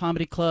talked about the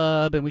comedy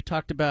club, and we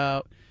talked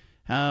about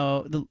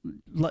how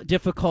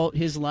difficult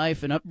his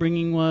life and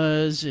upbringing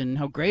was and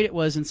how great it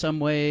was in some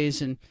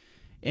ways and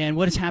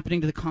what is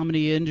happening to the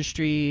comedy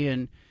industry.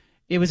 And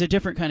it was a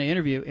different kind of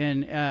interview.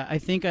 And I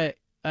think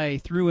I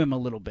threw him a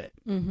little bit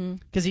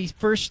because he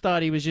first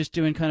thought he was just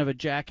doing kind of a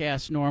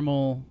jackass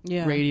normal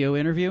radio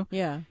interview.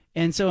 Yeah.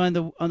 And so on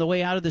the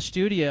way out of the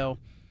studio,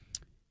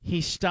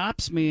 he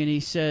stops me and he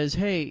says,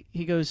 "Hey,"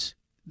 he goes,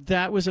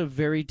 "that was a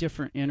very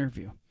different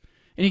interview."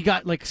 And he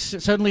got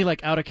suddenly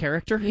out of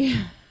character.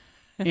 Yeah.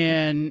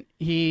 And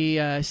he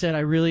said,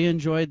 "I really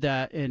enjoyed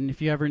that, and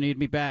if you ever need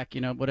me back,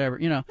 whatever,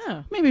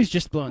 Oh. maybe he's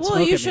just blowing smoke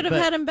Well, you at should me, have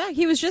but had him back.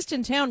 He was just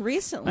in town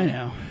recently. I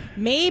know.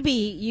 Maybe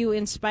you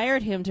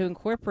inspired him to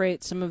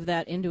incorporate some of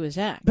that into his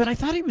act. But I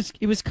thought it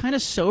was kind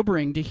of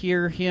sobering to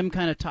hear him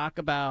kind of talk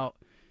about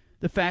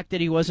the fact that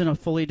he wasn't a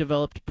fully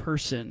developed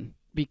person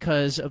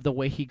because of the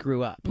way he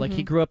grew up. Like,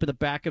 he grew up in the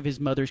back of his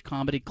mother's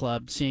comedy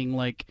club, seeing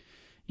all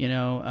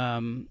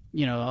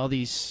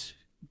these,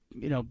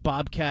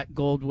 Bobcat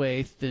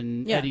Goldthwait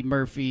and Eddie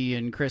Murphy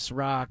and Chris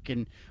Rock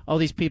and all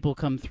these people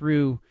come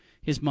through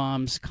his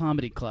mom's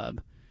comedy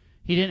club.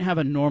 He didn't have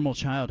a normal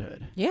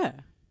childhood. Yeah.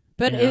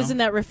 But isn't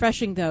that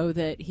refreshing, though,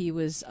 that he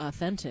was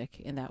authentic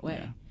in that way?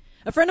 Yeah.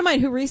 A friend of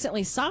mine who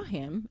recently saw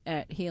him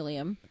at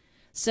Helium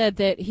said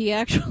that he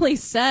actually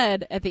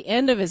said at the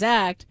end of his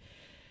act,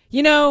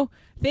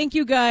 thank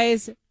you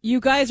guys. You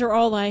guys are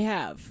all I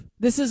have.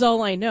 This is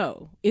all I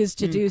know is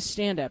to do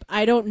stand-up.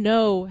 I don't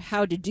know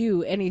how to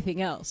do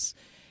anything else.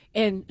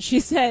 And she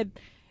said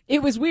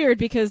it was weird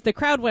because the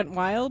crowd went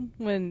wild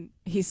when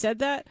he said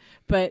that,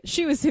 but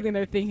she was sitting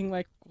there thinking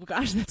well,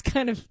 gosh, that's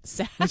kind of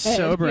sad. It's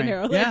sobering.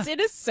 Yeah. It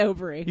is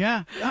sobering.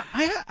 Yeah.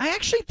 I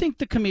actually think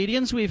the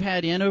comedians we've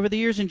had in over the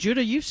years, and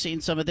Judah, you've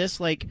seen some of this,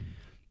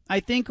 I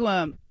think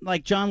John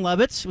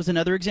Lovitz was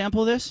another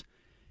example of this.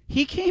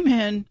 He came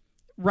in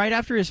right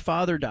after his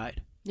father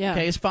died. Yeah.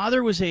 Okay, his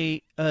father was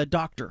a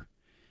doctor,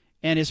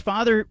 and his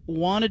father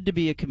wanted to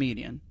be a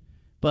comedian,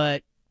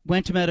 but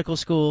went to medical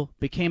school,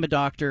 became a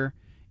doctor,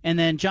 and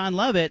then John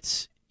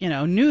Lovitz,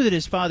 knew that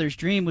his father's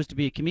dream was to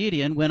be a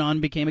comedian, went on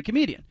and became a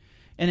comedian.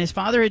 And his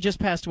father had just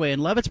passed away,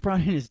 and Lovitz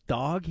brought in his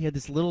dog. He had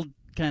this little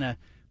kind of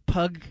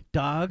pug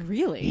dog.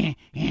 Really?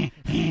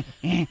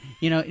 He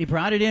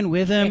brought it in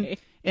with him,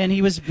 and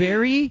he was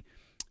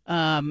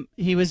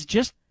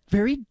just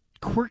very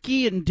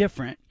quirky and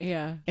different.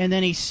 Yeah. And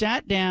then he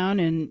sat down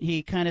and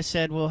he kind of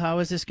said, well, how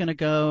is this going to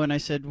go? And I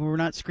said, well, we're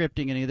not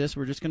scripting any of this.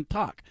 We're just going to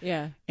talk.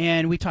 Yeah.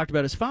 And we talked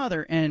about his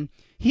father, and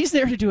he's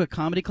there to do a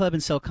comedy club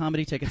and sell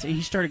comedy tickets. And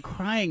he started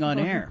crying on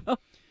air.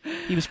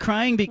 He was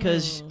crying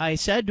because I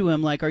said to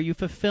him, are you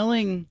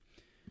fulfilling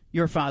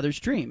your father's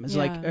dream?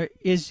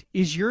 It's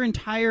is your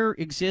entire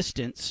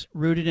existence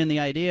rooted in the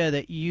idea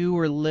that you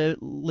were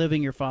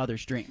living your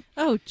father's dream?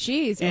 Oh,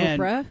 geez,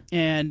 Oprah.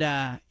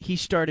 And he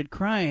started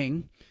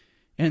crying.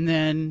 And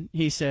then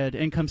he said,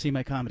 and come see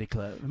my comedy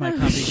club, my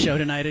comedy show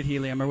tonight at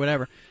Helium or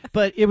whatever.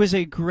 But it was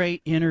a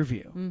great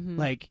interview.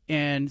 Mm-hmm.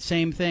 And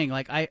same thing.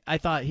 I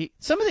thought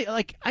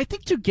I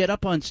think to get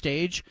up on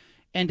stage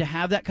and to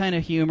have that kind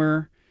of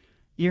humor,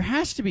 there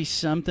has to be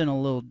something a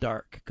little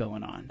dark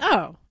going on.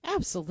 Oh,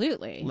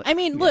 absolutely. I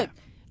mean, look,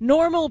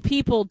 normal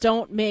people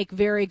don't make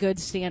very good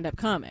stand-up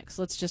comics.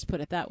 Let's just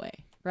put it that way,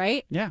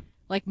 right? Yeah.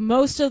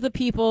 Most of the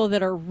people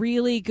that are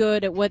really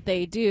good at what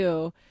they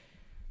do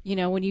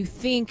when you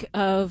think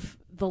of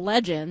the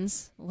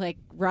legends like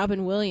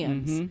Robin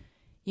Williams,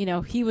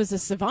 he was a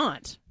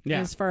savant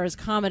as far as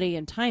comedy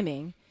and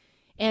timing.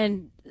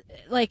 And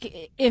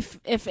like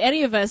if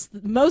any of us,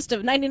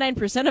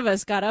 99% of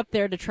us got up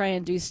there to try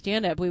and do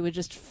stand up, we would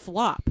just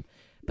flop.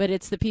 But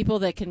it's the people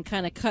that can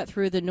kind of cut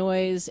through the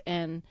noise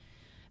and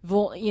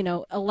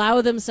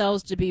allow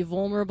themselves to be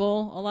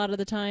vulnerable a lot of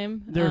the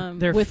time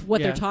with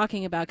what they're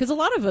talking about. Because a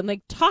lot of them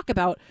talk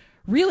about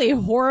really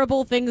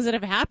horrible things that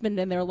have happened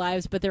in their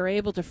lives, but they're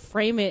able to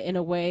frame it in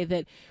a way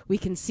that we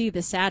can see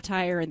the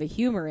satire and the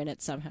humor in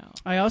it somehow.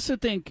 I also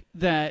think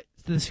that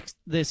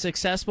the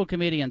successful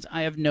comedians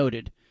I have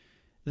noted,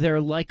 they're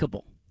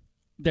likable.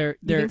 You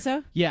think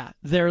so? Yeah,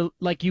 they're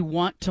like you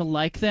want to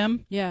like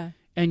them. Yeah.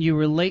 And you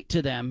relate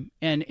to them,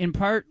 and in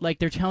part, like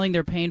they're telling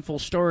their painful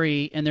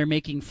story and they're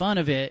making fun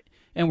of it,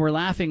 and we're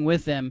laughing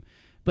with them.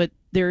 But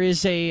there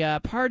is a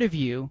part of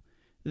you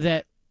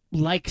that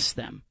likes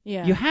them.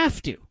 Yeah. You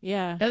have to.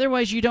 Yeah.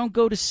 Otherwise, you don't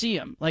go to see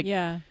them.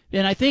 Yeah.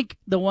 And I think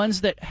the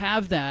ones that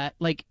have that,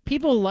 like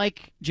people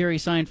like Jerry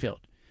Seinfeld.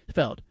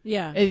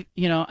 Yeah. I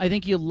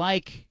think you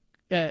like.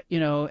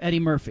 Eddie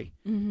Murphy.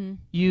 Mm-hmm.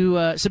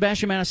 You,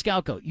 Sebastian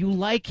Maniscalco. You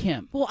like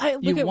him. Well, I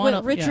look at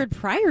what Richard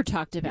Pryor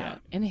talked about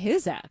in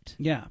his act.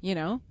 Yeah.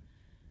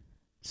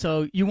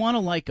 So you want to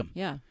like him.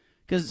 Yeah.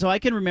 So I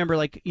can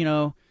remember,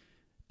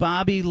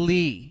 Bobby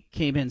Lee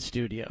came in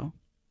studio,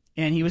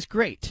 and he was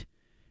great.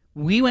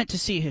 We went to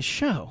see his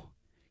show.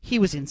 He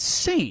was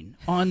insane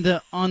on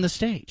the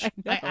stage.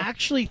 I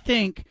actually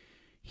think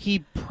he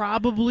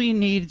probably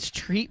needs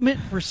treatment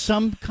for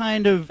some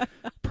kind of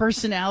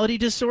personality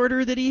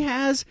disorder that he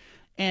has,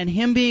 and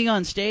him being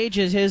on stage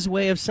is his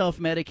way of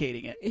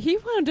self-medicating it. He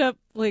wound up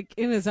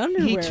in his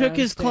underwear. He took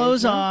his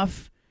clothes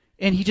off,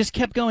 and he just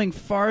kept going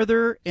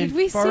farther and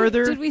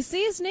farther. Did we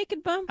see his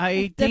naked bum?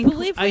 I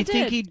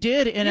think he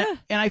did, and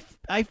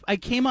I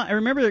came on. I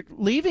remember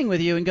leaving with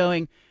you and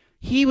going,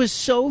 he was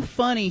so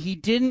funny. He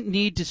didn't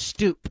need to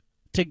stoop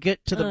to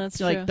get to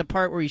the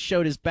part where he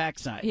showed his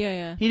backside.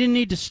 Yeah. He didn't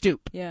need to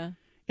stoop. Yeah.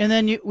 And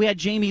then we had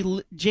Jamie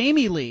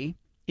Lee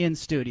in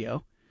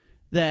studio.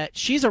 That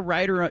she's a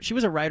writer. She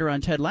was a writer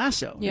on Ted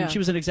Lasso. Yeah. And she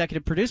was an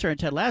executive producer on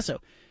Ted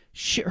Lasso.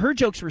 Her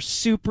jokes were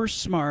super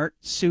smart,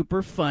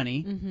 super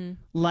funny. Mm-hmm.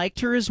 Liked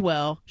her as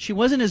well. She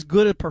wasn't as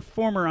good a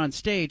performer on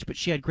stage, but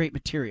she had great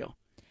material.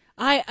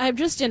 I'm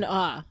just in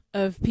awe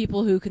of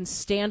people who can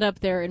stand up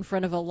there in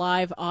front of a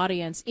live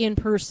audience in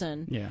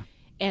person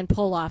and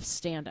pull off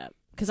stand-up.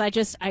 Because I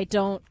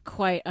don't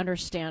quite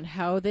understand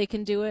how they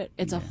can do it.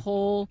 It's a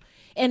whole...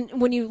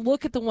 And when you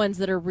look at the ones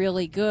that are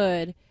really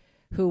good,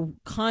 who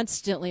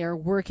constantly are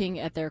working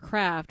at their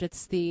craft,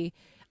 it's the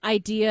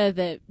idea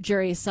that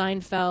Jerry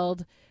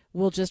Seinfeld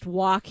will just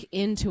walk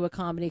into a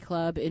comedy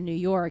club in New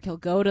York. He'll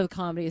go to the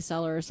Comedy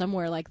Cellar or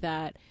somewhere like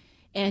that,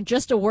 and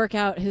just to work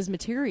out his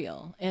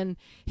material. And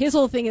his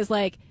whole thing is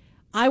I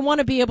want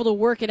to be able to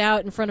work it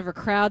out in front of a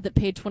crowd that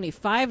paid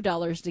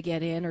 $25 to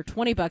get in or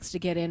 $20 to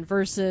get in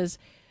versus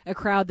a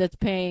crowd that's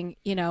paying,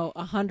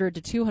 $100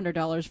 to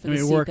 $200 for the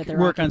seat that they're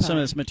work on occupying. some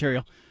of this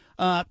material.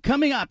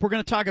 Coming up, we're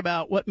going to talk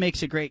about what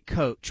makes a great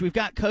coach. We've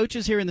got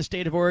coaches here in the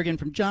state of Oregon,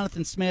 from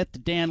Jonathan Smith to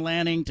Dan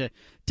Lanning to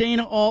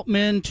Dana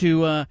Altman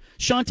to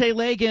Shante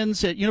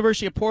Legans at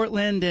University of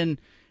Portland and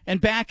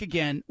back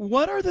again.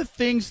 What are the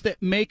things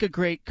that make a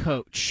great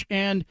coach?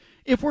 And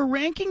if we're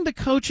ranking the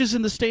coaches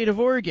in the state of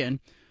Oregon,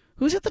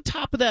 who's at the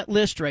top of that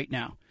list right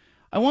now?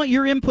 I want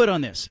your input on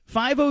this.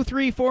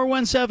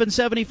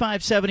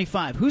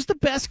 503-417-7575. Who's the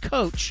best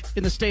coach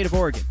in the state of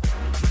Oregon?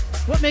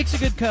 What makes a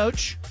good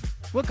coach?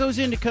 What goes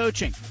into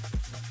coaching?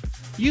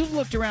 You've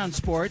looked around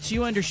sports.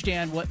 You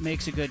understand what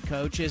makes a good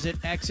coach. Is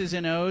it X's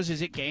and O's?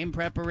 Is it game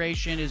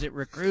preparation? Is it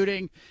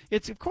recruiting?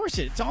 Of course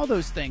it's all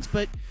those things.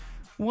 But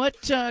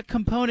what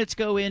components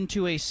go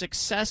into a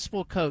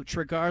successful coach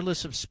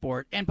regardless of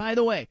sport? And by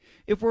the way,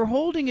 if we're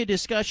holding a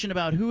discussion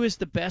about who is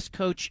the best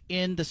coach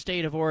in the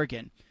state of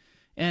Oregon,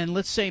 and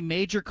let's say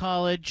major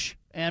college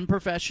and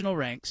professional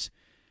ranks,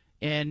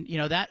 and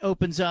that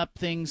opens up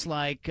things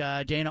like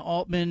Dana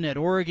Altman at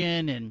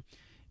Oregon and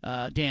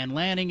Dan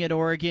Lanning at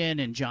Oregon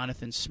and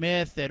Jonathan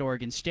Smith at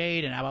Oregon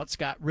State, and how about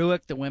Scott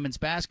Ruick, the women's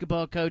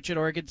basketball coach at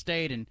Oregon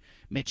State, and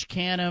Mitch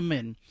Canham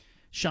and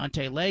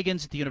Shante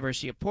Legans at the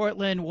University of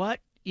Portland.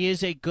 What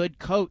is a good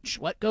coach?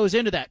 What goes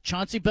into that?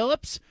 Chauncey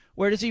Billups,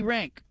 where does he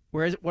rank?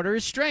 What are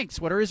his strengths?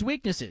 What are his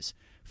weaknesses?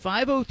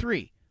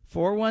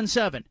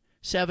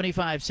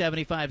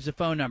 503-417-7575 is the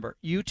phone number.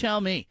 You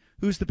tell me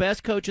who's the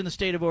best coach in the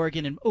state of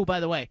Oregon. And, oh, by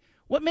the way,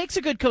 what makes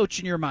a good coach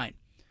in your mind?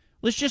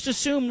 Let's just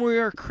assume we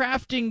are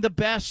crafting the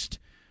best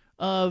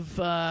of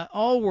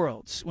all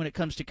worlds when it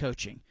comes to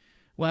coaching.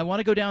 Well, I want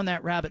to go down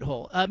that rabbit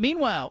hole.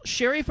 Meanwhile,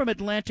 Sherry from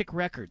Atlantic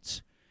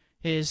Records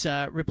has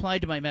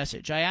replied to my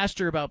message. I asked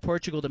her about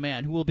Portugal the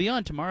Man, who will be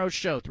on tomorrow's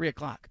show, 3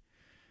 o'clock.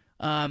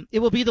 It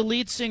will be the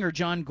lead singer,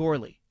 John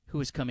Gorley, who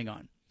is coming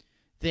on.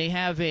 They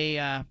have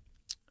a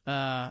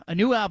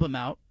new album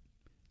out.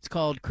 It's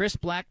called Chris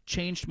Black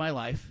Changed My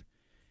Life.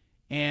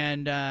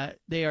 And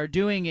they are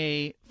doing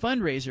a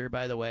fundraiser,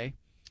 by the way,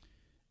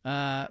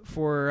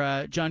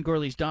 for John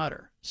Gorley's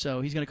daughter.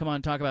 So he's going to come on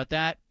and talk about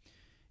that.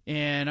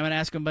 And I'm going to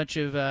ask him a bunch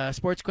of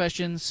sports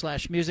questions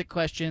 / music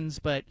questions,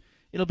 but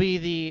it'll be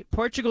the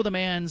Portugal the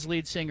Man's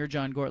lead singer,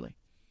 John Gorley.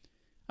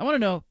 I want to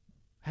know,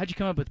 how'd you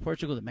come up with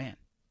Portugal the Man?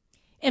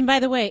 And by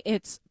the way,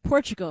 it's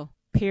Portugal,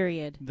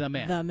 period. The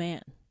Man. The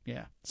Man.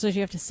 Yeah. So do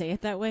you have to say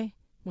it that way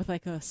with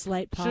like a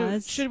slight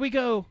pause? Should we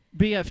go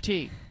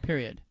BFT,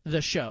 period,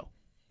 the show?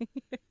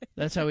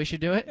 That's how we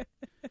should do it?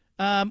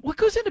 What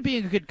goes into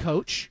being a good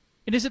coach?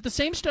 And is it the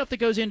same stuff that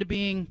goes into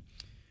being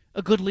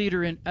a good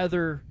leader in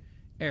other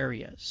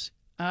areas?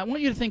 I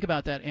want you to think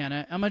about that,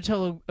 Anna. I'm going to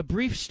tell a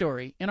brief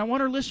story, and I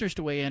want our listeners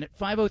to weigh in at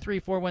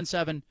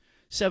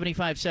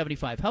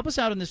 503-417-7575. Help us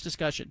out in this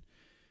discussion.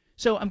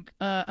 So I'm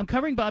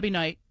covering Bobby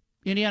Knight,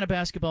 Indiana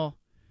basketball,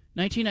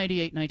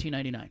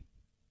 1998-1999.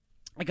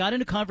 I got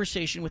into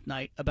conversation with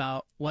Knight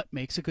about what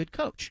makes a good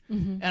coach.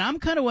 Mm-hmm. And I'm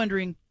kind of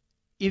wondering,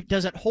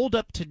 does it hold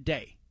up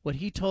today, what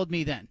he told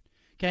me then?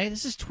 Okay,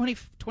 this is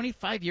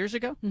 25 years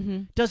ago.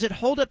 Mm-hmm. Does it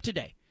hold up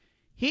today?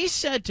 He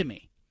said to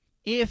me,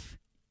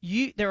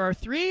 there are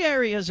 3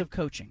 areas of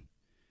coaching.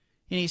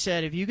 And he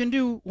said, if you can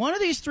do one of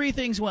these 3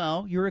 things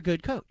well, you're a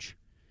good coach.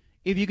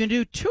 If you can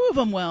do 2 of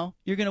them well,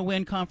 you're going to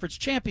win conference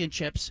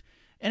championships.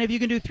 And if you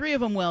can do 3 of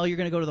them well, you're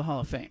going to go to the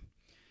Hall of Fame.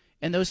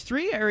 And those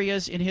 3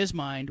 areas in his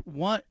mind,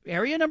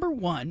 area number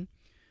 1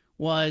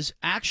 was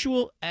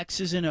actual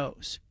X's and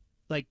O's,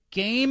 like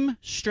game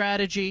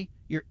strategy.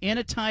 You're in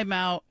a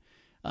timeout.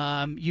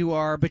 You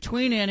are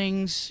between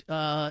innings,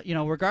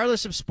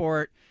 regardless of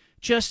sport,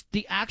 just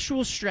the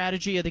actual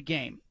strategy of the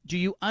game. Do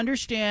you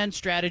understand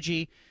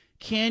strategy?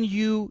 Can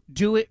you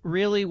do it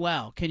really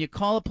well? Can you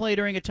call a play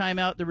during a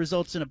timeout that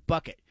results in a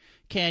bucket?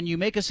 Can you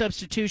make a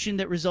substitution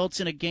that results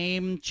in a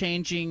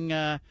game-changing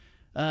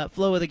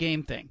flow of the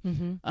game thing?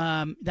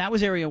 Mm-hmm. That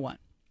was area 1.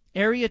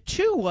 Area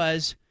 2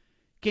 was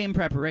game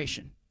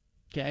preparation.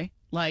 Okay?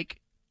 Like,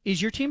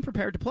 is your team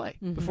prepared to play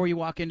before you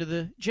walk into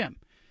the gym?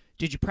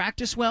 Did you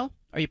practice well?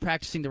 Are you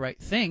practicing the right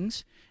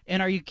things?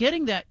 And are you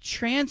getting that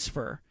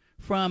transfer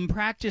from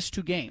practice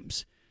to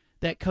games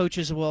that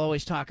coaches will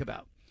always talk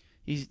about?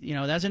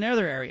 That's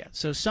another area.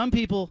 So some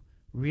people,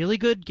 really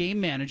good game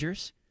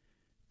managers,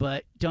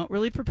 but don't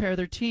really prepare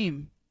their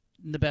team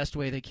in the best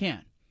way they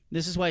can.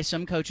 This is why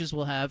some coaches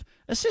will have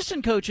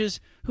assistant coaches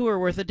who are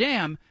worth a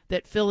damn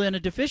that fill in a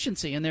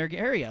deficiency in their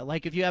area.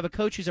 Like if you have a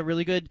coach who's a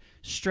really good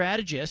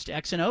strategist,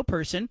 X and O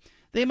person,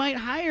 they might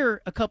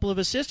hire a couple of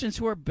assistants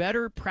who are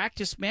better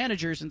practice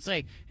managers and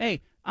say,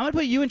 hey, I'm going to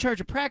put you in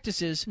charge of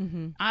practices.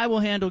 Mm-hmm. I will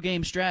handle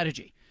game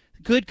strategy.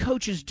 Good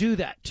coaches do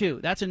that, too.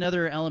 That's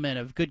another element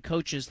of good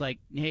coaches, like,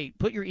 hey,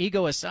 put your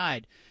ego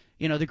aside.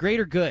 The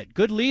greater good.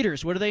 Good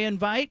leaders, what do they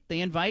invite? They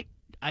invite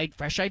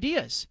fresh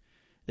ideas.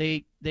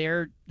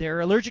 They're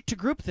allergic to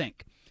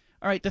groupthink.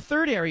 All right, the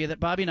third area that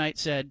Bobby Knight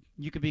said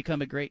you could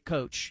become a great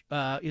coach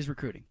is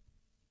recruiting.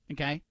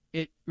 Okay?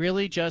 It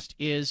really just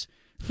is,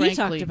 frankly, he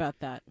talked about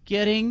that.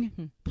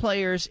 Getting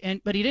players,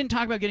 but he didn't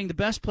talk about getting the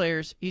best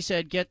players. He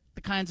said get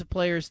the kinds of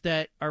players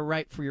that are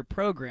right for your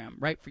program,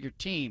 right for your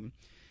team.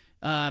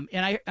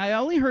 And I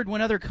only heard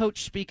one other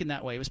coach speak in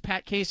that way. It was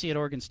Pat Casey at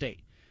Oregon State,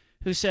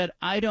 who said,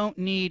 I don't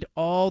need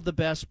all the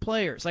best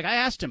players. Like I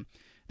asked him,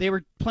 they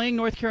were playing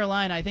North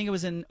Carolina, I think it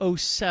was in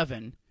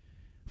 2007,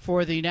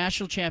 for the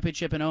national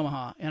championship in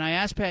Omaha. And I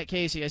asked Pat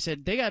Casey, I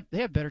said, they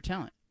have better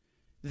talent.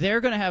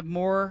 They're going to have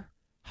more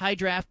high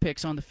draft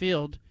picks on the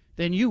field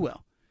than you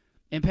will.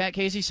 And Pat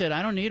Casey said,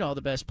 I don't need all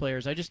the best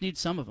players. I just need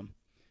some of them.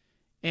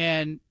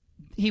 And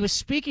he was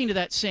speaking to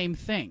that same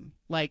thing.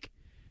 Like,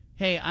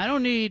 hey, I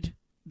don't need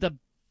the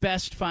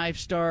best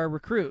 5-star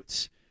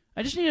recruits.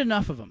 I just need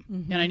enough of them.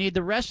 Mm-hmm. And I need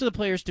the rest of the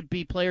players to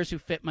be players who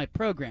fit my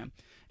program.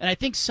 And I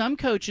think some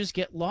coaches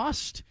get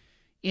lost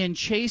in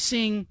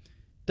chasing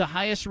the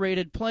highest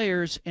rated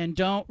players and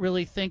don't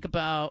really think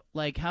about,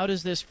 like, how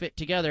does this fit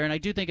together? And I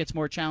do think it's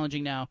more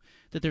challenging now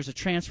that there's a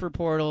transfer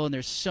portal and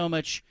there's so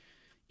much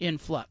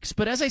influx.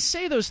 But as I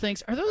say those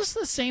things, are those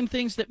the same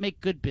things that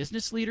make good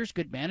business leaders,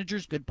 good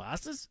managers, good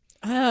bosses?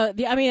 I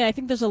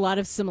think there's a lot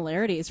of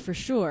similarities for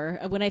sure.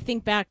 When I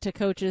think back to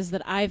coaches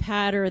that I've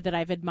had or that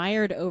I've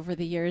admired over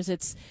the years,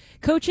 it's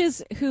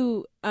coaches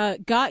who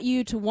got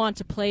you to want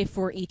to play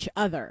for each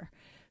other.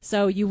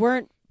 So you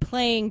weren't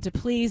playing to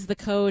please the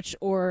coach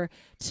or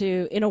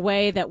to in a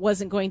way that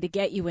wasn't going to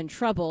get you in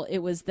trouble. It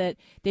was that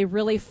they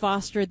really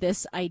fostered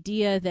this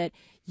idea that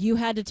you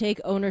had to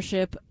take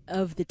ownership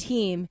of the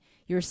team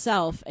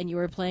yourself and you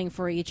were playing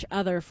for each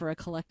other for a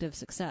collective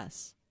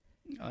success.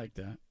 I like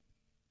that.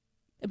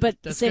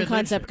 But the same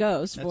concept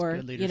goes That's for,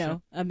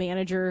 a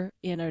manager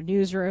in a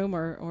newsroom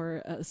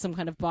or some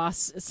kind of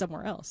boss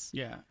somewhere else.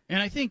 Yeah.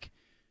 And I think,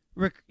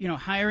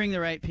 hiring the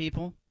right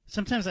people,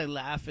 sometimes I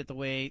laugh at the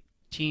way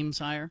teams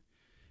hire,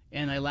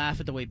 and I laugh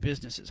at the way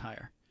businesses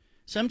hire.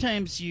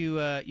 Sometimes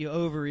you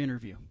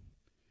over-interview.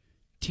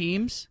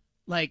 Teams,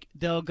 like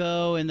they'll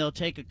go and they'll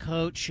take a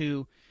coach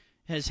who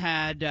has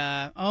had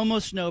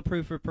almost no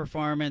proof of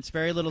performance,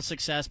 very little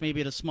success,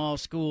 maybe at a small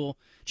school.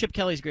 Chip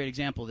Kelly's a great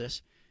example of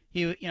this.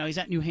 He's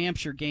at New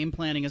Hampshire game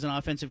planning as an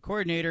offensive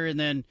coordinator, and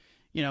then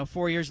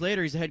 4 years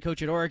later, he's the head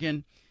coach at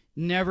Oregon,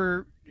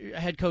 never a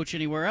head coach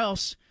anywhere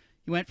else.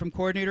 He went from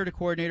coordinator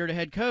to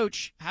head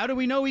coach. How do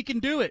we know he can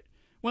do it?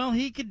 Well,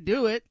 he can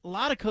do it. A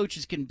lot of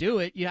coaches can do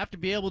it. You have to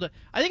be able to.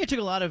 I think it took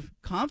a lot of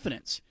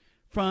confidence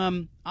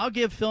from, I'll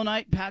give Phil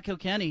Knight and Pat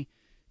Kilkenny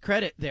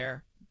credit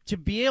there, to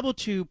be able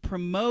to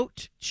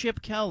promote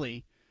Chip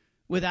Kelly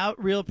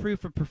without real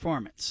proof of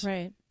performance.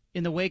 Right.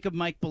 In the wake of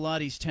Mike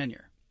Bellatti's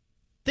tenure.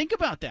 Think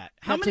about that.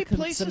 How many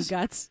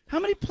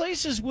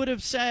places would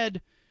have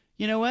said,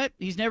 you know what,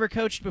 he's never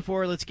coached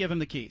before, let's give him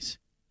the keys.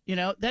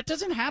 That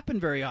doesn't happen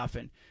very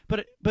often.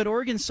 But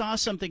Oregon saw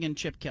something in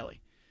Chip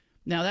Kelly.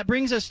 Now, that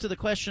brings us to the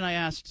question I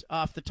asked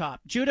off the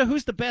top. Judah,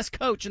 who's the best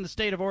coach in the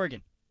state of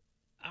Oregon?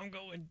 I'm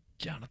going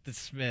Jonathan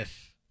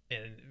Smith.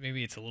 And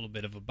maybe it's a little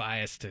bit of a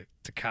bias to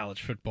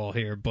college football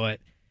here, but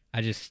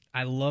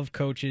I love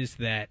coaches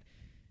that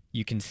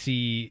you can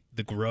see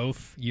the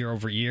growth year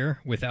over year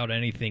without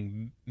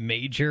anything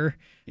major,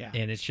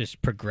 and it's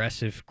just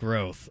progressive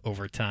growth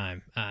over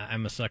time.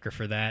 I'm a sucker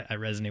for that. I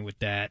resonate with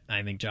that.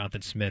 I think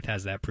Jonathan Smith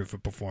has that proof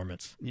of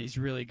performance. He's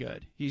really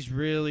good. He's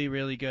really,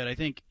 really good. I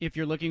think if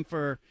you're looking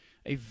for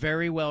a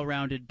very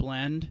well-rounded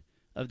blend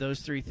of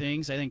those three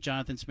things, I think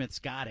Jonathan Smith's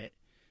got it.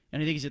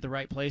 And I think he's at the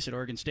right place at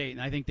Oregon State,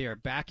 and I think they are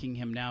backing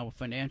him now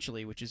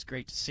financially, which is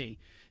great to see.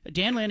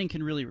 Dan Lanning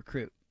can really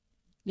recruit.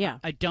 Yeah.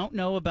 I don't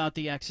know about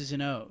the X's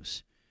and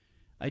O's.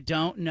 I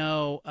don't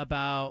know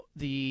about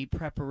the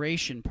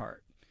preparation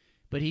part,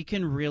 but he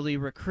can really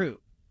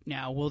recruit.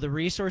 Now, will the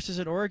resources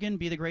at Oregon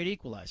be the great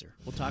equalizer?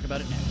 We'll talk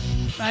about it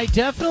next. I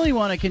definitely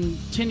want to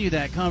continue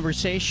that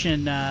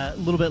conversation a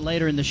little bit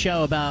later in the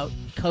show about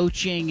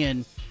coaching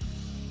and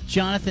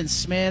Jonathan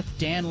Smith,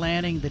 Dan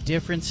Lanning, the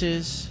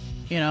differences.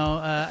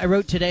 I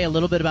wrote today a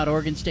little bit about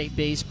Oregon State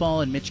baseball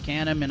and Mitch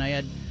Canham, and I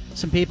had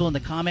some people in the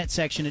comment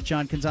section at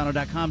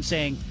johncanzano.com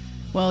saying,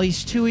 well,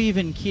 he's too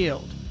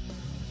even-keeled.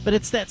 But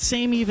it's that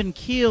same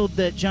even-keeled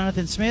that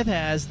Jonathan Smith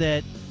has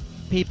that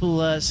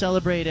people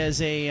celebrate as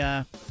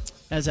a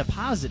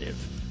positive.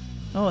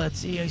 Oh,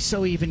 he's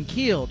so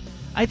even-keeled.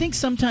 I think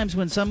sometimes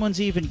when someone's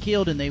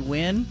even-keeled and they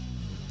win,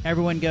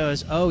 everyone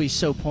goes, oh, he's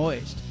so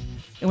poised.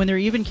 And when they're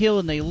even-keeled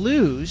and they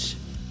lose,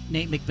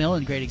 Nate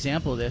McMillan, great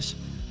example of this,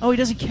 oh, he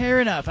doesn't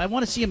care enough. I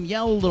want to see him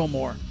yell a little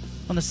more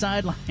on the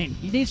sideline.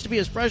 He needs to be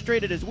as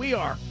frustrated as we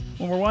are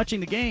when we're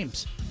watching the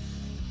games.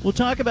 We'll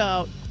talk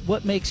about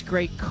what makes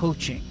great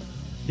coaching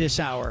this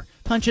hour.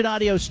 Punch It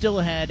Audio still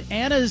ahead.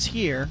 Anna's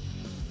here.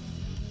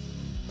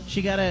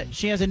 She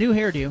has a new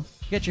hairdo. You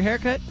got your hair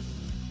cut?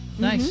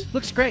 Nice. Mm-hmm.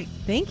 Looks great.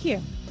 Thank you.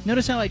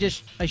 Notice how I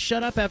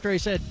shut up after I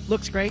said,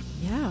 looks great?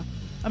 Yeah.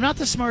 I'm not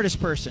the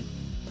smartest person.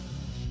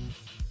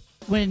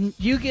 When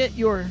you get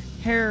your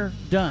hair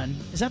done,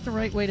 is that the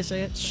right way to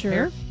say it?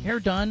 Sure. Hair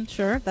done?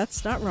 Sure,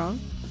 that's not wrong.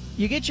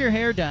 You get your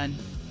hair done,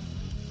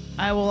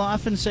 I will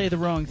often say the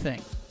wrong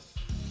thing.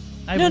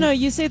 No,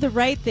 you say the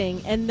right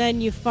thing, and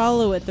then you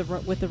follow it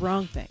with the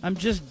wrong thing. I'm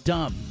just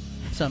dumb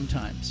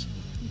sometimes.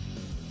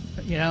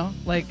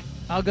 Like,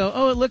 I'll go,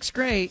 oh, it looks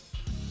great.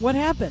 What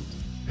happened?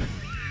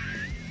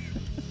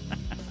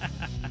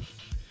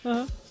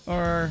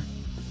 Or,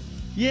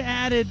 you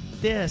added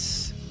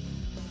this.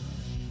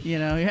 You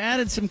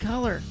added some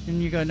color.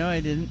 And you go, no, I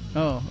didn't.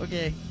 Oh,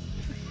 okay.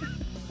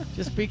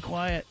 Just be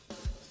quiet.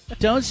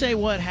 Don't say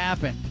what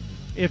happened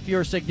if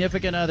your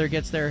significant other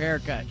gets their hair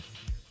cut.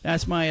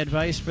 That's my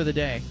advice for the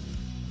day.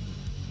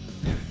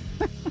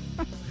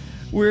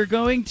 We're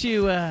going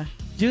to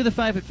do the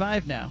 5 at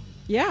 5 now.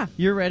 Yeah.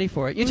 You're ready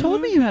for it. You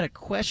told me you had a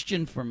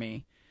question for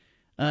me.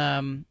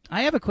 I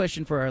have a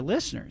question for our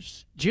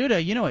listeners.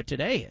 Judah, you know what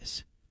today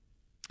is.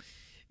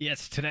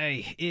 Yes,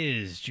 today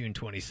is June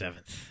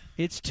 27th.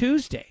 It's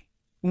Tuesday.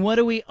 What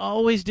do we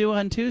always do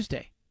on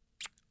Tuesday?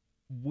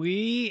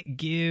 We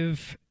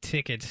give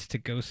tickets to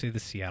go see the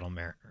Seattle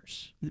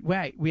Mariners.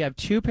 Right. We have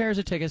 2 pairs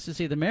of tickets to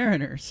see the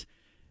Mariners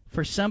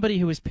for somebody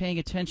who was paying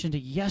attention to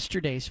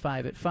yesterday's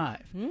 5 at 5.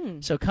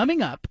 So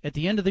coming up at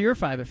the end of your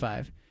 5 at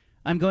 5,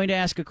 I'm going to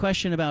ask a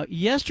question about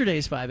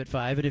yesterday's 5 at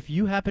 5, and if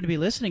you happen to be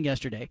listening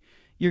yesterday,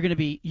 you're going to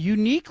be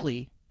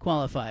uniquely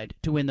qualified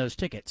to win those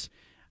tickets.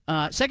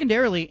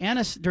 Secondarily,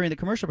 Anna, during the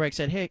commercial break,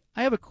 said, hey,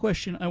 I have a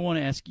question I want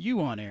to ask you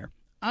on air.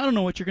 I don't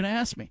know what you're going to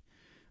ask me,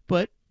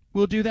 but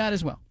we'll do that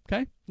as well,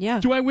 okay?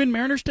 Yeah. Do I win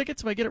Mariners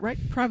tickets if I get it right?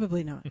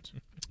 Probably not.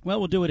 Well,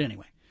 we'll do it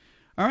anyway.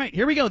 All right,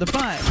 here we go, the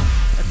 5 at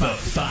 5. The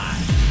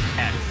 5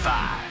 at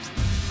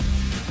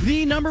 5.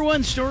 The number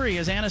one story,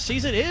 as Anna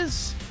sees it,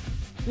 is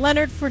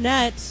Leonard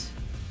Fournette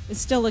is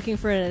still looking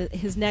for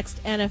his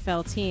next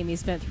NFL team. He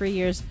spent 3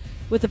 years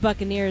with the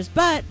Buccaneers,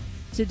 but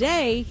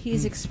today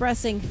he's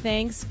expressing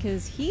thanks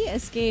because he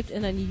escaped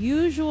an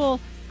unusual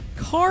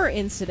car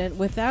incident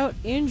without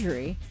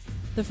injury.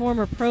 The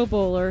former Pro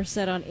Bowler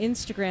said on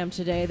Instagram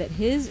today that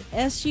his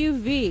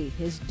SUV,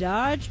 his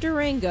Dodge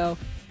Durango,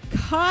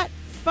 caught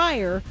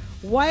fire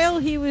while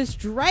he was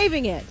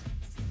driving it.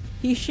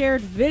 He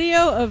shared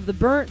video of the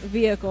burnt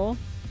vehicle.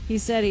 He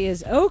said he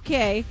is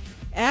okay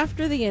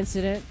after the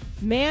incident.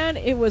 Man,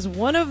 it was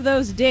one of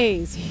those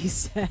days, he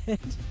said.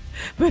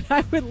 But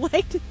I would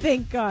like to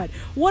thank God.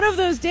 One of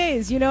those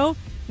days, when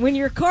when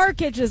your car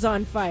catches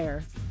on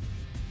fire.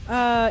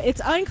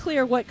 It's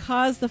unclear what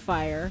caused the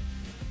fire,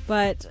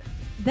 but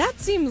that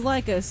seems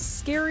like a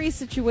scary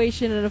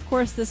situation, and of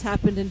course this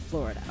happened in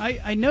Florida.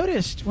 I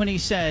noticed when he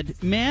said,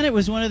 man, it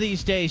was one of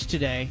these days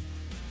today,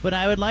 but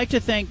I would like to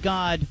thank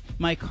God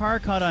my car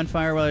caught on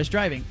fire while I was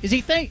driving.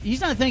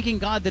 He's not thanking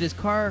God that his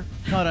car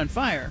caught on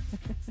fire.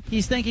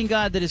 He's thanking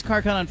God that his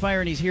car caught on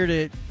fire, and he's here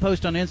to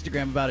post on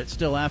Instagram about it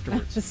still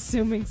afterwards.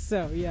 Assuming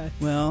so, yes.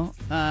 Well,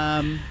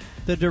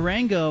 the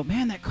Durango,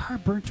 man, that car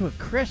burnt to a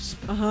crisp.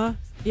 Uh-huh.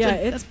 Yeah,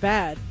 it's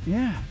bad.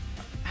 Yeah.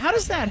 How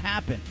does that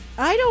happen?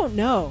 I don't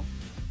know.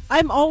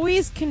 I'm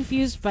always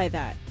confused by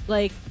that.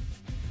 Like,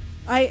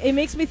 it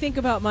makes me think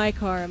about my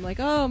car. I'm like,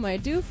 oh, am I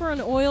due for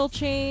an oil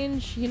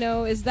change? You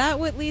know, is that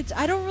what leads?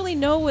 I don't really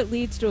know what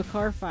leads to a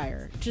car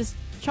fire. Just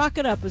chalk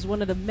it up as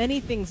one of the many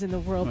things in the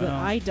world that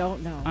I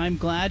don't know. I'm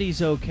glad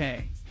he's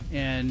okay,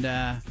 and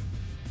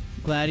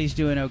glad he's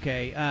doing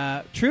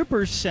okay.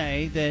 Troopers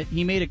say that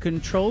he made a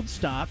controlled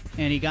stop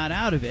and he got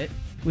out of it,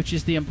 which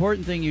is the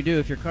important thing you do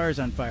if your car is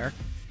on fire.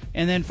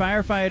 And then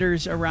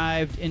firefighters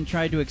arrived and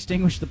tried to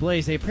extinguish the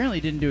blaze. They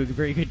apparently didn't do a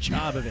very good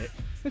job of it.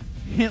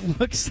 It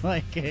looks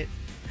like it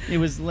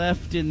was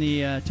left in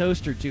the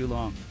toaster too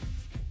long,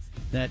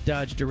 that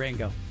Dodge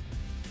Durango.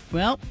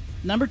 Well,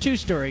 number 2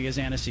 story as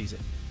Anna sees it.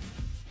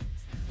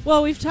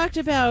 Well, we've talked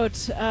about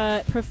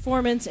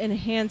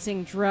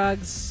performance-enhancing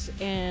drugs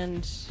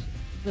and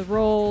the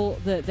role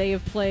that they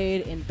have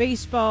played in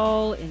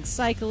baseball, in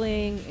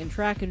cycling, in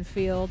track and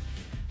field.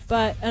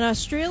 But an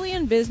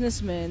Australian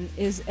businessman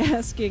is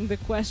asking the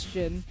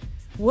question,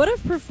 what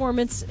if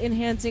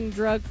performance-enhancing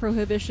drug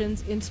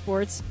prohibitions in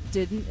sports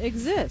didn't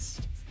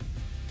exist?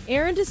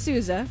 Aaron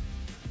D'Souza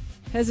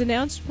has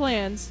announced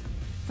plans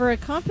for a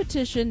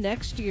competition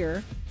next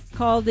year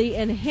called the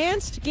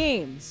Enhanced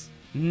Games.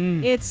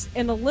 It's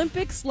an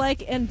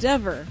Olympics-like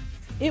endeavor.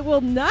 It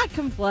will not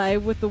comply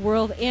with the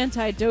World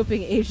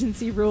Anti-Doping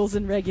Agency rules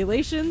and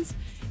regulations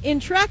in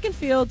track and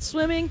field,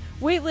 swimming,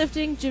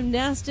 weightlifting,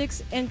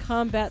 gymnastics, and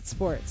combat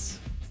sports.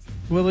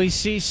 Will we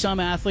see some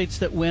athletes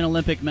that win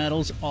Olympic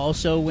medals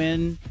also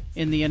win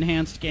in the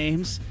Enhanced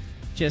Games?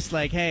 Just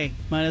like, hey,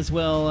 might as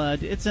well.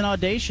 It's an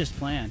audacious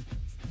plan.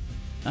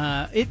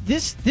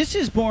 This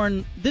is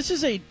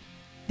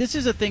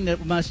a thing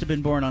that must have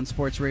been born on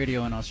sports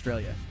radio in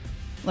Australia.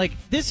 Like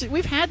this,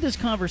 we've had this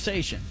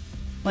conversation.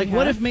 Like,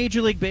 what if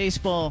Major League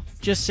Baseball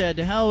just said,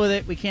 to hell with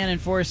it, we can't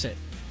enforce it?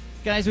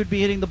 Guys would be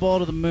hitting the ball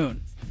to the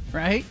moon,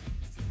 right?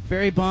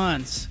 Barry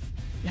Bonds.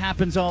 It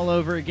happens all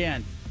over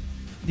again.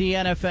 The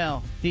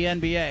NFL, the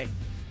NBA.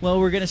 Well,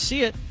 we're going to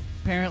see it,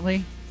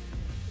 apparently.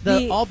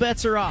 All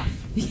bets are off.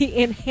 The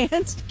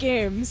Enhanced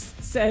Games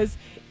says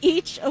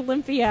each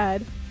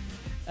Olympiad,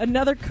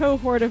 another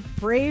cohort of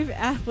brave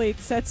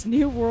athletes sets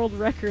new world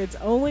records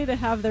only to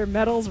have their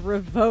medals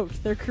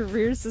revoked, their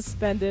careers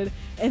suspended,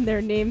 and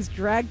their names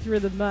dragged through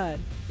the mud.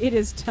 It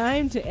is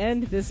time to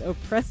end this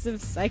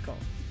oppressive cycle.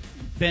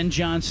 Ben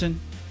Johnson.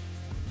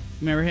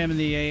 Remember him in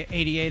the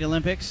 88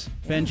 Olympics?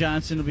 Yeah. Ben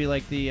Johnson will be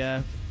like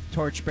the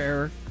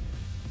torchbearer.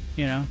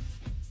 You know?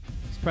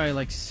 He's probably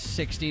like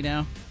 60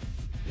 now.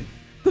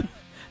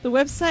 The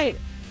website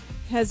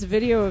has a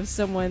video of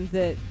someone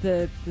that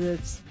the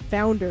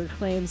founder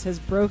claims has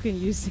broken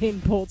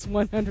Usain Bolt's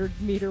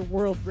 100-meter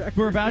world record.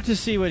 We're about to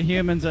see what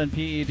humans on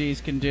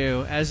PEDs can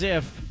do, as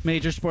if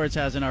major sports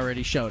hasn't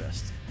already showed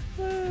us.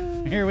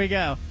 Here we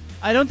go.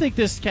 I don't think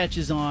this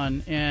catches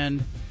on,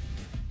 and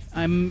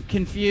I'm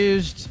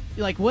confused.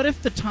 Like, what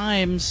if the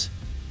times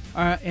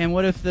and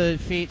what if the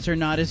feats are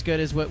not as good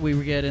as what we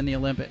get in the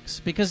Olympics?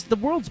 Because the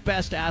world's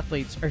best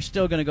athletes are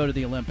still going to go to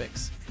the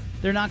Olympics.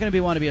 They're not going to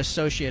want to be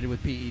associated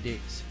with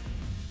PEDs.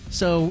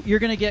 So you're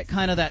going to get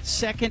kind of that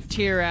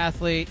second-tier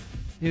athlete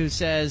who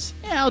says,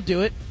 yeah, I'll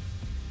do it.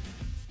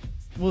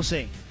 We'll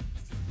see.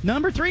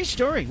 Number 3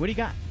 story. What do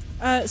you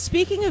got?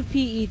 Speaking of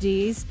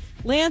PEDs,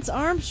 Lance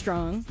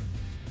Armstrong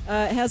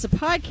has a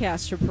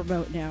podcast to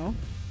promote now.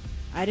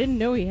 I didn't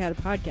know he had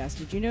a podcast.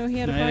 Did you know he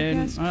had a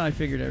podcast? I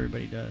figured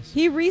everybody does.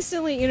 He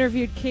recently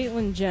interviewed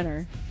Caitlyn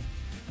Jenner.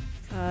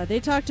 They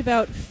talked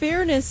about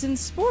fairness in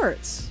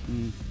sports.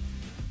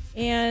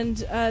 And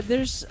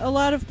there's a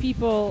lot of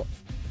people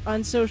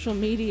on social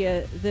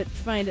media that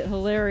find it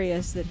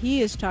hilarious that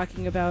he is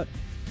talking about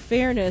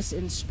fairness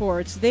in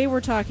sports. They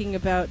were talking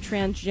about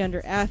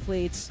transgender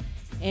athletes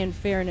and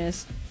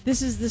fairness.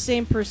 This is the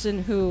same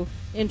person who,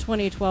 in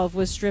 2012,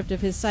 was stripped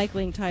of his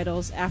cycling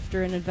titles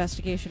after an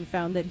investigation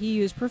found that he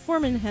used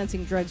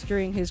performance-enhancing drugs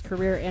during his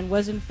career and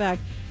was, in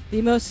fact,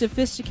 the most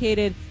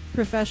sophisticated,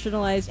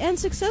 professionalized, and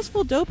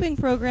successful doping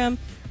program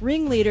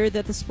ringleader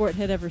that the sport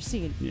had ever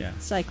seen. Yeah.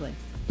 Cycling.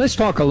 Let's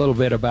talk a little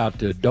bit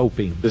about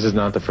doping. This is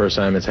not the first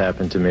time it's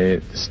happened to me.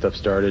 This stuff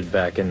started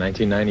back in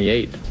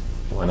 1998.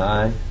 When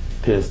I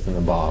pissed in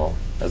the bottle,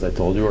 as I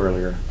told you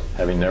earlier,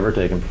 having never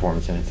taken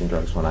performance-enhancing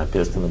drugs, when I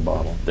pissed in the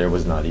bottle, there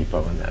was not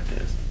EPO in that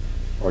piss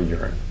or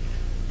urine.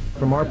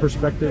 From our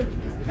perspective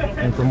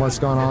and from what's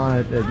gone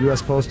on at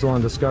U.S. Postal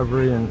and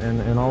Discovery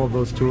and all of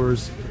those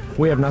tours,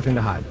 we have nothing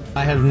to hide.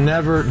 I have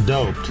never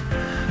doped.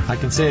 I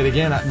can say it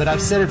again, but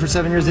I've said it for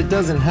 7 years. It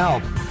doesn't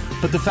help.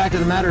 But the fact of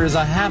the matter is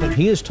I haven't.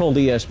 He has told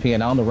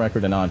ESPN on the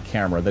record and on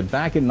camera that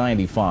back in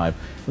 '95,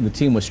 when the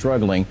team was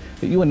struggling,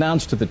 that you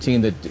announced to the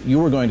team that you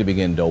were going to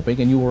begin doping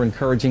and you were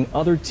encouraging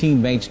other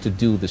teammates to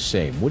do the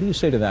same. What do you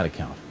say to that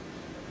account?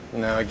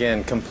 No,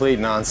 again, complete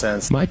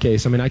nonsense. My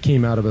case, I mean, I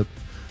came out of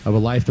a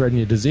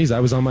life-threatening disease.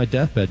 I was on my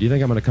deathbed. Do you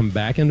think I'm going to come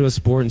back into a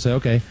sport and say,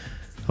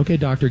 okay,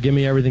 doctor, give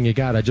me everything you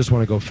got. I just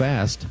want to go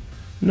fast?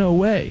 No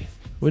way.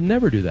 Would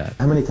never do that.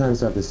 How many times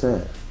do I have to say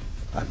it?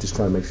 I'm just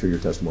trying to make sure your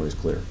testimony is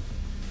clear.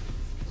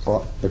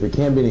 Well, if it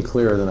can't be any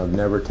clearer than I've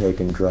never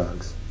taken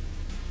drugs,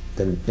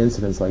 then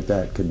incidents like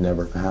that could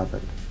never have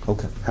happened.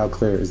 Okay. How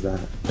clear is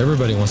that?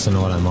 Everybody wants to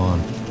know what I'm on.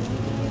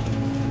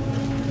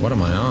 What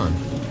am I on?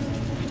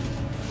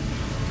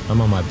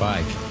 I'm on my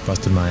bike,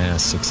 busting my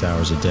ass 6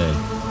 hours a day.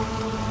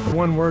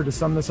 One word to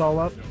sum this all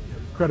up,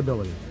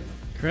 credibility.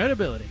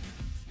 Credibility.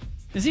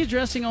 Is he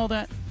addressing all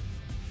that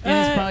in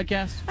his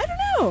podcast? I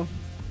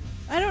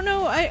don't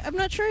know. I'm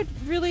not sure I'm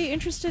really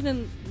interested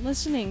in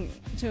listening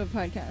to a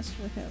podcast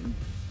with him.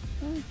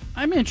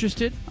 I'm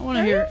interested. I want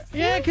to hear.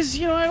 Yeah, because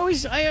I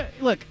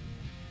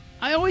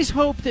always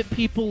hope that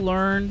people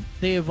learn,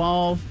 they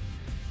evolve,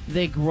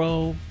 they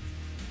grow.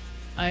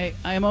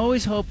 I'm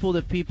always hopeful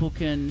that people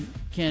can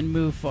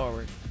move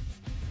forward.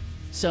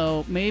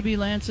 So maybe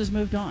Lance has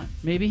moved on.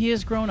 Maybe he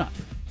has grown up.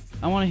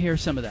 I want to hear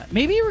some of that.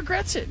 Maybe he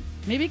regrets it.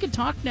 Maybe he can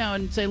talk now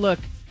and say, look,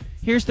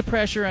 here's the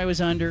pressure I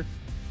was under.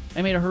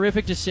 I made a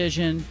horrific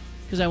decision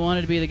because I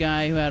wanted to be the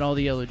guy who had all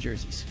the yellow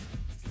jerseys.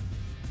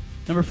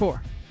 Number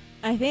 4.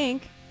 I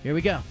think. Here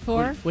we go.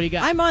 4. What do you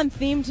got? I'm on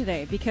theme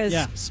today because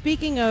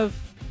speaking of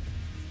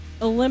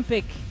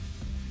Olympic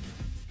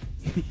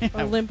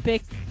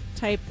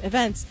type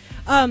events,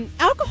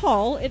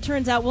 alcohol, it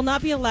turns out, will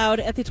not be allowed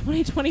at the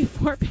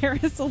 2024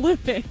 Paris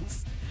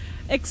Olympics,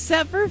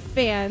 except for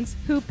fans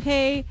who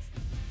pay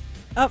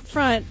up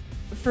front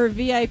for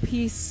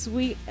VIP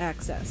suite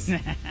access.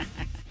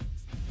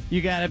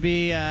 You got to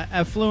be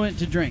affluent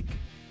to drink.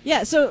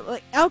 Yeah, so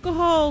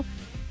alcohol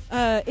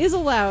is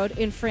allowed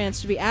in France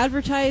to be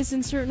advertised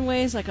in certain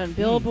ways, like on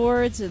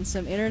billboards and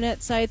some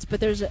internet sites, but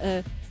there's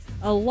a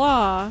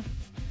law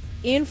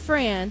in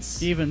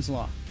France. Evans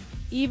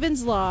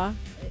Law.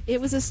 It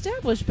was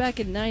established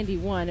back in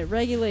 91. It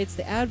regulates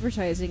the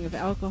advertising of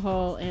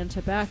alcohol and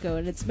tobacco,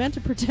 and it's meant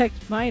to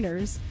protect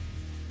minors.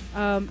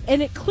 And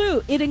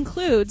it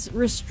includes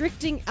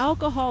restricting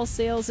alcohol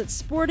sales at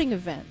sporting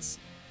events.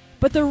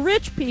 But the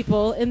rich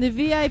people in the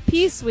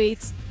VIP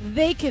suites,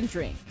 they can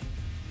drink.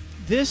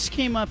 This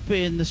came up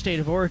in the state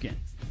of Oregon.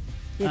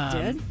 It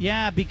did?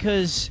 Yeah,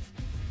 because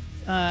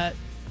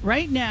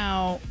right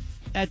now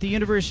at the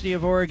University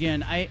of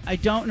Oregon, I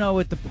don't know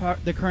what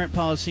the current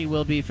policy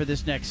will be for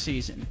this next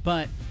season,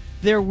 but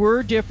there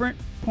were different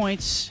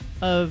points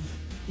of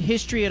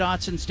history at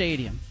Autzen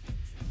Stadium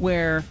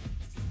where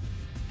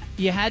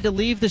you had to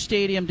leave the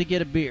stadium to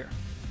get a beer.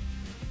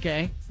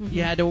 Okay? Mm-hmm.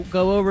 You had to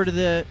go over to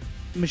the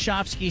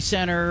Mashofsky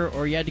Center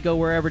or you had to go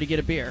wherever to get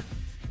a beer.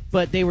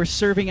 But they were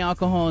serving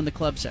alcohol in the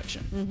club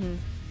section. Mm-hmm.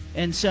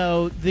 And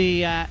so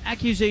the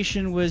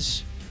accusation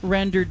was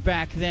rendered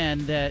back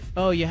then that,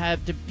 you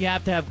have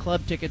to have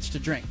club tickets to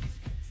drink.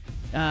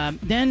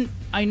 Then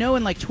I know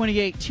in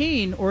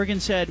 2018, Oregon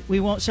said we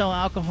won't sell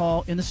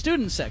alcohol in the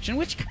student section,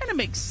 which kind of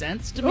makes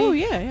sense to me. Oh,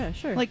 yeah,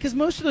 sure. Because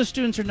most of those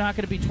students are not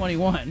going to be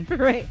 21.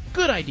 Right.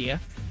 Good idea.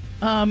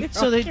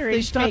 So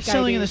they stopped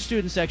selling in the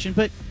student section.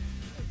 But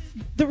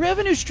the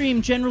revenue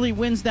stream generally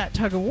wins that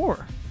tug of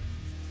war.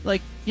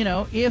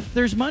 If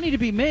there's money to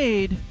be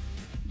made,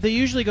 they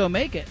usually go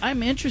make it.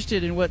 I'm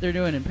interested in what they're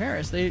doing in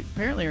Paris. They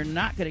apparently are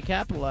not going to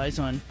capitalize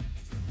on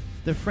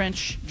the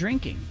French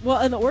drinking. Well,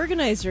 and the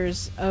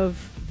organizers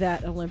of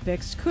that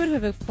Olympics could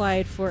have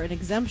applied for an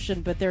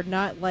exemption, but they're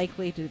not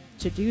likely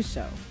to do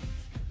so.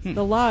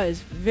 The law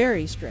is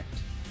very strict.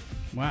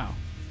 Wow.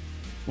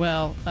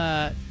 Well,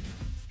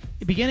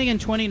 beginning in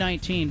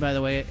 2019, by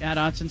the way, at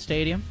Autzen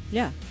Stadium,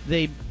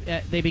 they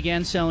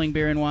began selling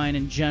beer and wine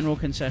in general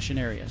concession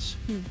areas.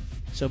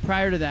 So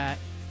prior to that,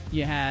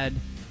 you had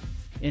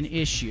an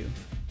issue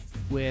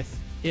with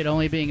it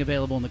only being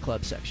available in the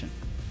club section.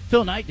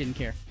 Phil Knight didn't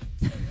care.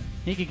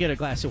 He could get a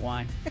glass of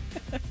wine.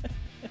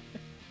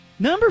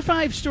 Number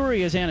 5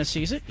 story, as Anna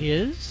sees it,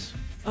 is...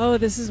 Oh,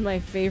 this is my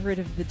favorite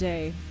of the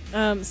day.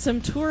 Some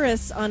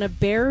tourists on a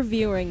bear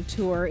viewing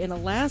tour in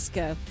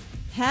Alaska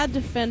had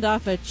to fend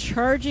off a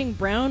charging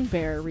brown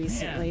bear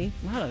recently.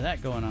 Man, a lot of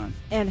that going on.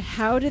 And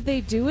how did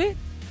they do it?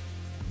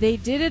 They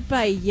did it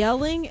by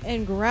yelling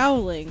and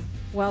growling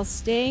while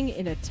staying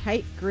in a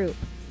tight group.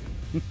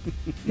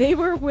 They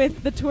were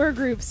with the tour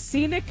group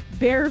Scenic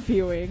Bear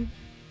Viewing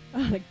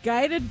on a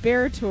guided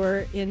bear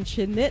tour in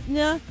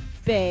Chinitna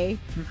Bay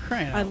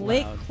on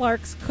Lake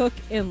Clark's Cook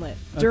Inlet.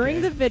 Okay.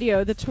 During the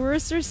video, the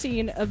tourists are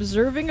seen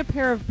observing a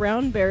pair of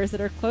brown bears that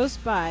are close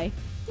by,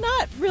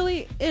 not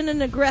really in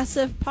an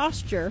aggressive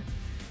posture,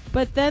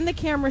 but then the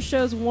camera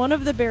shows one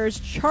of the bears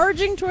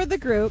charging toward the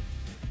group,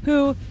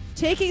 who,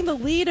 taking the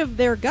lead of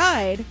their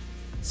guide,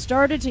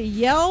 started to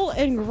yell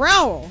and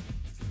growl.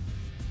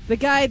 The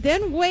guy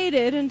then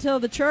waited until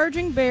the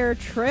charging bear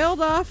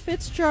trailed off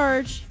its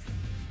charge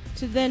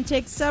to then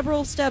take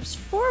several steps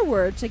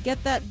forward to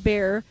get that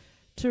bear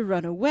to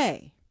run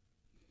away.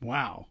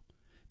 Wow.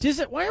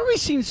 Why are we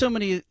seeing so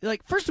many,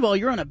 like, first of all,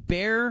 you're on a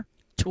bear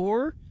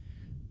tour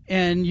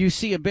and you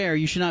see a bear,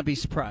 you should not be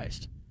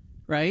surprised,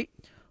 right?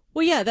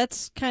 Well, yeah,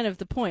 that's kind of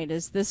the point,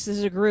 is this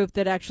is a group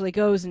that actually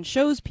goes and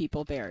shows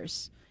people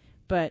bears.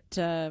 But,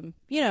 their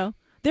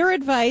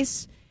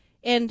advice,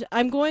 and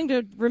I'm going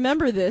to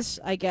remember this,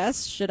 I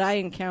guess, should I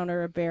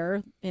encounter a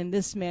bear in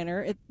this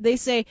manner. They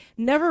say,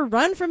 never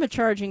run from a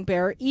charging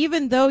bear,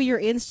 even though your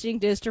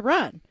instinct is to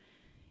run.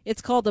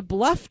 It's called a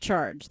bluff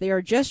charge. They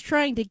are just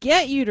trying to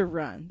get you to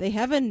run. They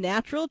have a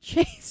natural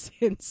chase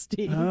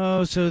instinct.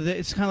 Oh, so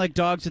it's kind of like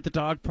dogs at the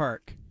dog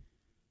park.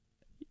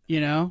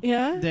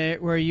 Yeah. They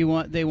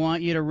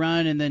want you to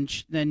run, and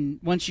then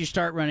once you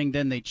start running,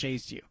 then they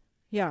chase you.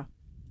 Yeah.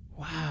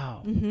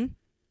 Wow. Mm-hmm.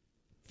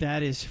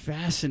 That is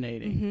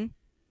fascinating. Mm-hmm.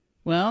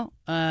 Well,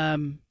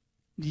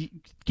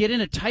 get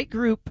in a tight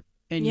group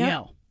and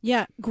yell.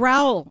 Yeah.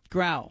 Growl.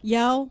 Okay,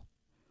 Yell.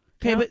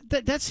 Yeah.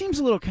 but that seems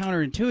a little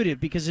counterintuitive,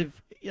 because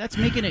if that's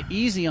making it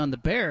easy on the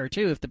bear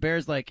too. If the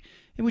bear's like,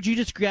 hey, would you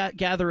just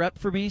gather up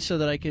for me so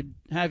that I could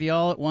have you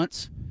all at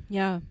once?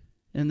 Yeah.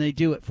 And they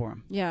do it for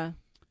him. Yeah.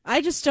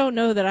 I just don't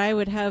know that I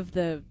would have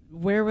the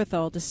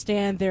wherewithal to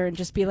stand there and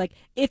just be like,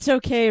 it's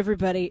okay,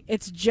 everybody.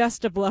 It's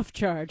just a bluff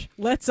charge.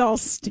 Let's all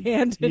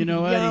stand and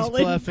yell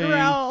He's bluffing. and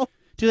growl.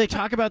 Do they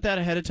talk about that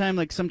ahead of time?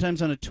 Like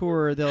sometimes on a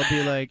tour, they'll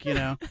be like,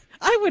 I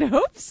would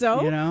hope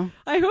so.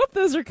 I hope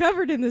those are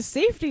covered in the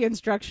safety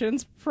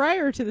instructions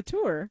prior to the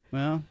tour.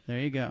 Well, there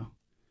you go.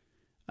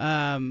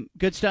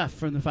 Good stuff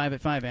from the 5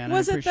 at 5, Anna.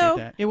 Was I it, appreciate though?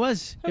 that. It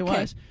was. Okay. It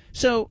was.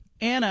 So,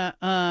 Anna,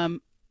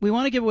 we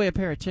want to give away a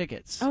pair of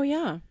tickets. Oh,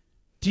 yeah.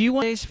 Do you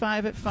want today's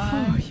 5 at 5?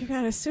 Oh, you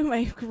got to assume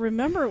I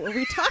remember what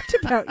we talked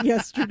about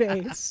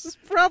yesterday. It's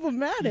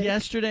problematic.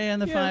 Yesterday on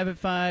the 5 at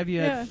 5,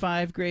 you had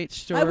 5 great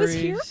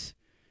stories.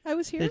 I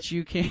was here. That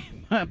you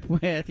came up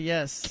with,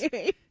 yes.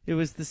 Okay. It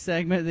was the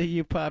segment that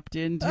you popped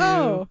into.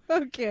 Oh,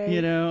 okay.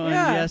 On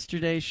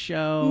yesterday's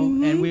show.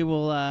 Mm-hmm. And we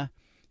will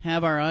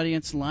have our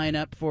audience line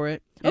up for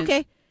it. And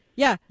okay.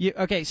 Yeah.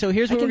 So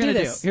here's what we're going to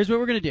do. This. Here's what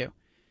we're going to do.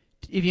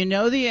 If you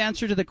know the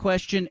answer to the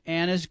question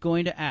Anna's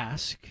going to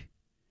ask,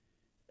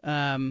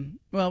 why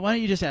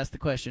don't you just ask the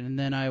question, and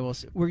then I will.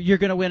 You're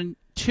going to win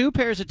 2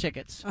 pairs of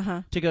tickets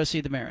to go see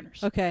the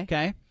Mariners. Okay.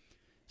 Okay.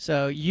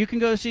 So you can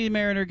go see the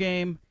Mariner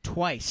game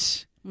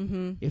twice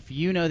if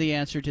you know the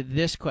answer to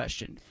this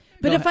question.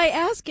 But if I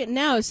ask it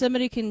now,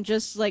 somebody can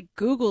just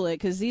Google it,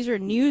 because these are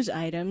news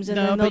items, and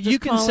then they'll just you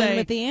can call say, in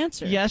with the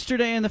answer.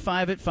 Yesterday in the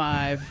 5 at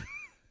 5,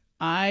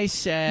 I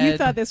said. You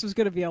thought this was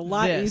going to be a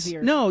lot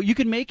easier. No, you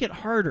can make it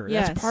harder.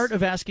 Yes. That's part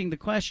of asking the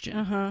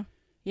question.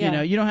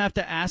 Yeah. You don't have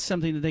to ask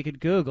something that they could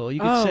Google.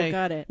 You could say,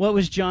 got it. What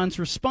was John's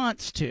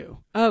response to?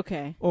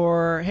 Okay.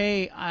 Or,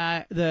 hey,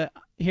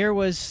 here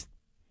was,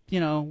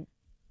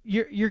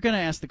 you're going to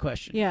ask the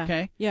question. Yeah.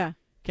 Okay? Yeah.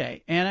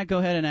 Okay. Anna, go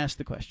ahead and ask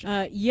the question.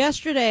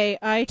 Yesterday,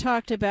 I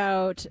talked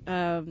about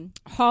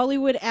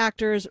Hollywood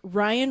actors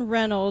Ryan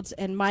Reynolds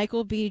and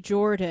Michael B.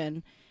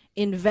 Jordan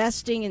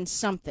investing in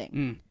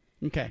something.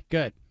 Okay,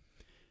 good.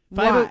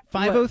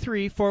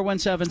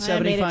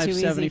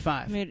 503-417-7575.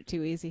 I made it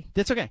too easy.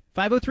 That's okay.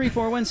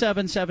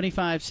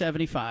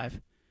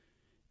 503-417-7575.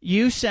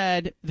 You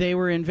said they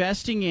were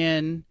investing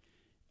in,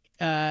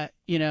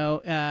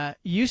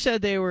 you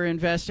said they were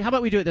investing. How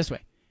about we do it this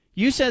way?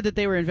 You said that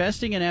they were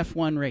investing in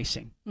F1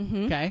 racing.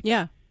 Mm-hmm. Okay?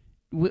 Yeah.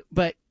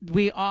 But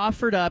we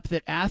offered up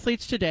that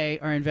athletes today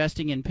are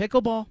investing in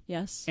pickleball.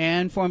 Yes.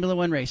 And Formula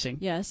One racing.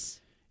 Yes.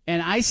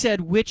 And I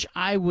said which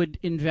I would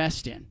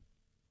invest in.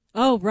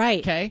 Oh,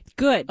 right. Okay.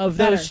 Good. Of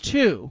those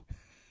 2,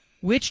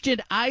 which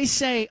did I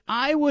say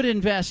I would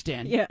invest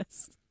in?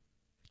 Yes.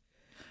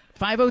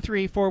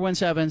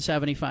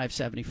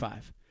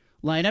 503-417-7575.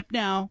 Line up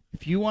now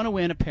if you want to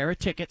win a pair of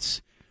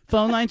tickets.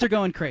 Phone lines are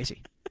going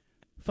crazy.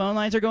 Phone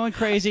lines are going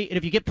crazy. And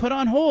if you get put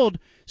on hold,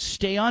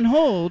 stay on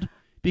hold,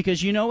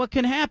 because you know what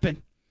can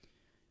happen.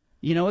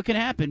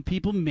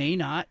 People may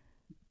not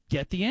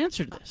get the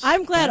answer to this.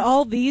 I'm glad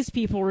all these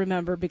people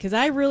remember, because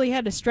I really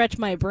had to stretch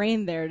my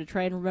brain there to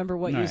try and remember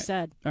what you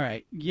said. All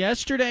right.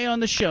 Yesterday on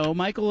the show,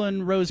 Michael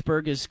in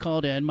Roseburg is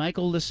called in.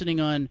 Michael listening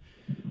on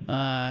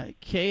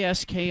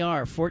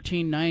KSKR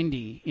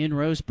 1490 in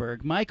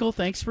Roseburg. Michael,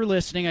 thanks for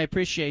listening. I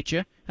appreciate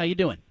you. How you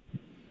doing?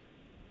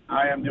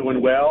 I am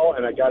doing well,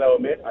 and I got to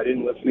admit, I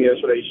didn't listen to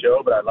yesterday's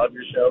show, but I love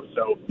your show,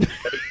 so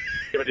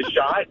give it a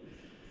shot.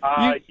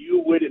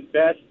 You would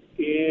invest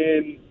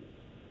in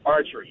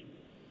archery.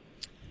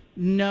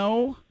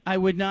 No, I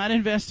would not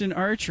invest in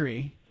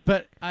archery,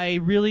 but I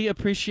really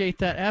appreciate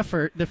that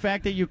effort. The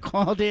fact that you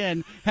called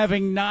in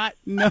having not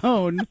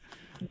known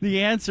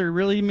the answer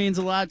really means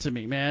a lot to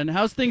me, man.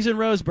 How's things in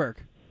Roseburg?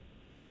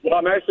 Well,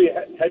 I'm actually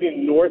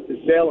heading north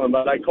to Salem,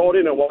 but I called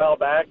in a while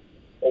back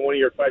on one of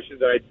your questions,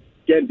 and I,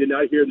 again, did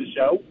not hear the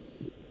show.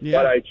 Yeah.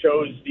 But I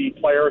chose the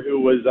player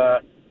who was,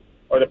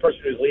 or the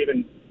person who's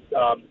leaving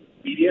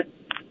media.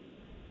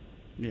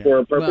 for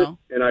a purpose,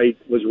 and I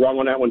was wrong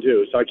on that one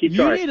too. So I keep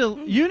trying.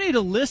 You need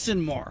to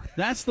listen more.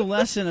 That's the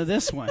lesson of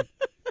this one.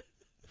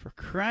 For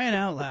crying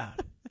out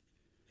loud.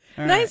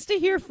 All nice to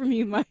hear from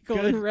you,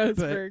 Michael in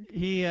Roseburg.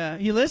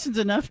 He listens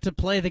enough to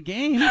play the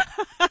game.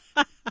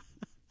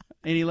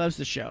 And he loves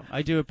the show.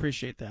 I do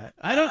appreciate that.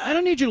 I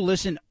don't need you to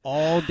listen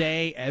all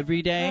day,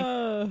 every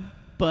day,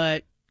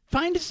 but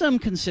find some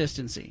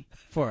consistency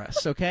for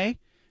us, okay?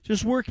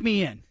 Just work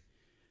me in.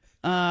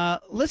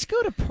 Let's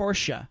go to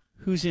Portia,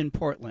 who's in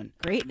Portland.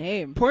 Great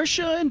name.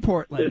 Portia in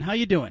Portland. How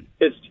you doing?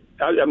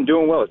 I'm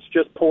doing well. It's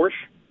just Porsche,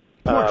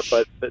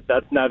 but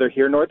that's neither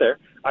here nor there.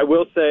 I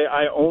will say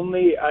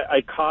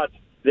I caught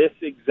this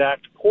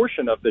exact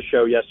portion of the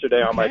show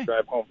yesterday on my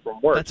drive home from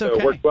work, so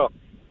it worked well.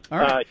 All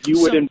right. You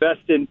would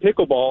invest in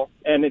pickleball,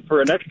 and for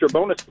an extra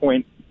bonus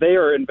point, they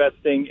are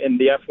investing in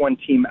the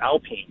F1 team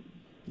Alpine.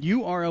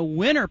 You are a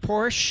winner,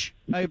 Porsche.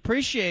 I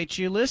appreciate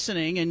you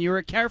listening, and you're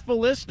a careful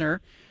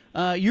listener.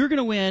 You're going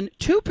to win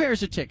 2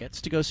 pairs of tickets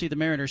to go see the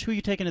Mariners. Who are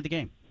you taking to the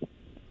game?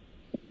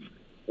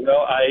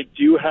 Well, I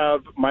do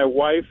have my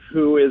wife,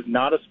 who is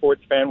not a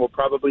sports fan, will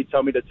probably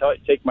tell me to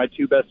take my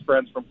 2 best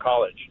friends from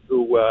college,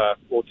 who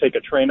will take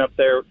a train up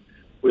there.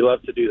 We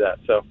love to do that.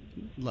 So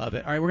love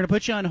it. All right, we're going to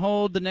put you on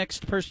hold. The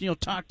next person you'll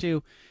talk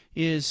to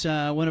is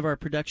one of our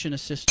production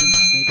assistants,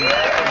 maybe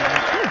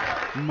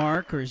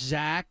Mark or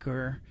Zach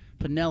or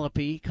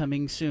Penelope,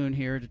 coming soon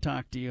here to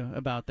talk to you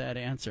about that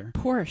answer.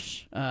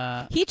 Porsche.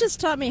 He just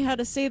taught me how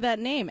to say that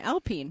name,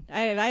 Alpine.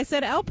 I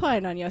said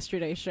Alpine on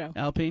yesterday's show.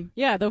 Alpine?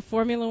 Yeah, the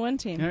Formula One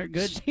team. All right,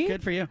 good.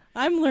 Good for you.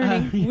 I'm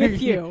learning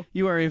with you.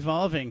 You are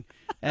evolving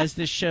as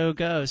this show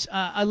goes.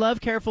 I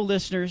love careful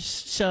listeners.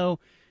 So,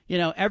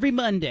 every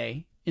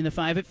Monday in the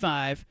 5 at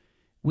 5,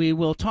 we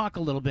will talk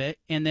a little bit,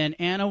 and then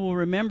Anna will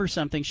remember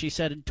something she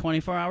said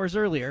 24 hours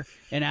earlier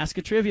and ask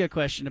a trivia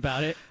question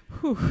about it,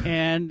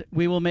 and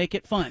we will make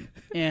it fun.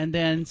 And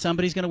then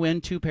somebody's going to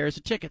win 2 pairs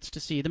of tickets to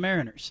see the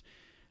Mariners.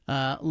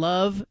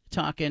 Love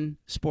talking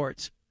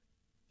sports.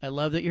 I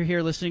love that you're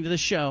here listening to the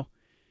show,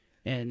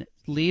 and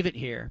leave it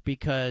here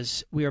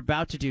because we are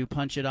about to do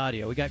Punch It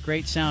Audio. We got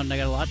great sound, and I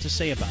got a lot to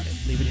say about it.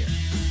 Leave it here.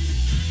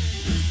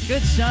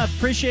 Good stuff.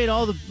 Appreciate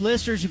all the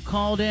listeners who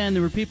called in.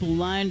 There were people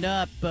lined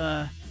up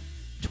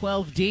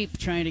 12 deep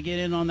trying to get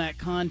in on that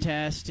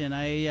contest, and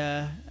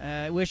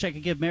I wish I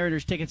could give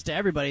Mariners tickets to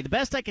everybody. The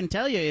best I can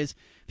tell you is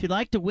if you'd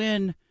like to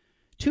win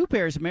 2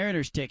 pairs of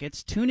Mariners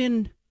tickets, tune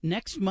in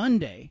next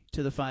Monday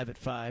to the 5 at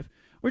 5,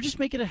 or just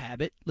make it a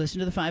habit. Listen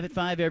to the 5 at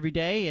 5 every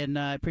day, and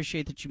I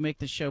appreciate that you make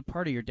this show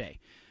part of your day.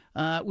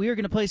 We are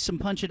going to play some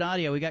Punch It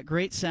Audio. We got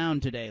great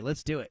sound today.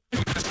 Let's do it.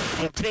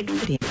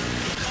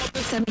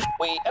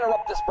 We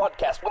interrupt this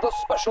broadcast with a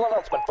special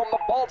announcement from the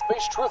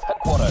Bald-Faced Truth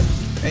headquarters.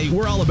 Hey,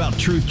 we're all about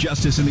truth,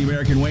 justice, and the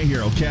American way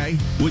here, okay?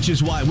 Which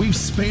is why we've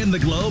spanned the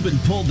globe and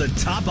pulled the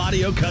top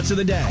audio cuts of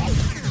the day.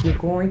 You're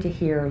going to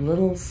hear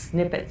little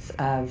snippets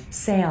of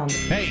sound.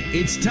 Hey,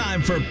 it's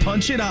time for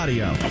Punch It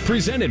Audio.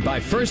 Presented by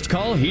First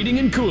Call Heating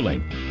and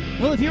Cooling.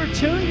 Well, if you're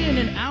tuned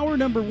in hour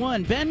number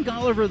 1, Ben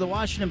Golliver of the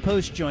Washington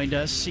Post joined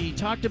us. He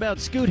talked about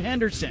Scoot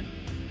Henderson,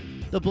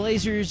 the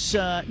Blazers'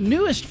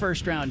 newest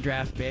first-round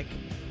draft pick.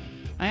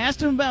 I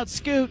asked him about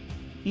Scoot.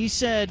 He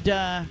said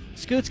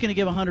Scoot's going to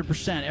give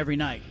 100% every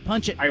night.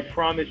 Punch it. I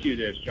promise you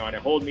this, John,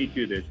 and hold me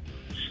to this.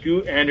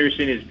 Scoot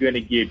Henderson is going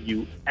to give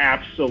you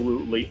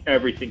absolutely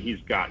everything he's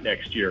got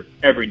next year,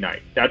 every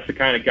night. That's the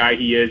kind of guy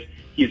he is.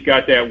 He's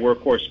got that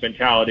workhorse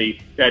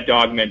mentality, that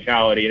dog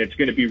mentality, and it's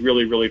going to be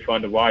really, really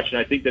fun to watch. And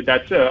I think that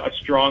that's a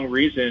strong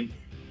reason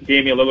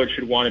Damian Lillard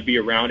should want to be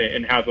around it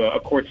and have a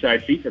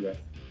courtside seat for that.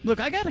 Look,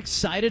 I got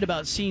excited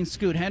about seeing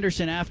Scoot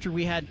Henderson after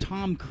we had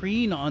Tom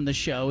Crean on the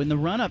show in the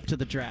run-up to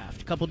the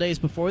draft. A couple days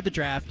before the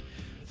draft,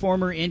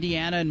 former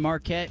Indiana and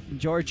Marquette and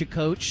Georgia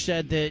coach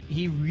said that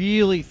he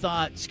really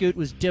thought Scoot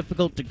was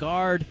difficult to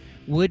guard,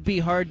 would be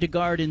hard to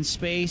guard in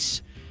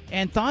space,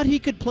 and thought he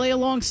could play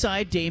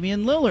alongside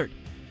Damian Lillard.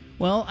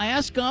 Well, I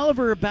asked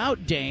Golliver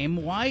about Dame.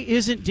 Why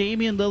isn't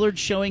Damian Lillard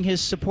showing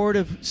his support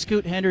of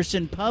Scoot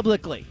Henderson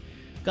publicly?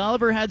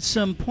 Golliver had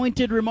some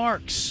pointed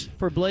remarks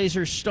for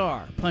Blazers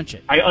star. Punch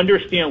it. I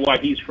understand why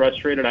he's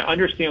frustrated. I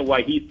understand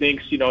why he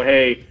thinks,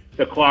 hey,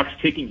 the clock's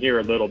ticking here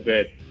a little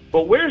bit.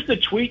 But where's the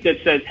tweet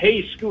that says,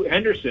 hey, Scoot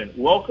Henderson,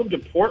 welcome to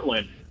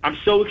Portland. I'm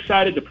so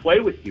excited to play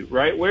with you,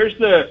 right? Where's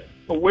the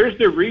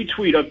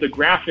retweet of the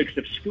graphics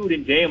of Scoot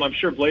and Dame? I'm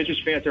sure Blazers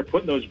fans are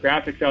putting those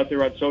graphics out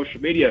there on social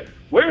media.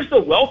 Where's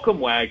the welcome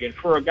wagon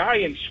for a guy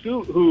in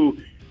Scoot who,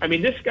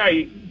 this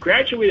guy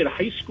graduated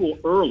high school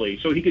early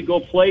so he could go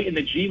play in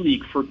the G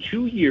League for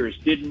 2 years,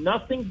 did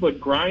nothing but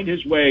grind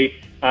his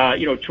way,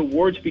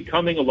 towards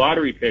becoming a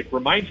lottery pick.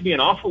 Reminds me an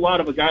awful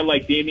lot of a guy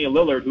like Damian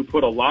Lillard who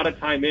put a lot of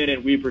time in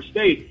at Weber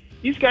State.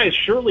 These guys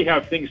surely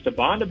have things to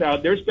bond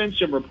about. There's been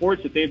some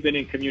reports that they've been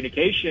in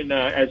communication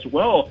as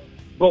well.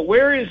 But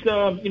where's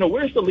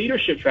the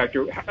leadership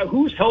factor?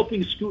 Who's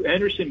helping Scoot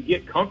Henderson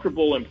get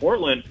comfortable in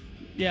Portland?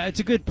 Yeah, it's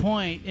a good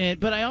point.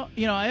 But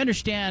I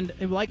understand,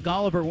 like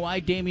Golliver,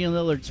 why Damian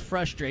Lillard's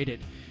frustrated.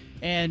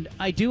 And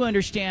I do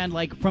understand,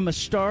 from a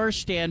star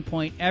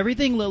standpoint,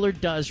 everything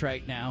Lillard does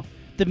right now,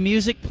 the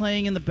music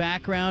playing in the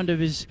background of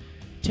his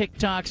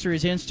TikToks or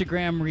his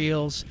Instagram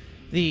reels,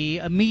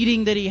 the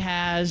meeting that he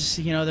has,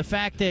 the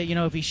fact that,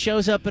 if he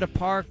shows up at a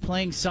park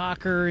playing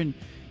soccer and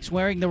he's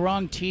wearing the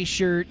wrong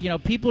T-shirt,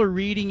 people are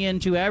reading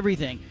into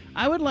everything.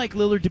 I would like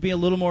Lillard to be a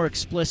little more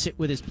explicit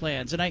with his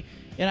plans. And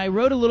I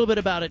wrote a little bit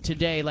about it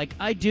today. Like,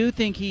 I do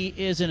think he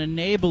is an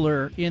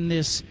enabler in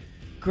this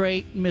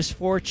great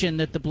misfortune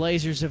that the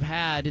Blazers have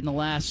had in the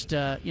last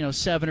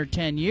 7 or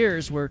 10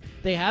 years, where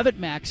they haven't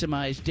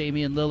maximized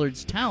Damian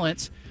Lillard's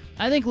talents.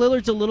 I think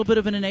Lillard's a little bit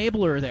of an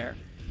enabler there.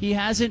 He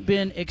hasn't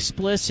been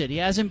explicit. He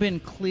hasn't been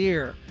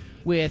clear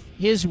with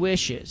his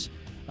wishes.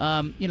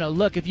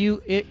 Look,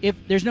 if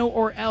there's no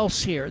or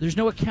else here, there's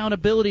no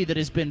accountability that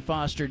has been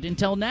fostered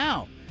until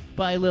now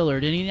by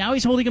Lillard, and now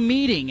he's holding a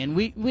meeting, and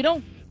we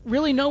don't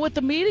really know what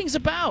the meeting's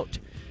about.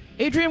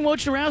 Adrian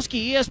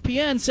Wojnarowski,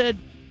 ESPN, said,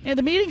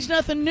 the meeting's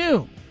nothing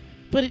new,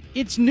 but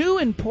it's new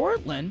in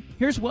Portland.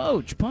 Here's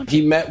Woj. Punch.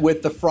 He met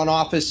with the front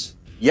office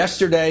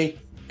yesterday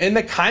in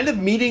the kind of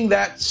meeting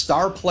that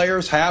star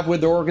players have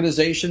with their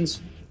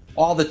organizations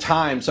all the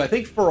time. So I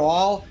think for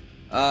all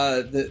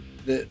the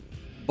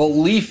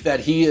belief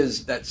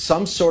that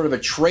some sort of a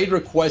trade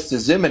request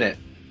is imminent,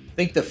 I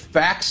think the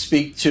facts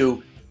speak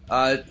to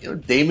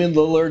Damian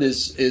Lillard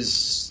is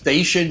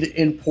stationed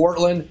in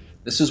Portland.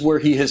 This is where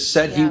he has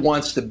said he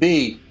wants to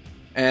be.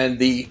 And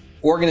the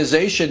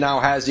organization now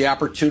has the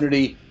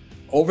opportunity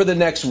over the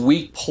next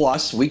week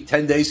plus,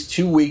 10 days,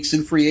 2 weeks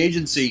in free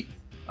agency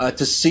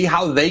to see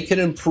how they can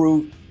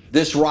improve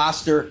this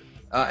roster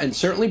and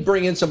certainly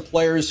bring in some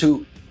players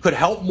who could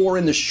help more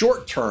in the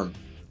short term.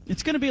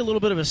 It's going to be a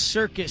little bit of a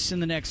circus in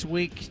the next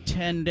week,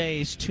 10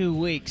 days, 2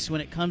 weeks when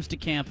it comes to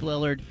Camp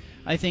Lillard.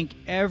 I think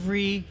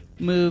every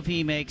move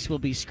he makes will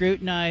be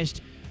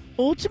scrutinized.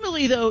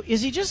 Ultimately, though,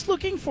 is he just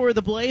looking for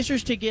the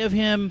Blazers to give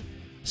him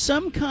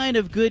some kind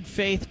of good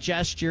faith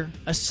gesture,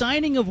 a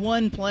signing of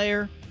one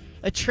player,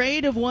 a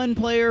trade of one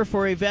player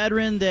for a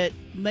veteran that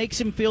makes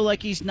him feel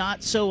like he's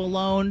not so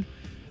alone?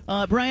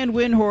 Brian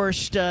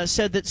Windhorst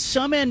said that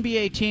some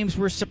NBA teams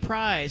were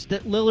surprised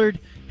that Lillard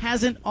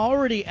hasn't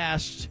already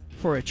asked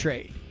for a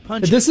trade.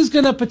 This is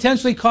going to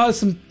potentially cause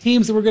some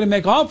teams that were going to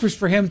make offers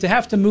for him to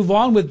have to move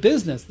on with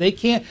business.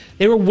 They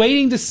were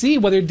waiting to see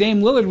whether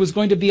Dame Lillard was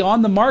going to be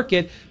on the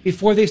market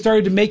before they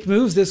started to make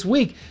moves this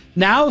week.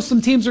 Now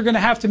some teams are going to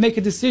have to make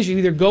a decision,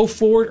 either go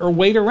forward or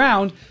wait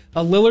around.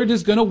 Lillard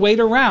is going to wait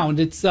around.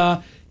 It's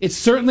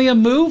certainly a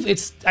move.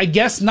 It's, I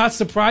guess, not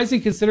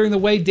surprising considering the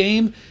way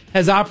Dame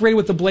has operated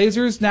with the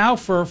Blazers now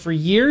for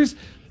years.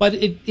 But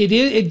it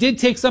did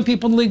take some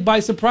people in the league by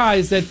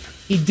surprise that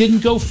he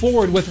didn't go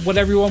forward with what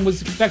everyone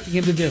was expecting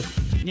him to do.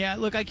 Yeah,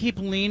 look, I keep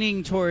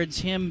leaning towards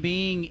him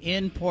being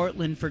in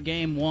Portland for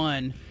Game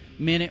 1,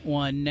 Minute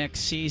 1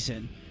 next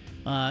season.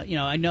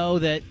 I know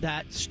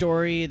the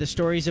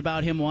stories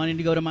about him wanting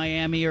to go to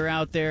Miami are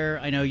out there.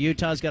 I know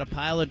Utah's got a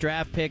pile of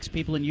draft picks.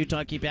 People in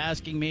Utah keep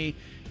asking me,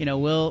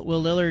 will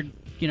Lillard,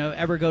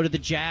 ever go to the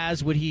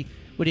Jazz? Would he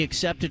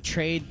accept a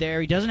trade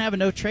there? He doesn't have a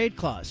no trade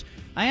clause.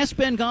 I asked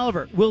Ben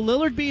Golliver, will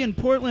Lillard be in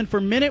Portland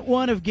for Minute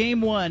 1 of Game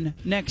 1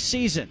 next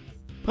season?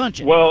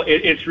 Punch it. Well,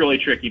 it's really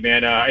tricky,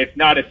 man. It's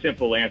not a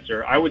simple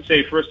answer. I would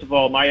say, first of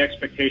all, my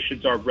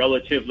expectations are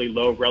relatively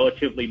low,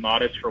 relatively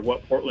modest for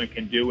what Portland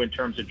can do in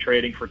terms of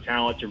trading for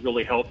talent to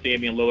really help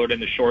Damian Lillard in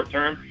the short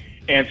term.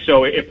 And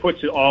so it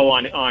puts it all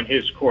on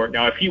his court.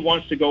 Now, if he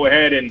wants to go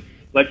ahead and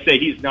let's say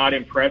he's not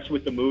impressed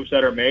with the moves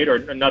that are made or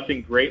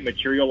nothing great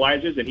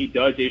materializes and he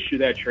does issue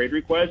that trade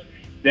request,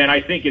 then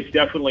I think it's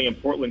definitely in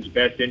Portland's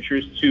best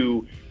interest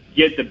to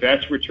get the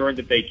best return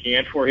that they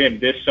can for him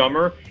this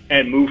summer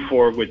and move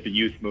forward with the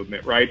youth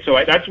movement, right? So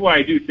that's why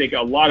I do think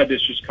a lot of this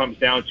just comes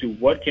down to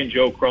what can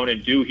Joe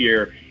Cronin do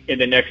here in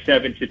the next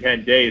 7 to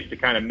 10 days to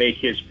kind of make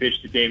his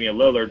pitch to Damian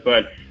Lillard.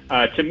 But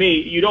to me,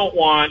 you don't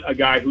want a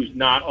guy who's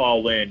not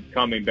all in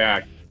coming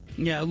back.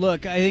 Yeah,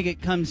 look, I think it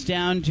comes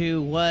down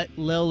to what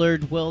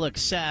Lillard will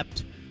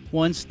accept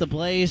once the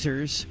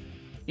Blazers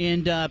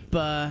end up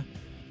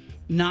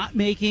not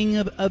making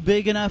a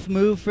big enough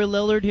move for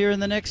Lillard here in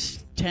the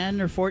next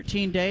 10 or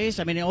 14 days.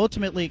 I mean,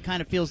 ultimately, it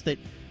kind of feels that,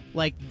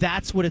 like,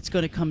 that's what it's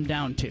going to come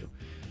down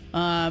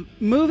to.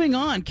 Moving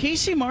on,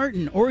 Casey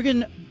Martin,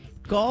 Oregon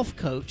golf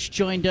coach,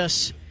 joined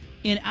us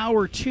in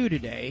hour 2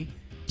 today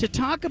to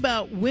talk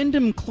about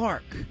Wyndham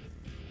Clark.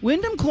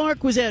 Wyndham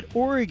Clark was at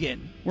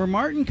Oregon, where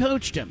Martin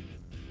coached him.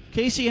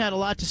 Casey had a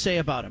lot to say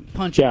about him.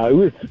 Punch it. Yeah, it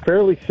was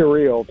fairly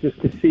surreal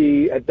just to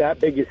see at that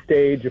big a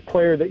stage a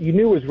player that you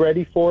knew was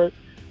ready for it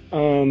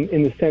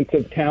in the sense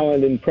of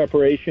talent and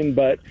preparation,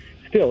 but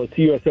still, it's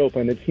the U.S.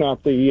 Open. It's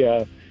not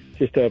the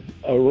just a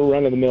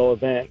run-of-the-mill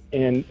event.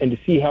 And to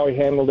see how he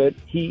handled it,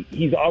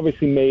 he's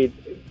obviously made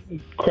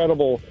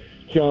incredible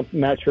jump,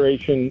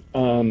 maturation,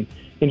 and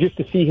just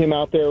to see him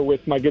out there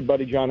with my good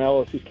buddy John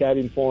Ellis, who's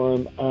caddying for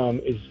him,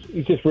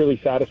 is just really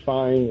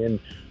satisfying and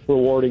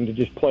rewarding to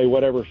just play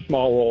whatever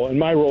small role. And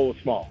my role was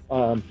small.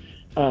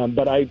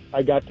 But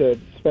I got to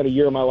spend a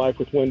year of my life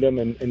with Wyndham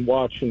and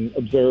watch and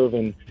observe,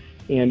 and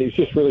it's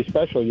just really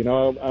special.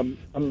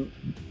 I'm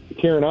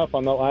tearing up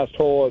on the last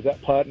hole as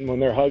that putt and when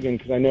they're hugging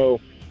because I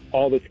know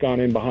all that's gone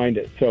in behind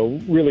it. So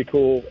really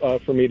cool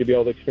for me to be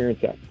able to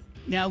experience that.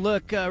 Now,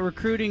 look,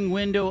 recruiting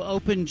window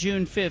open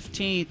June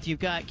 15th. You've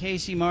got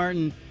Casey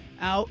Martin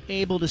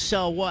able to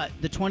sell what?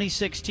 The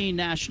 2016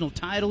 national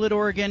title at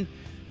Oregon,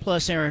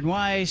 plus Aaron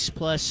Weiss,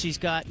 plus he's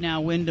got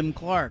now Wyndham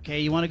Clark. Hey,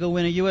 you want to go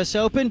win a U.S.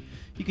 Open?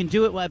 You can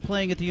do it while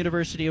playing at the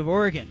University of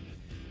Oregon.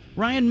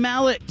 Ryan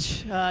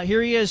Mallett,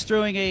 here he is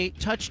throwing a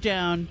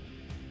touchdown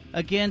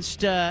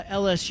against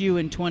LSU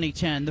in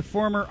 2010. The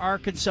former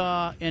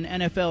Arkansas and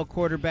NFL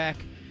quarterback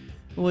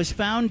was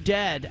found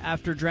dead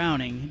after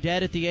drowning,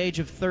 dead at the age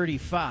of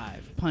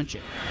 35. Punch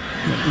it.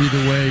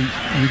 Either way,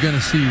 you're going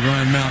to see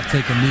Ryan Mallett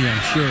take a knee,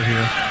 I'm sure,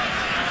 here.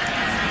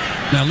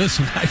 Now,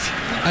 listen,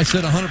 I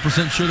said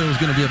 100% sure there was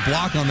going to be a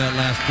block on that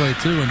last play,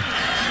 too, and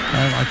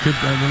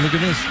look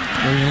at this.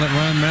 We're going to let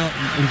Ryan Mallett,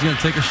 he's going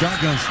to take a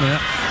shotgun snap.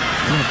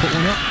 We're going to put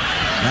one up.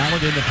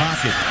 Mallett in the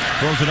pocket.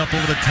 Throws it up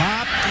over the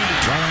top.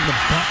 Right on the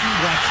button.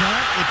 Watch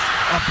out. It's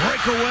a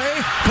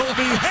breakaway.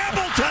 Kobe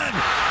Hamilton.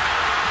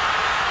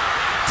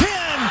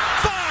 10-5.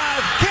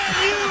 Can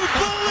you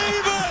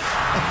believe it?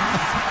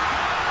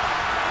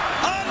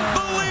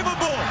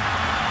 Unbelievable.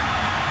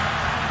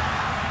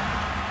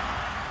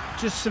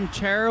 Just some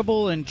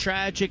terrible and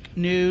tragic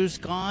news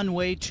gone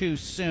way too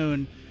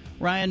soon.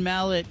 Ryan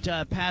Mallett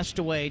passed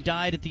away,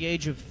 died at the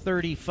age of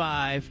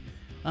 35.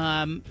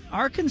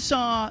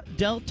 Arkansas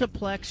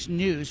Deltaplex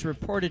News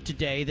reported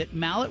today that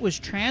Mallett was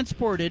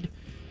transported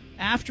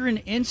after an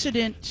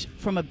incident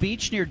from a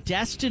beach near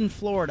Destin,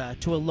 Florida,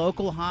 to a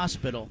local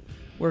hospital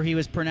where he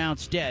was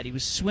pronounced dead. He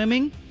was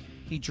swimming.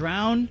 He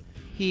drowned.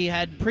 He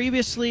had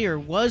previously or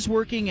was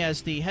working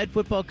as the head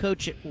football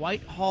coach at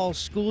Whitehall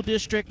School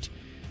District.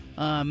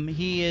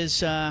 He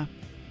is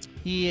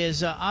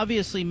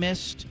obviously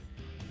missed.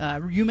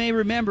 You may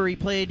remember he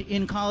played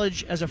in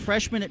college as a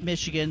freshman at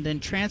Michigan, then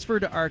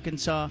transferred to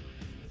Arkansas,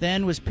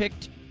 then was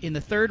picked in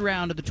the third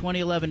round of the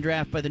 2011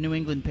 draft by the New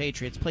England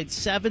Patriots. Played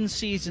 7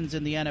 seasons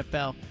in the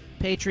NFL.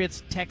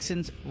 Patriots,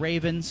 Texans,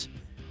 Ravens.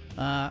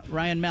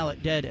 Ryan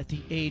Mallett dead at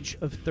the age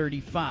of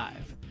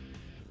 35.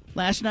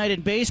 Last night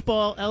in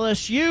baseball,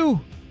 LSU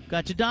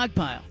got to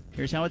dogpile.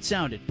 Here's how it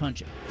sounded.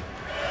 Punch it.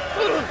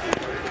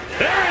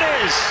 There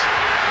it is!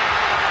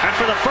 And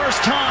for the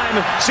first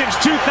time since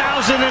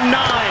 2009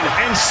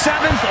 and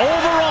 7th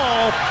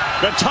overall,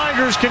 the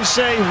Tigers can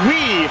say,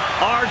 we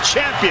are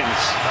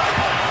champions.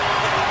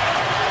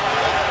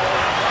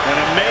 An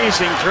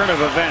amazing turn of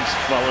events,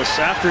 fellas,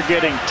 after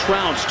getting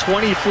trounced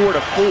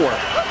 24-4.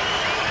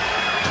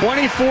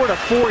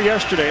 24-4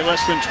 yesterday,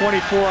 less than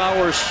 24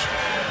 hours,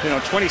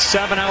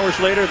 27 hours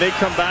later, they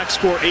come back,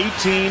 score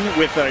 18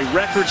 with a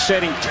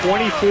record-setting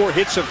 24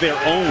 hits of their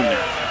own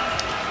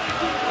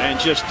and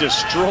just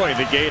destroy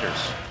the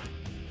Gators.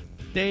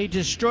 They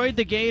destroyed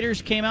the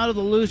Gators, came out of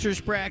the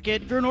losers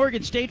bracket. If you're an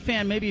Oregon State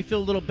fan, maybe you feel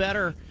a little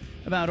better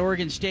about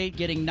Oregon State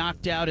getting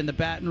knocked out in the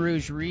Baton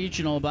Rouge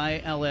Regional by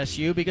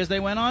LSU because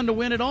they went on to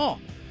win it all.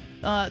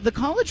 The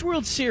College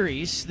World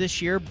Series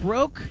this year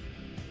broke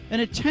an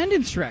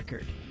attendance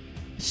record.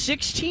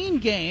 16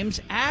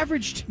 games,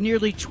 averaged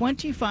nearly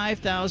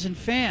 25,000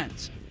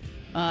 fans.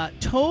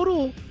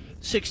 Total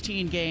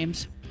 16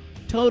 games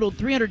totaled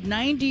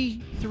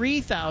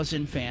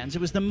 393,000 fans. It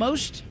was the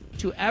most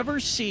to ever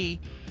see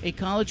a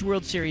College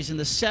World Series in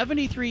the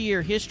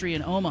 73-year history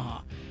in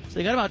Omaha. So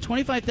they got about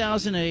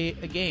 25,000 a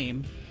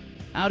game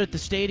out at the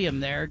stadium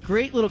there.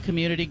 Great little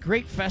community,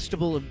 great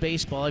festival of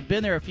baseball. I've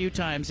been there a few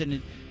times,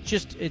 and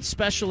it's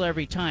special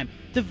every time.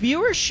 The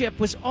viewership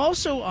was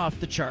also off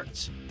the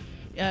charts.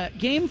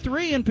 Game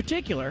 3 in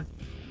particular,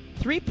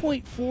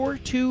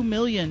 3.42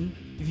 million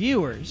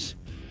viewers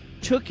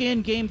took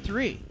in Game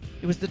 3.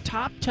 It was the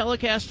top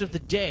telecast of the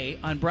day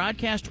on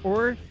broadcast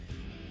or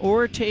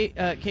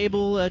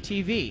cable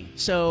TV.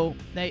 So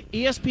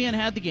ESPN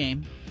had the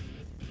game.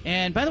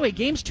 And by the way,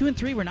 games 2 and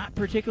 3 were not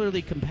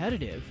particularly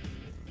competitive.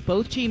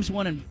 Both teams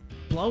won in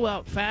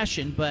blowout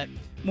fashion, but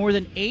more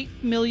than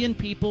 8 million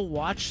people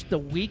watched the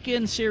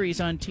weekend series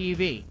on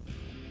TV.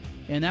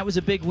 And that was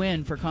a big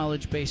win for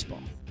college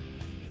baseball.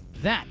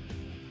 That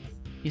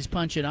is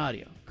Punch It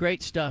Audio.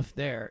 Great stuff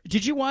there.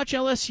 Did you watch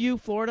LSU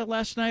Florida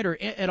last night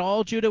or at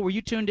all, Judah? Were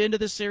you tuned into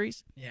this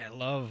series? Yeah, I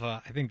love.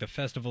 I think the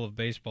Festival of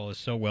Baseball is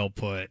so well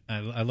put.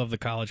 I love the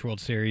College World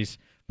Series,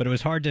 but it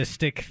was hard to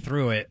stick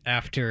through it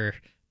after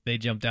they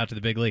jumped out to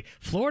the big league.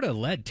 Florida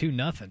led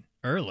 2-0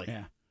 early,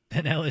 yeah,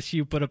 and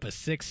LSU put up a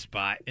 6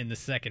 spot in the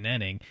second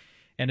inning.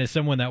 And as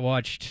someone that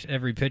watched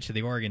every pitch of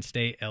the Oregon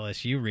State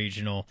LSU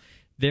regional,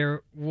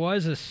 there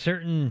was a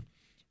certain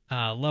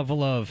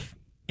level of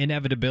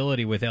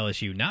inevitability with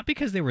LSU, not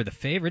because they were the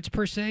favorites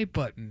per se,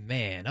 but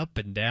man, up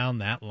and down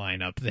that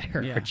lineup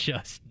there are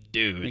just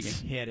dudes. They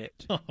can hit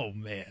it. Oh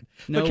man,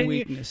 no but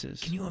weaknesses.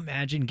 Can you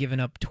imagine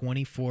giving up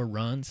 24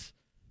 runs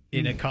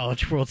in a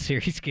College World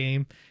Series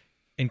game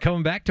and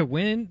coming back to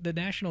win the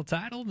national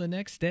title the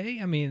next day?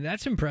 I mean,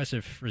 that's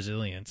impressive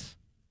resilience.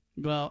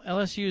 Well,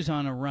 LSU's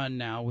on a run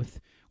now with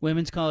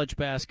women's college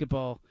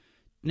basketball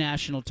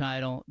national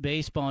title,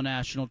 baseball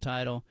national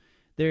title.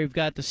 They've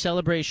got the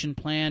celebration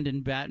planned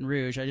in Baton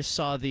Rouge. I just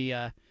saw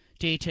the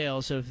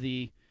details of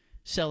the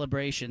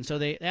celebration. So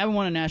they haven't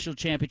won a national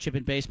championship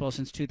in baseball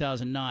since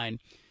 2009.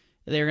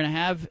 They're going to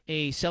have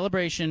a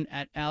celebration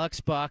at Alex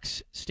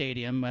Box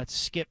Stadium at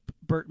Skip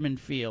Bertman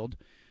Field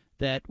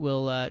that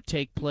will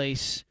take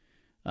place,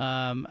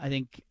 I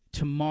think,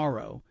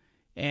 tomorrow.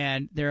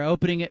 And they're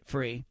opening it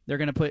free. They're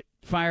going to put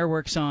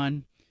fireworks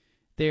on.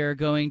 They're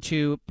going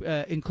to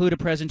include a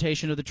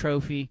presentation of the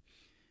trophy.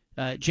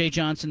 Jay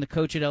Johnson, the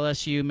coach at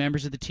LSU,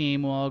 members of the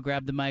team will all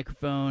grab the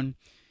microphone,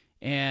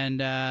 and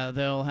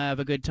they'll have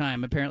a good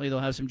time. Apparently they'll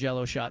have some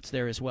Jell-O shots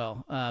there as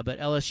well. But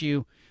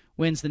LSU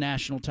wins the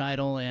national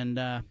title,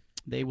 and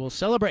they will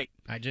celebrate.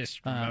 I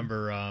just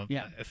remember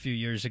a few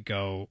years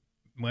ago,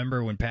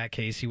 remember when Pat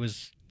Casey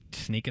was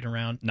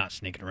not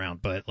sneaking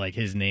around, but like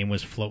his name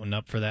was floating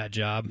up for that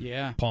job?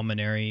 Yeah. Paul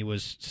Maneri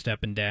was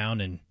stepping down,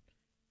 and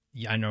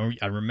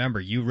I remember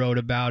you wrote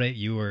about it.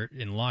 You were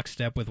in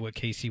lockstep with what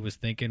Casey was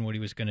thinking, what he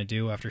was going to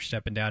do after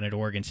stepping down at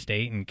Oregon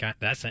State, and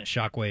that sent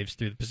shockwaves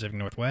through the Pacific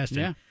Northwest.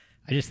 Yeah. And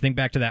I just think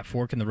back to that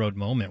fork in the road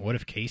moment. What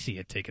if Casey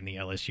had taken the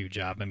LSU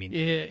job? I mean,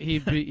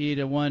 he'd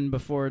have won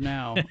before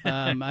now.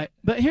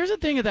 But here's the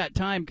thing at that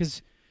time,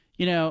 because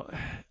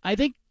I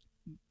think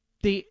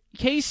the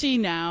Casey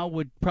now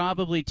would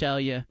probably tell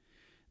you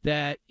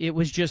that it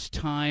was just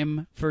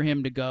time for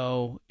him to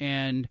go,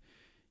 and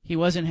he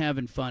wasn't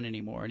having fun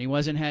anymore, and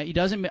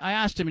I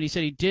asked him, and he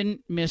said he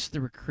didn't miss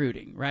the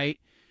recruiting, right?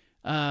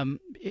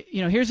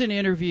 Here's an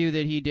interview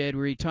that he did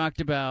where he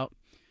talked about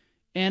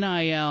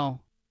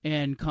NIL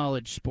and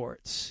college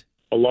sports.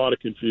 A lot of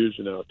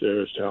confusion out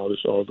there as to how this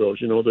all goes.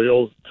 The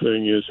old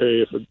thing is,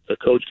 hey, if a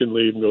coach can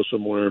leave and go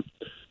somewhere,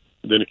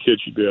 then a kid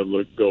should be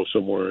able to go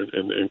somewhere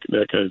and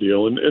that kind of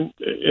deal. And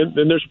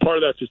there's a part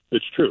of that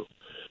that's true.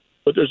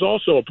 But there's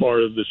also a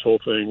part of this whole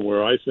thing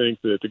where I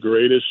think that the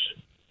greatest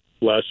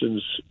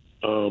lessons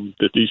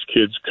that these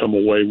kids come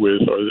away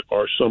with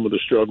are some of the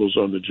struggles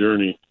on the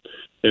journey.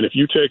 And if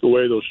you take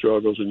away those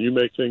struggles and you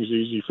make things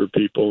easy for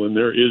people, and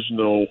there is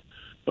no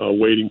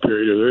waiting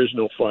period, or there is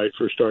no fight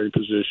for a starting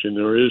position,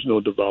 there is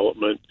no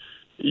development,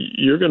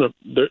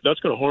 that's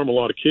gonna harm a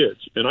lot of kids.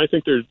 And I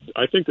think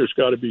there's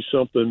got to be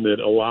something that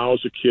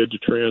allows a kid to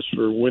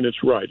transfer when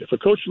it's right. If a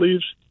coach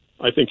leaves,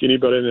 I think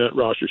anybody in that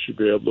roster should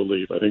be able to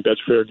leave. I think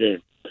that's fair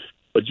game.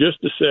 But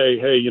just to say,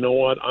 hey, you know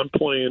what, I'm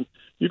playing.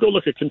 You go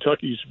look at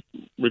Kentucky's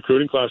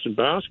recruiting class in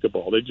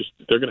basketball.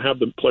 They're going to have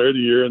the Player of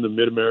the Year in the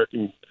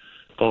Mid-American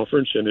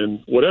Conference and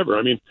in whatever.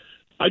 I mean,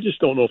 I just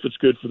don't know if it's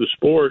good for the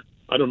sport.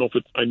 I know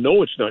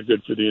it's not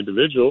good for the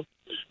individual.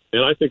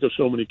 And I think of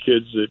so many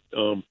kids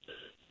that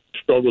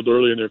struggled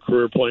early in their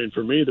career playing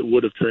for me that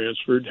would have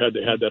transferred had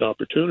they had that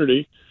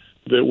opportunity,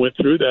 that went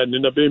through that and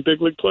ended up being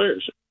big league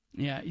players.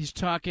 Yeah, he's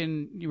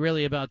talking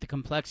really about the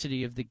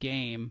complexity of the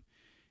game.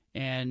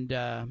 And,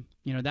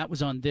 that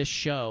was on this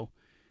show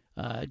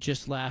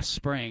just last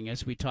spring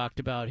as we talked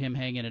about him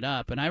hanging it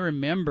up. And I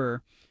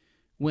remember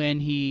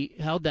when he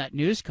held that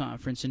news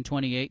conference in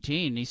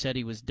 2018, he said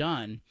he was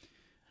done.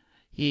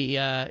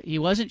 He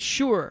wasn't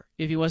sure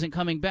if he wasn't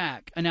coming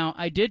back. Now,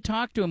 I did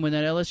talk to him when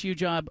that LSU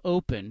job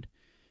opened,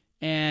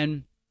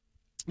 and,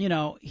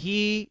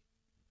 he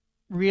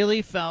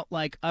really felt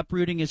like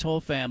uprooting his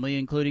whole family,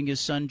 including his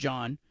son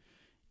John,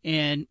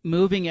 and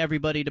moving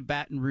everybody to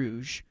Baton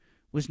Rouge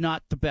was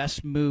not the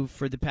best move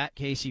for the Pat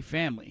Casey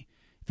family.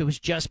 If it was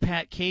just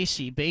Pat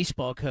Casey,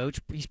 baseball coach,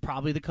 he's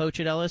probably the coach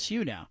at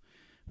LSU now.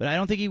 But I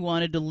don't think he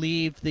wanted to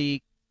leave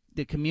the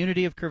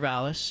community of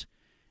Corvallis,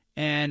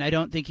 and I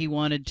don't think he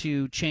wanted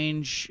to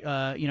change,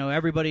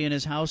 everybody in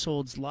his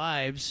household's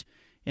lives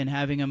and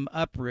having him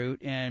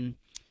uproot. And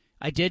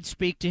I did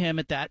speak to him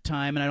at that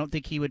time, and I don't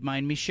think he would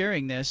mind me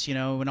sharing this.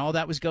 When all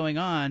that was going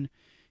on,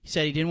 he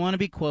said he didn't want to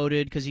be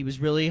quoted because he was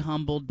really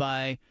humbled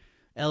by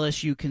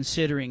LSU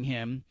considering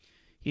him.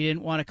 He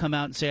didn't want to come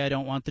out and say, I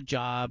don't want the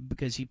job,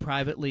 because he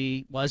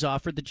privately was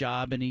offered the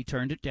job and he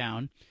turned it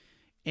down.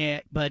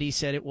 But he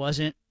said it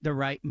wasn't the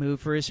right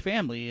move for his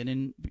family.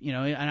 And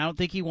I don't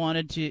think he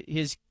wanted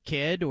his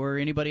kid or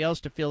anybody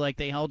else to feel like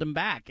they held him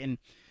back.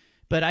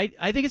 But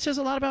I think it says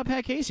a lot about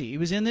Pat Casey.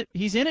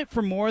 He's in it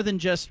for more than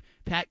just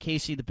Pat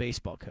Casey, the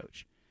baseball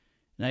coach.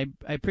 And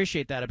I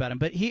appreciate that about him.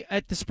 But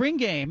at the spring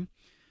game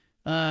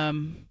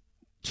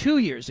 2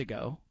 years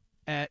ago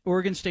at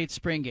Oregon State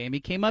spring game,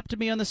 he came up to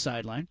me on the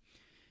sideline.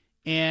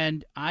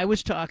 And I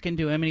was talking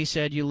to him, and he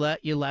said, you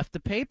left the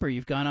paper.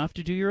 You've gone off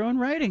to do your own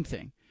writing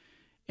thing.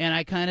 And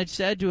I kind of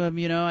said to him,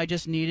 I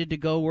just needed to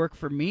go work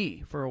for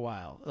me for a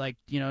while. Like,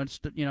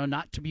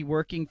 not to be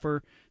working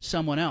for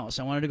someone else.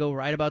 I wanted to go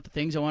write about the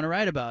things I want to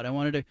write about. I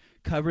wanted to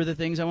cover the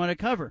things I want to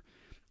cover.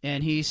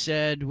 And he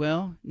said,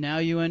 well, now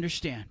you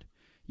understand.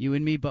 You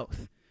and me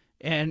both.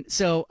 And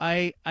so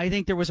I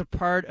think there was a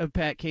part of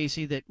Pat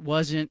Casey that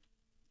wasn't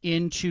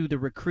into the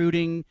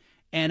recruiting,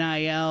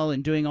 NIL,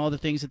 and doing all the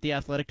things that the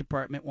athletic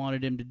department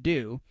wanted him to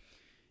do.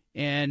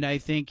 And I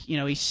think,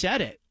 he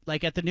said it,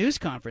 like at the news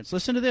conference.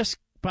 Listen to this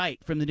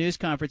bite from the news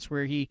conference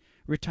where he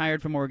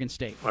retired from Oregon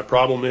State. My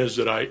problem is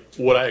that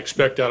what I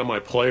expect out of my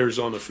players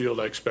on the field,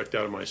 I expect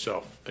out of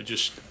myself. I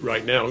just,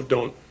 right now,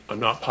 I'm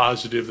not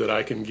positive that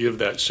I can give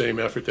that same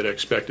effort that I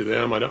expect of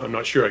them. I'm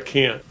not sure I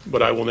can,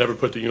 but I will never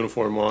put the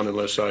uniform on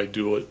unless I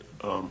do it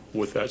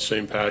with that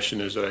same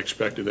passion as I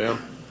expect of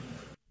them.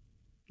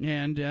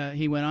 And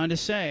he went on to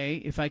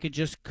say, if I could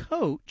just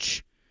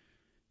coach,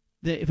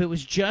 if it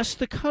was just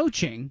the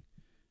coaching,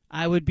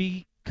 I would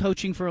be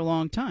coaching for a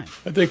long time.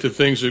 I think the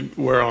things that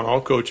wear on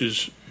all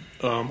coaches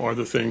are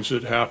the things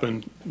that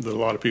happen that a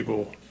lot of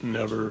people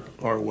never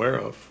are aware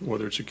of,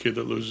 whether it's a kid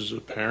that loses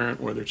a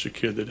parent, whether it's a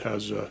kid that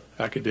has an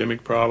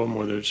academic problem,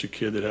 whether it's a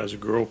kid that has a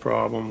girl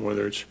problem,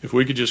 whether it's, if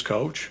we could just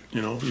coach,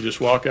 you just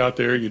walk out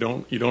there, you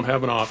don't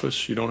have an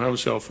office, you don't have a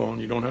cell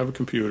phone, you don't have a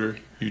computer,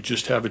 you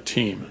just have a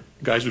team.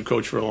 Guys would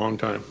coach for a long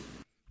time.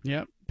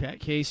 Yep, Pat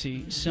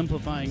Casey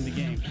simplifying the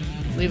game.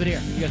 Leave it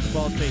here. You got the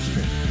bald face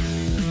trip.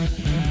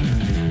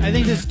 I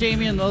think this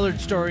Damian Lillard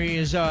story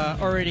is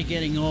already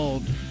getting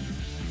old.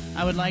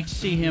 I would like to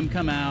see him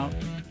come out,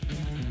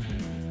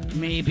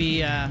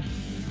 maybe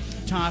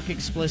talk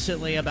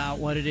explicitly about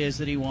what it is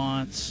that he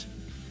wants.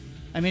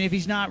 I mean, if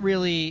he's not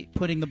really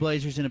putting the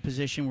Blazers in a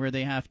position where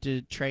they have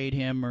to trade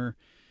him or,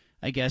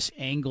 I guess,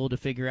 angle to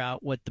figure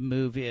out what the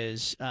move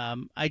is,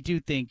 I do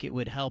think it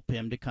would help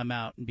him to come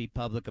out and be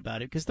public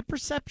about it, because the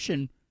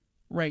perception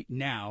right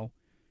now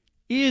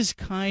is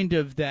kind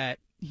of that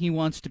he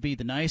wants to be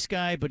the nice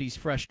guy, but he's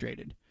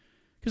frustrated.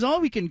 Because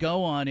all we can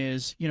go on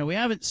is, we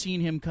haven't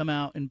seen him come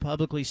out and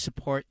publicly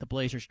support the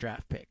Blazers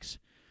draft picks.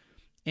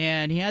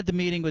 And he had the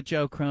meeting with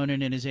Joe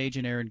Cronin and his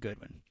agent Aaron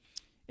Goodwin.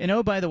 And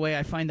oh, by the way,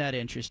 I find that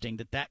interesting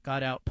that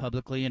got out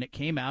publicly, and it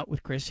came out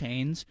with Chris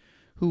Haynes,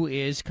 who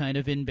is kind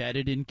of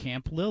embedded in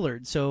Camp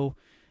Lillard. So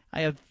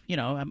I have,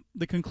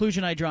 the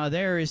conclusion I draw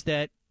there is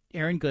that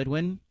Aaron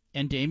Goodwin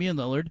and Damian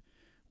Lillard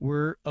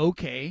were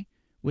okay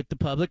with the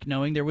public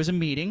knowing there was a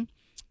meeting,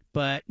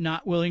 but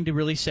not willing to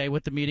really say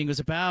what the meeting was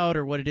about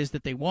or what it is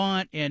that they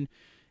want. And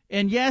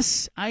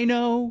yes, I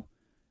know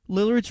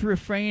Lillard's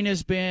refrain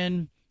has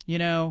been,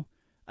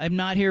 I'm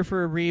not here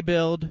for a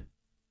rebuild,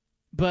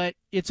 but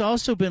it's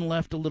also been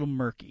left a little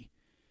murky.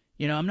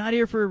 I'm not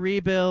here for a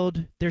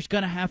rebuild. There's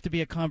going to have to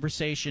be a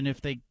conversation if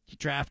they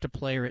draft a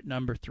player at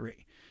number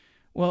 3.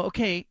 Well,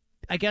 okay,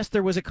 I guess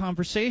there was a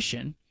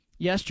conversation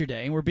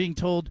yesterday, and we're being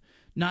told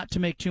not to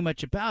make too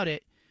much about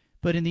it.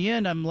 But in the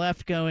end, I'm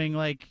left going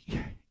like,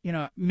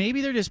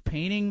 maybe they're just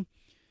painting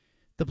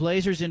the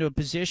Blazers into a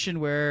position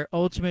where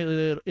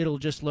ultimately it'll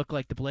just look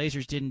like the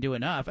Blazers didn't do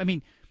enough. I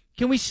mean,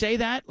 can we say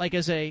that like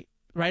as a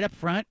right up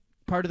front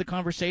part of the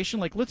conversation?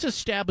 Like, let's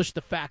establish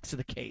the facts of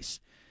the case.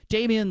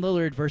 Damian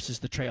Lillard versus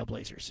the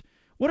Trailblazers.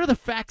 What are the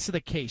facts of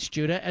the case,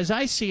 Judah? As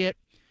I see it,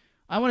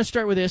 I want to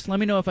start with this. Let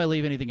me know if I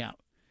leave anything out.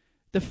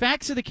 The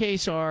facts of the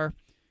case are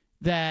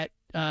that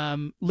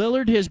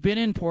Lillard has been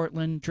in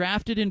Portland,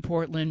 drafted in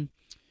Portland,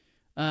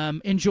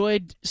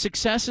 enjoyed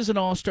success as an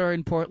all-star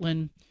in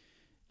Portland,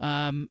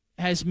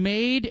 has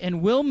made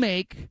and will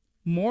make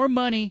more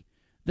money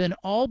than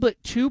all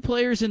but 2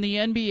 players in the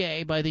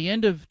NBA by the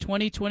end of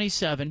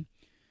 2027.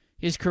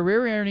 His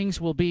career earnings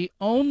will be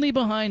only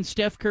behind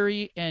Steph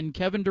Curry and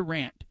Kevin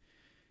Durant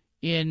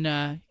in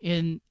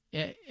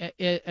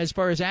as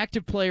far as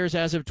active players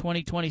as of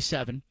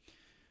 2027.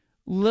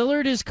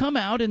 Lillard has come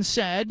out and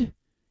said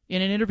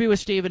in an interview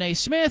with Stephen A.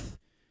 Smith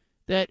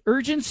that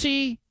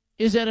urgency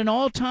is at an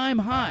all-time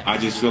high. I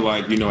just feel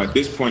like, at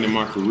this point in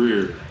my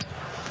career,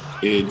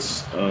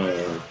 it's,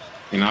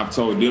 and I've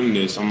told them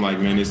this, I'm like,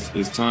 man,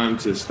 it's time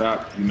to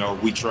stop.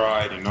 We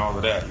tried and all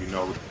of that.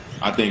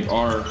 I think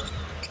our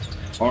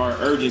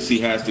urgency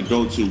has to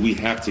go to, we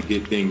have to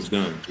get things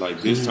done.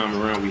 Like this time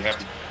around, we have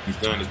to get things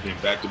done. It's been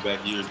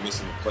back-to-back years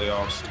missing the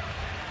playoffs.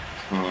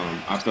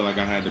 I feel like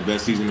I had the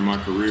best season of my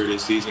career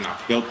this season. I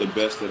felt the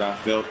best that I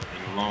felt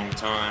in a long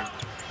time.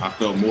 I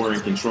felt more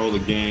in control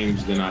of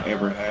games than I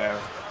ever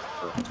have.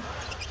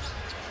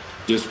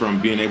 Just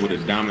from being able to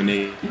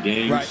dominate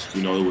games,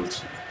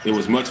 right. It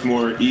was much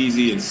more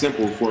easy and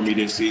simple for me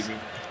this season.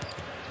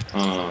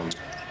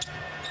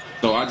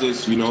 So I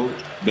just,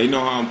 they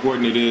know how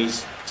important it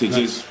is to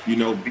just,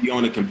 be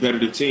on a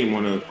competitive team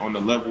on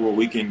the level where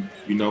we can,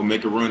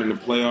 make a run in the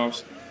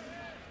playoffs.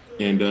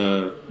 And,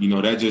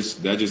 that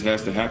just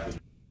has to happen.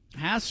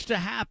 Has to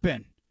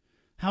happen.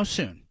 How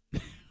soon?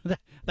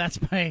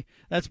 That's my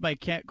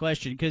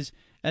question, because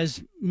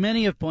as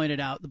many have pointed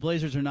out, the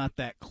Blazers are not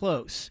that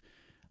close.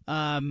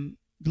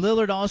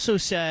 Lillard also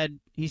said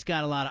he's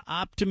got a lot of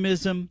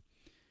optimism.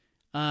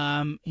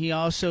 He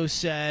also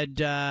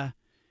said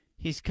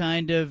he's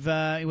kind of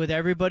with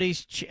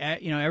everybody's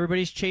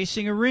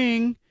chasing a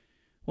ring.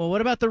 Well,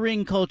 what about the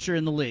ring culture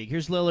in the league?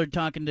 Here's Lillard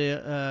talking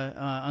to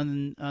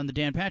on the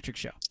Dan Patrick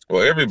Show.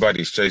 Well,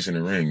 everybody's chasing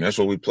the ring. That's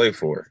what we play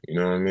for. You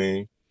know what I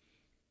mean?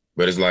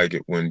 But it's like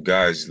when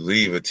guys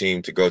leave a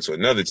team to go to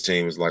another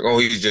team, it's like, oh,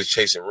 he's just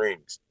chasing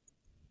rings.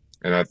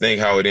 And I think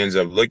how it ends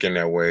up looking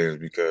that way is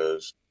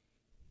because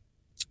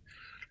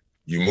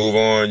you move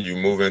on, you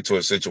move into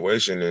a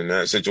situation, and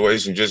that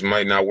situation just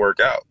might not work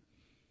out.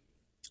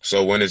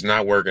 So when it's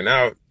not working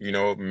out,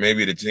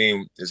 maybe the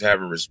team is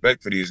having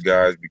respect for these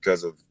guys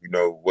because of,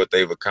 what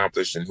they've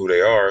accomplished and who they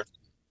are.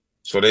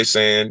 So they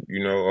saying,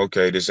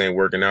 okay, this ain't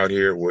working out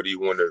here. What do you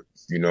want to,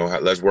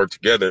 let's work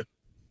together.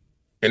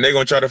 And they're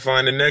going to try to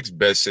find the next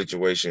best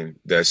situation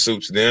that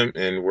suits them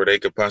and where they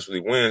could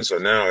possibly win. So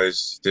now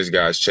it's this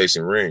guy's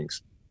chasing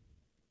rings.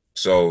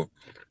 So,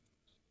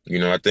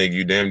 I think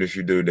you damned if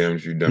you do, damned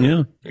if you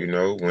don't.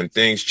 Yeah. When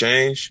things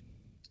change,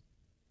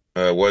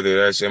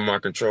 whether that's in my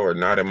control or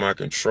not in my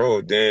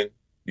control, then,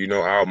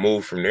 I'll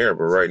move from there.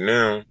 But right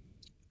now,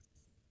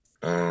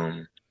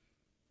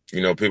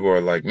 people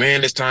are like,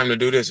 man, it's time to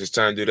do this, it's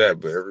time to do that.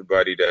 But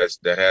everybody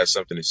that has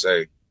something to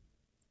say,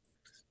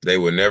 they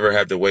would never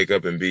have to wake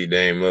up and be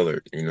Dame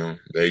Lillard.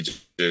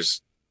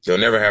 They'll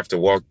never have to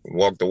walk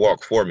the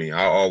walk for me.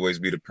 I'll always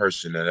be the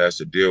person that has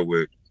to deal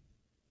with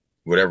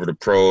whatever the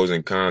pros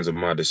and cons of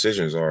my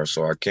decisions are.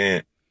 So I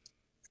can't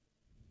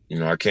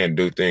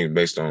do things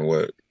based on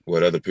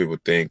what other people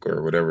think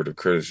or whatever the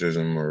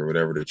criticism or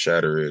whatever the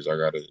chatter is. I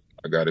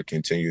gotta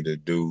continue to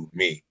do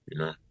me,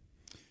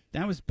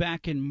 That was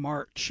back in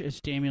March as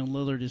Damian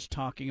Lillard is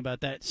talking about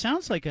that. It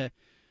sounds like a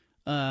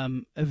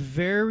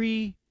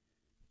very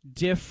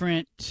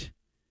different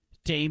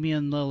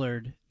Damian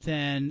Lillard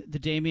than the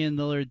Damian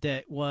Lillard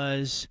that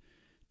was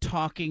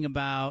talking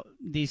about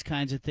these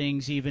kinds of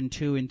things even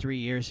 2 and 3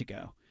 years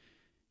ago.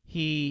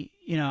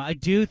 I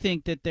do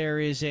think that there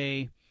is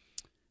a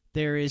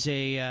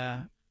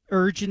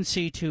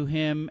urgency to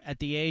him at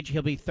the age.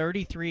 He'll be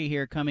 33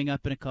 here coming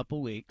up in a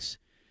couple weeks.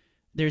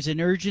 There's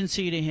an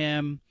urgency to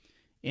him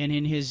and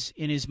in his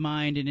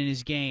mind and in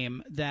his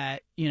game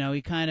that,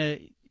 he kind of,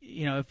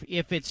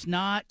 if it's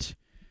not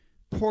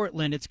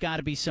Portland, it's got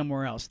to be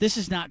somewhere else. This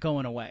is not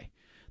going away.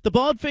 The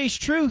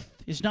Bald-Faced Truth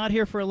is not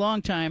here for a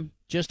long time,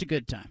 just a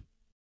good time.